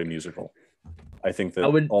Broadway musical. I think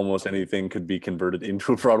that almost anything could be converted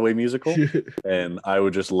into a Broadway musical. And I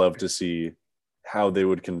would just love to see how they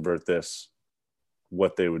would convert this,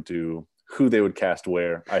 what they would do, who they would cast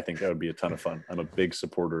where. I think that would be a ton of fun. I'm a big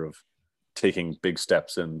supporter of taking big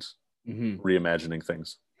steps and reimagining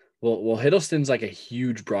things. Well, Hiddleston's like a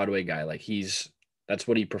huge Broadway guy. Like, that's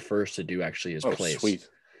what he prefers to do, actually, is plays. Sweet.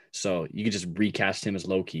 So you could just recast him as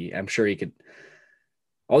Loki. I'm sure he could.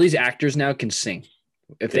 All these actors now can sing.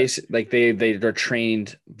 If they're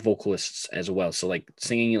trained vocalists as well. So like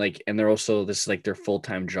singing, like, and they're also, this is like their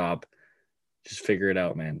full-time job. Just figure it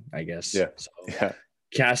out, man, I guess. Yeah. So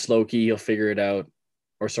cast Loki, he'll figure it out.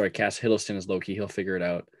 Or sorry, cast Hiddleston as Loki, he'll figure it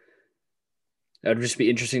out. That would just be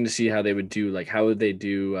interesting to see how they would do, like, how would they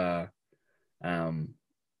do some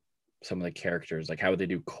of the characters? Like, how would they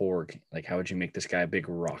do Korg? Like, how would you make this guy a big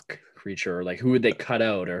rock creature? Or like, who would they cut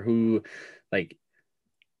out? Or who, like,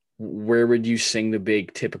 where would you sing the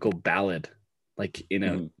big typical ballad? Like,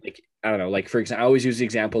 like, I don't know, like, for example, I always use the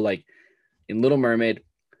example, like in Little Mermaid,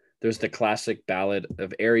 there's the classic ballad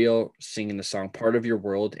of Ariel singing the song Part of Your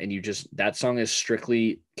World, and that song is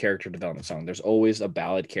strictly character development song. There's always a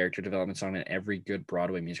ballad character development song in every good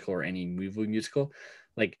Broadway musical or any movie musical.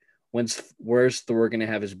 Like, where's Thor going to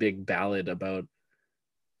have his big ballad about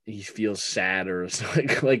he feels sad, or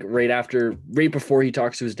like right before he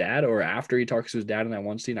talks to his dad, or after he talks to his dad in that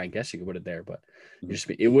one scene? I guess you could put it there, but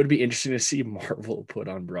it would be interesting to see Marvel put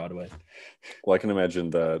on Broadway. Well, I can imagine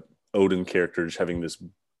the Odin character just having this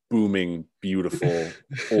booming, beautiful,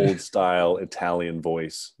 old style Italian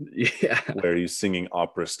voice. Yeah. Where he's singing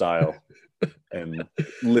opera style and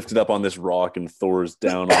lifted up on this rock, and Thor's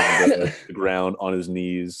down on the ground on his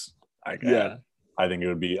knees. I think it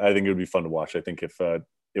would be fun to watch. I think if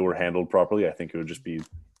it were handled properly, I think it would just be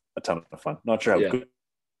a ton of fun. Not sure how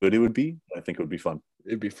good it would be, but I think it would be fun.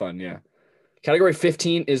 It'd be fun, yeah. Category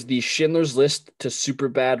 15 is the Schindler's List to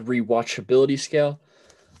Superbad rewatchability scale,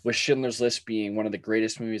 with Schindler's List being one of the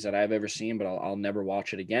greatest movies that I've ever seen, but I'll never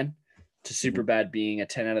watch it again. to Superbad being a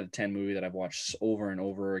 10 out of 10 movie that I've watched over and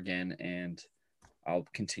over again, and I'll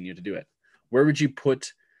continue to do it. Where would you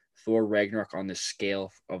put Thor Ragnarok on this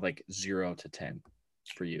scale of like 0 to 10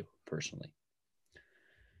 for you personally?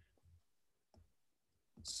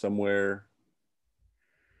 Somewhere.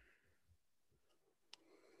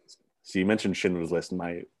 So you mentioned Schindler's List.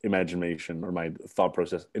 My imagination or my thought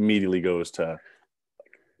process immediately goes to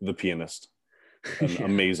The Pianist, an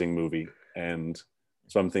amazing movie. And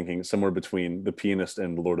so I'm thinking somewhere between The Pianist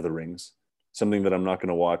and Lord of the Rings, something that I'm not going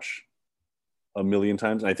to watch a million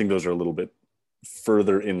times. And I think those are a little bit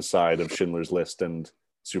further inside of Schindler's List and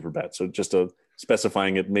Superbad. So just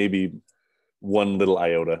specifying it maybe one little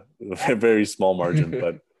iota, a very small margin,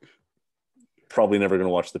 but probably never going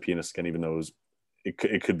to watch The Pianist again, even though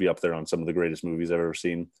it could be up there on some of the greatest movies I've ever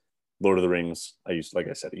seen. Lord of the Rings, like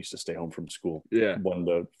I said, I used to stay home from school 1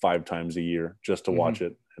 to 5 times a year just to watch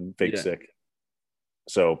it and fake sick.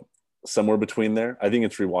 So somewhere between there, I think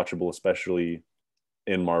it's rewatchable, especially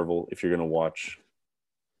in Marvel. If you're going to watch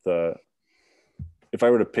if I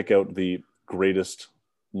were to pick out the greatest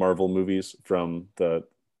Marvel movies from the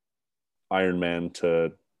Iron Man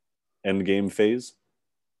to Endgame phase,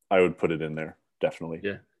 I would put it in there, definitely.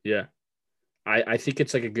 Yeah. I think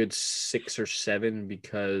it's like a good 6 or 7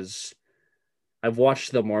 because I've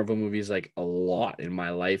watched the Marvel movies like a lot in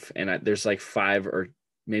my life, and there's like 5 or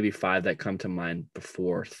maybe 5 that come to mind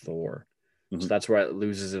before Thor. So that's where it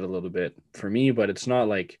loses it a little bit for me, but it's not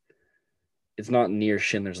near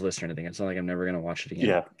Schindler's List or anything. It's not like I'm never gonna watch it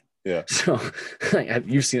again. Yeah. So have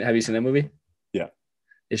you seen that movie? Yeah.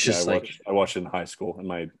 It's just I watched it in high school,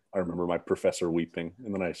 and I remember my professor weeping,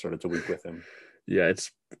 and then I started to weep with him. Yeah,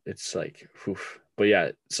 it's like, oof. But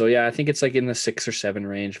yeah, so yeah, I think it's like in the 6 or 7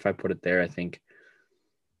 range. If I put it there, I think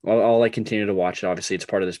I'll like continue to watch it. Obviously, it's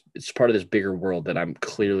part of this bigger world that I'm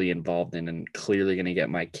clearly involved in and clearly going to get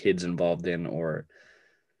my kids involved in, or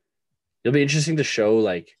it'll be interesting to show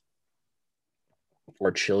like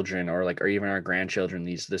our children or even our grandchildren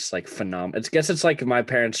this like phenomenon. I guess it's like my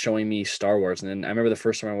parents showing me Star Wars, and then I remember the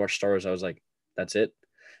first time I watched Star Wars, I was like, "That's it,"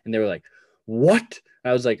 and they were like, "What?"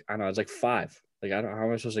 I was like, "I don't know." I was like 5. Like, I don't. How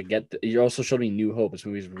am I supposed to get? You also showed me New Hope. This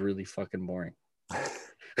movie's really fucking boring.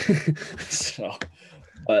 So,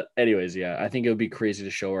 but anyways, yeah, I think it would be crazy to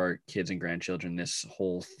show our kids and grandchildren this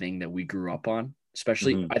whole thing that we grew up on.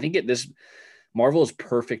 Especially, I think this Marvel is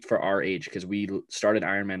perfect for our age because we started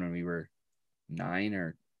Iron Man when we were 9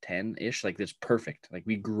 or 10 ish. Like, that's perfect. Like,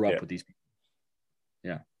 we grew up with these people.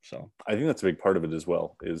 Yeah. So I think that's a big part of it as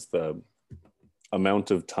well, is the amount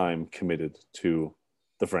of time committed to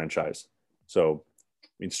the franchise. So, I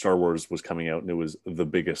mean, Star Wars was coming out and it was the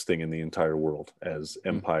biggest thing in the entire world, as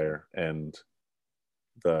Empire and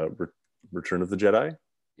the Return of the Jedi.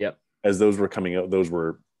 Yep. As those were coming out, those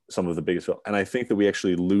were some of the biggest. And I think that we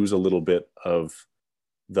actually lose a little bit of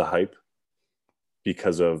the hype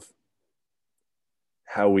because of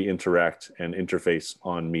how we interact and interface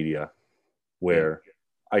on media, where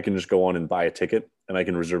I can just go on and buy a ticket and I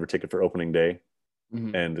can reserve a ticket for opening day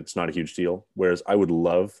and it's not a huge deal. Whereas I would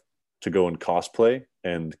love to go and cosplay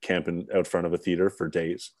and camp out front of a theater for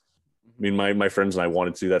days. I mean, my friends and I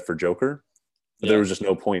wanted to do that for Joker, but there was just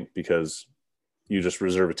no point because you just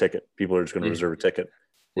reserve a ticket. People are just going to reserve a ticket.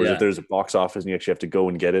 Whereas if there's a box office and you actually have to go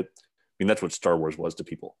and get it, I mean, that's what Star Wars was to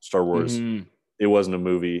people. Star Wars, it wasn't a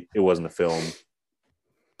movie. It wasn't a film.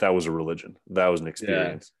 That was a religion. That was an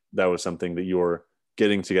experience. That was something that you're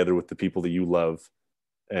getting together with the people that you love.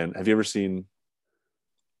 And have you ever seen,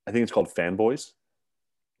 I think it's called Fanboys?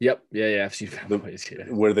 Yep. Yeah. I've seen Fanboys.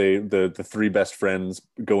 Where the 3 best friends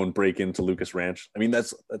go and break into Lucas Ranch. I mean,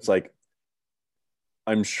 that's like,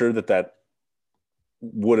 I'm sure that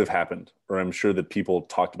would have happened, or I'm sure that people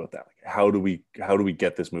talked about that. Like, how do we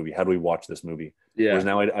get this movie? How do we watch this movie? Yeah. Whereas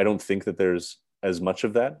now I don't think that there's as much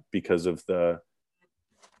of that because of the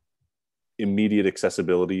immediate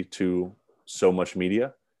accessibility to so much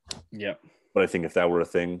media. Yeah. But I think if that were a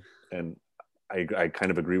thing, and I kind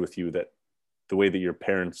of agree with you that the way that your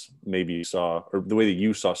parents maybe saw, or the way that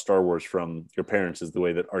you saw Star Wars from your parents, is the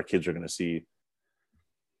way that our kids are going to see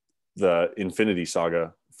the Infinity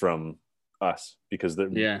Saga from us, because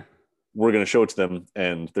we're going to show it to them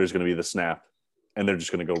and there's going to be the snap and they're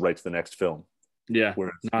just going to go right to the next film. Yeah.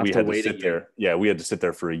 Where we had to sit there. Yeah. We had to sit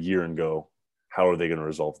there for a year and go, how are they going to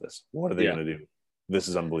resolve this? What are they going to do? This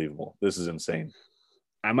is unbelievable. This is insane.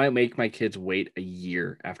 I might make my kids wait a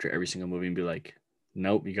year after every single movie and be like,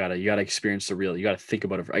 nope, you gotta experience the real. You gotta think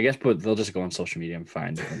about it. I guess, but they'll just go on social media and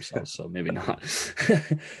find it themselves. So maybe not.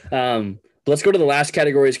 But let's go to the last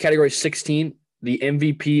category. It's category 16, the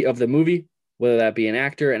MVP of the movie, whether that be an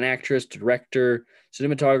actor, an actress, director,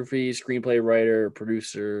 cinematography, screenplay writer,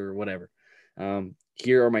 producer, whatever.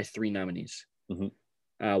 Here are my 3 nominees.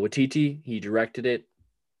 Waititi, he directed it,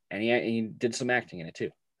 and he did some acting in it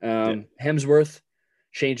too. Hemsworth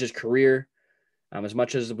changed his career. As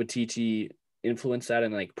much as Waititi influenced that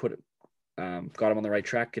and like got him on the right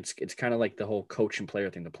track, it's kind of like the whole coach and player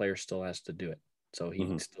thing. The player still has to do it, so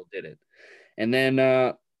he still did it. And then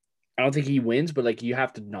I don't think he wins, but like you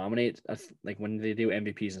have to nominate. Like when they do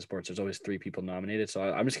MVPs in sports, there's always 3 people nominated. So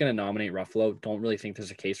I'm just gonna nominate Ruffalo. Don't really think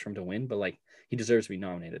there's a case for him to win, but like he deserves to be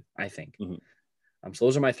nominated, I think. So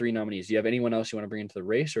those are my 3 nominees. Do you have anyone else you want to bring into the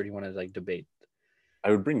race, or do you want to like debate?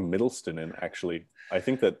 I would bring Middleston in, actually. I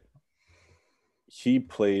think that he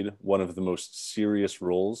played one of the most serious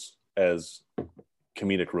roles as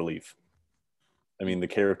comedic relief. I mean, the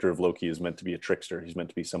character of Loki is meant to be a trickster. He's meant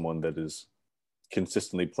to be someone that is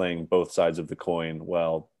consistently playing both sides of the coin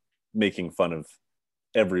while making fun of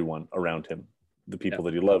everyone around him. The people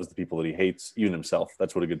that he loves, the people that he hates, even himself.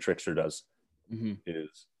 That's what a good trickster does.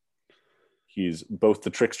 Is he's both the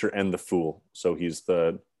trickster and the fool. So he's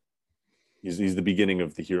the beginning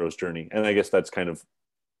of the hero's journey. And I guess that's kind of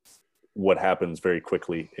what happens very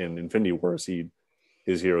quickly in Infinity War.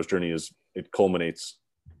 His hero's journey it culminates,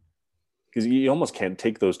 because you almost can't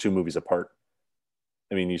take those 2 movies apart.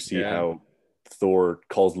 I mean, you see how Thor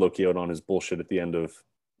calls Loki out on his bullshit at the end of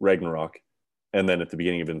Ragnarok, and then at the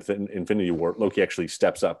beginning of Infinity War, Loki actually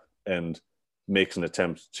steps up and makes an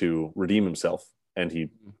attempt to redeem himself, and he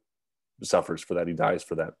suffers for that. He dies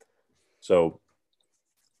for that. So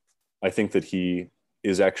I think that he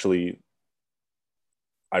is actually,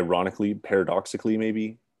 ironically, paradoxically,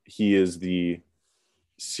 maybe, he is the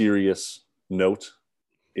serious note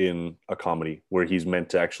in a comedy where he's meant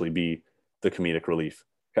to actually be the comedic relief.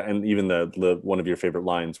 And even the one of your favorite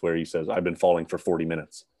lines where he says, "I've been falling for 40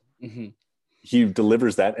 minutes." He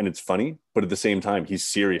delivers that and it's funny, but at the same time, he's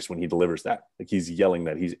serious when he delivers that. Like he's yelling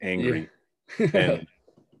that, he's angry. And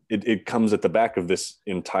it comes at the back of this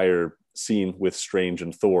entire scene with Strange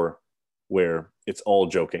and Thor, where it's all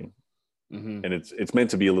joking. And it's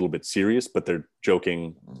meant to be a little bit serious, but they're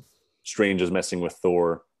joking. Strange is messing with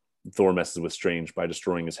Thor. Thor messes with Strange by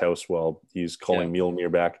destroying his house while he's calling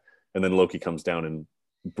Mjolnir back. And then Loki comes down and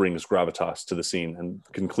brings gravitas to the scene and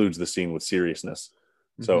concludes the scene with seriousness.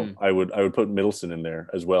 So I would put Middleton in there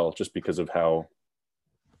as well, just because of how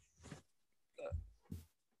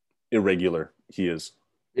irregular he is.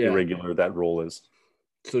 Irregular that role is.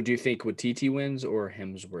 So do you think Waititi wins or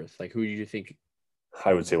Hemsworth? Like, who do you think?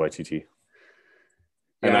 I would say Waititi.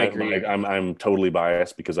 Yeah, and I agree. I'm totally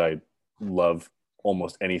biased because I love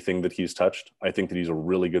almost anything that he's touched. I think that he's a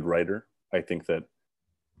really good writer. I think that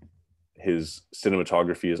his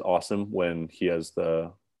cinematography is awesome when he has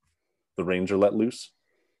the Ranger let loose.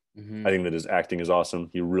 I think that his acting is awesome.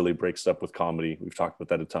 He really breaks it up with comedy. We've talked about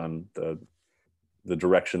that a ton. The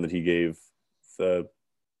direction that he gave the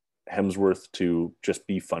Hemsworth to just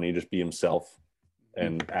be funny, just be himself,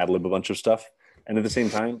 and ad-lib a bunch of stuff. And at the same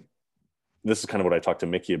time, this is kind of what I talked to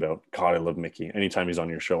Mickey about. God, I love Mickey. Anytime he's on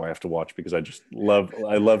your show, I have to watch because I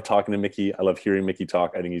love talking to Mickey. I love hearing Mickey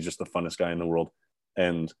talk. I think he's just the funnest guy in the world.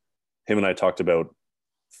 And him and I talked about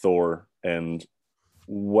Thor and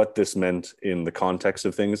what this meant in the context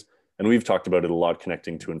of things. And we've talked about it a lot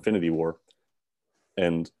connecting to Infinity War.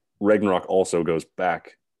 And Ragnarok also goes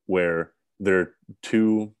back where they're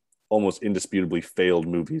 2 almost indisputably failed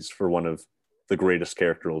movies for one of the greatest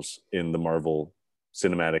characters in the Marvel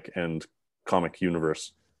cinematic and comic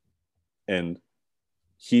universe. And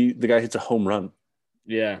the guy hits a home run.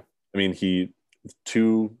 Yeah. I mean,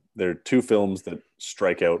 there are 2 films that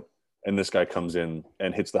strike out, and this guy comes in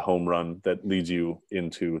and hits the home run that leads you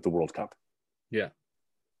into the World Cup. Yeah,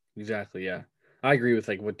 exactly. Yeah, I agree with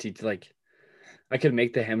like what like I could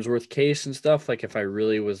make the Hemsworth case and stuff like if I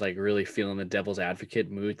really was like really feeling the devil's advocate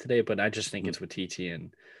mood today, but I just think it's with TT,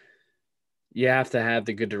 and you have to have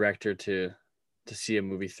the good director to see a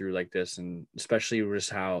movie through like this, and especially just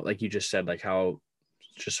how, like you just said, like how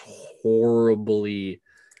just horribly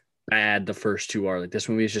bad the first 2 are. Like this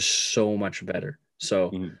movie is just so much better.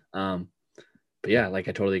 So, but yeah, like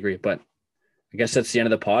I totally agree. But I guess that's the end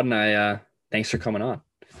of the pod, and I thanks for coming on.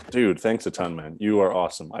 Dude, thanks a ton, man. You are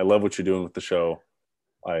awesome. I love what you're doing with the show.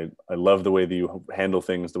 I love the way that you handle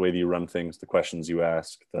things, the way that you run things, the questions you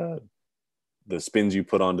ask, the spins you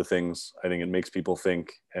put onto things. I think it makes people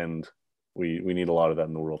think, and we need a lot of that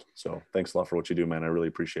in the world. So thanks a lot for what you do, man. I really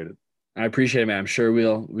appreciate it. I appreciate it, man. I'm sure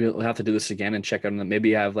we'll have to do this again and check out.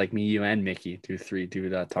 Maybe have like me, you, and Mickey talk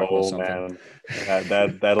about something.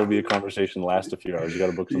 Man, that'll be a conversation last a few hours. You got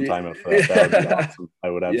to book some time out for that. That would be awesome. I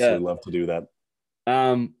would absolutely love to do that.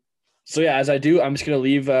 So yeah, as I do, I'm just gonna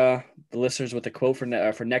leave the listeners with a quote for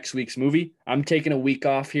next week's movie. I'm taking a week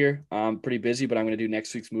off here. I'm pretty busy, but I'm gonna do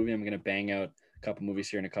next week's movie. I'm gonna bang out a couple movies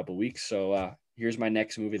here in a couple weeks. So here's my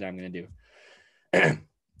next movie that I'm gonna do.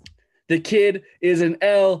 The kid is an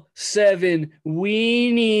L7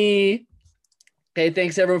 weenie. Okay,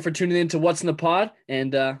 thanks everyone for tuning in to What's in the Pod,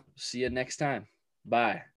 and see you next time.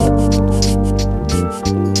 Bye.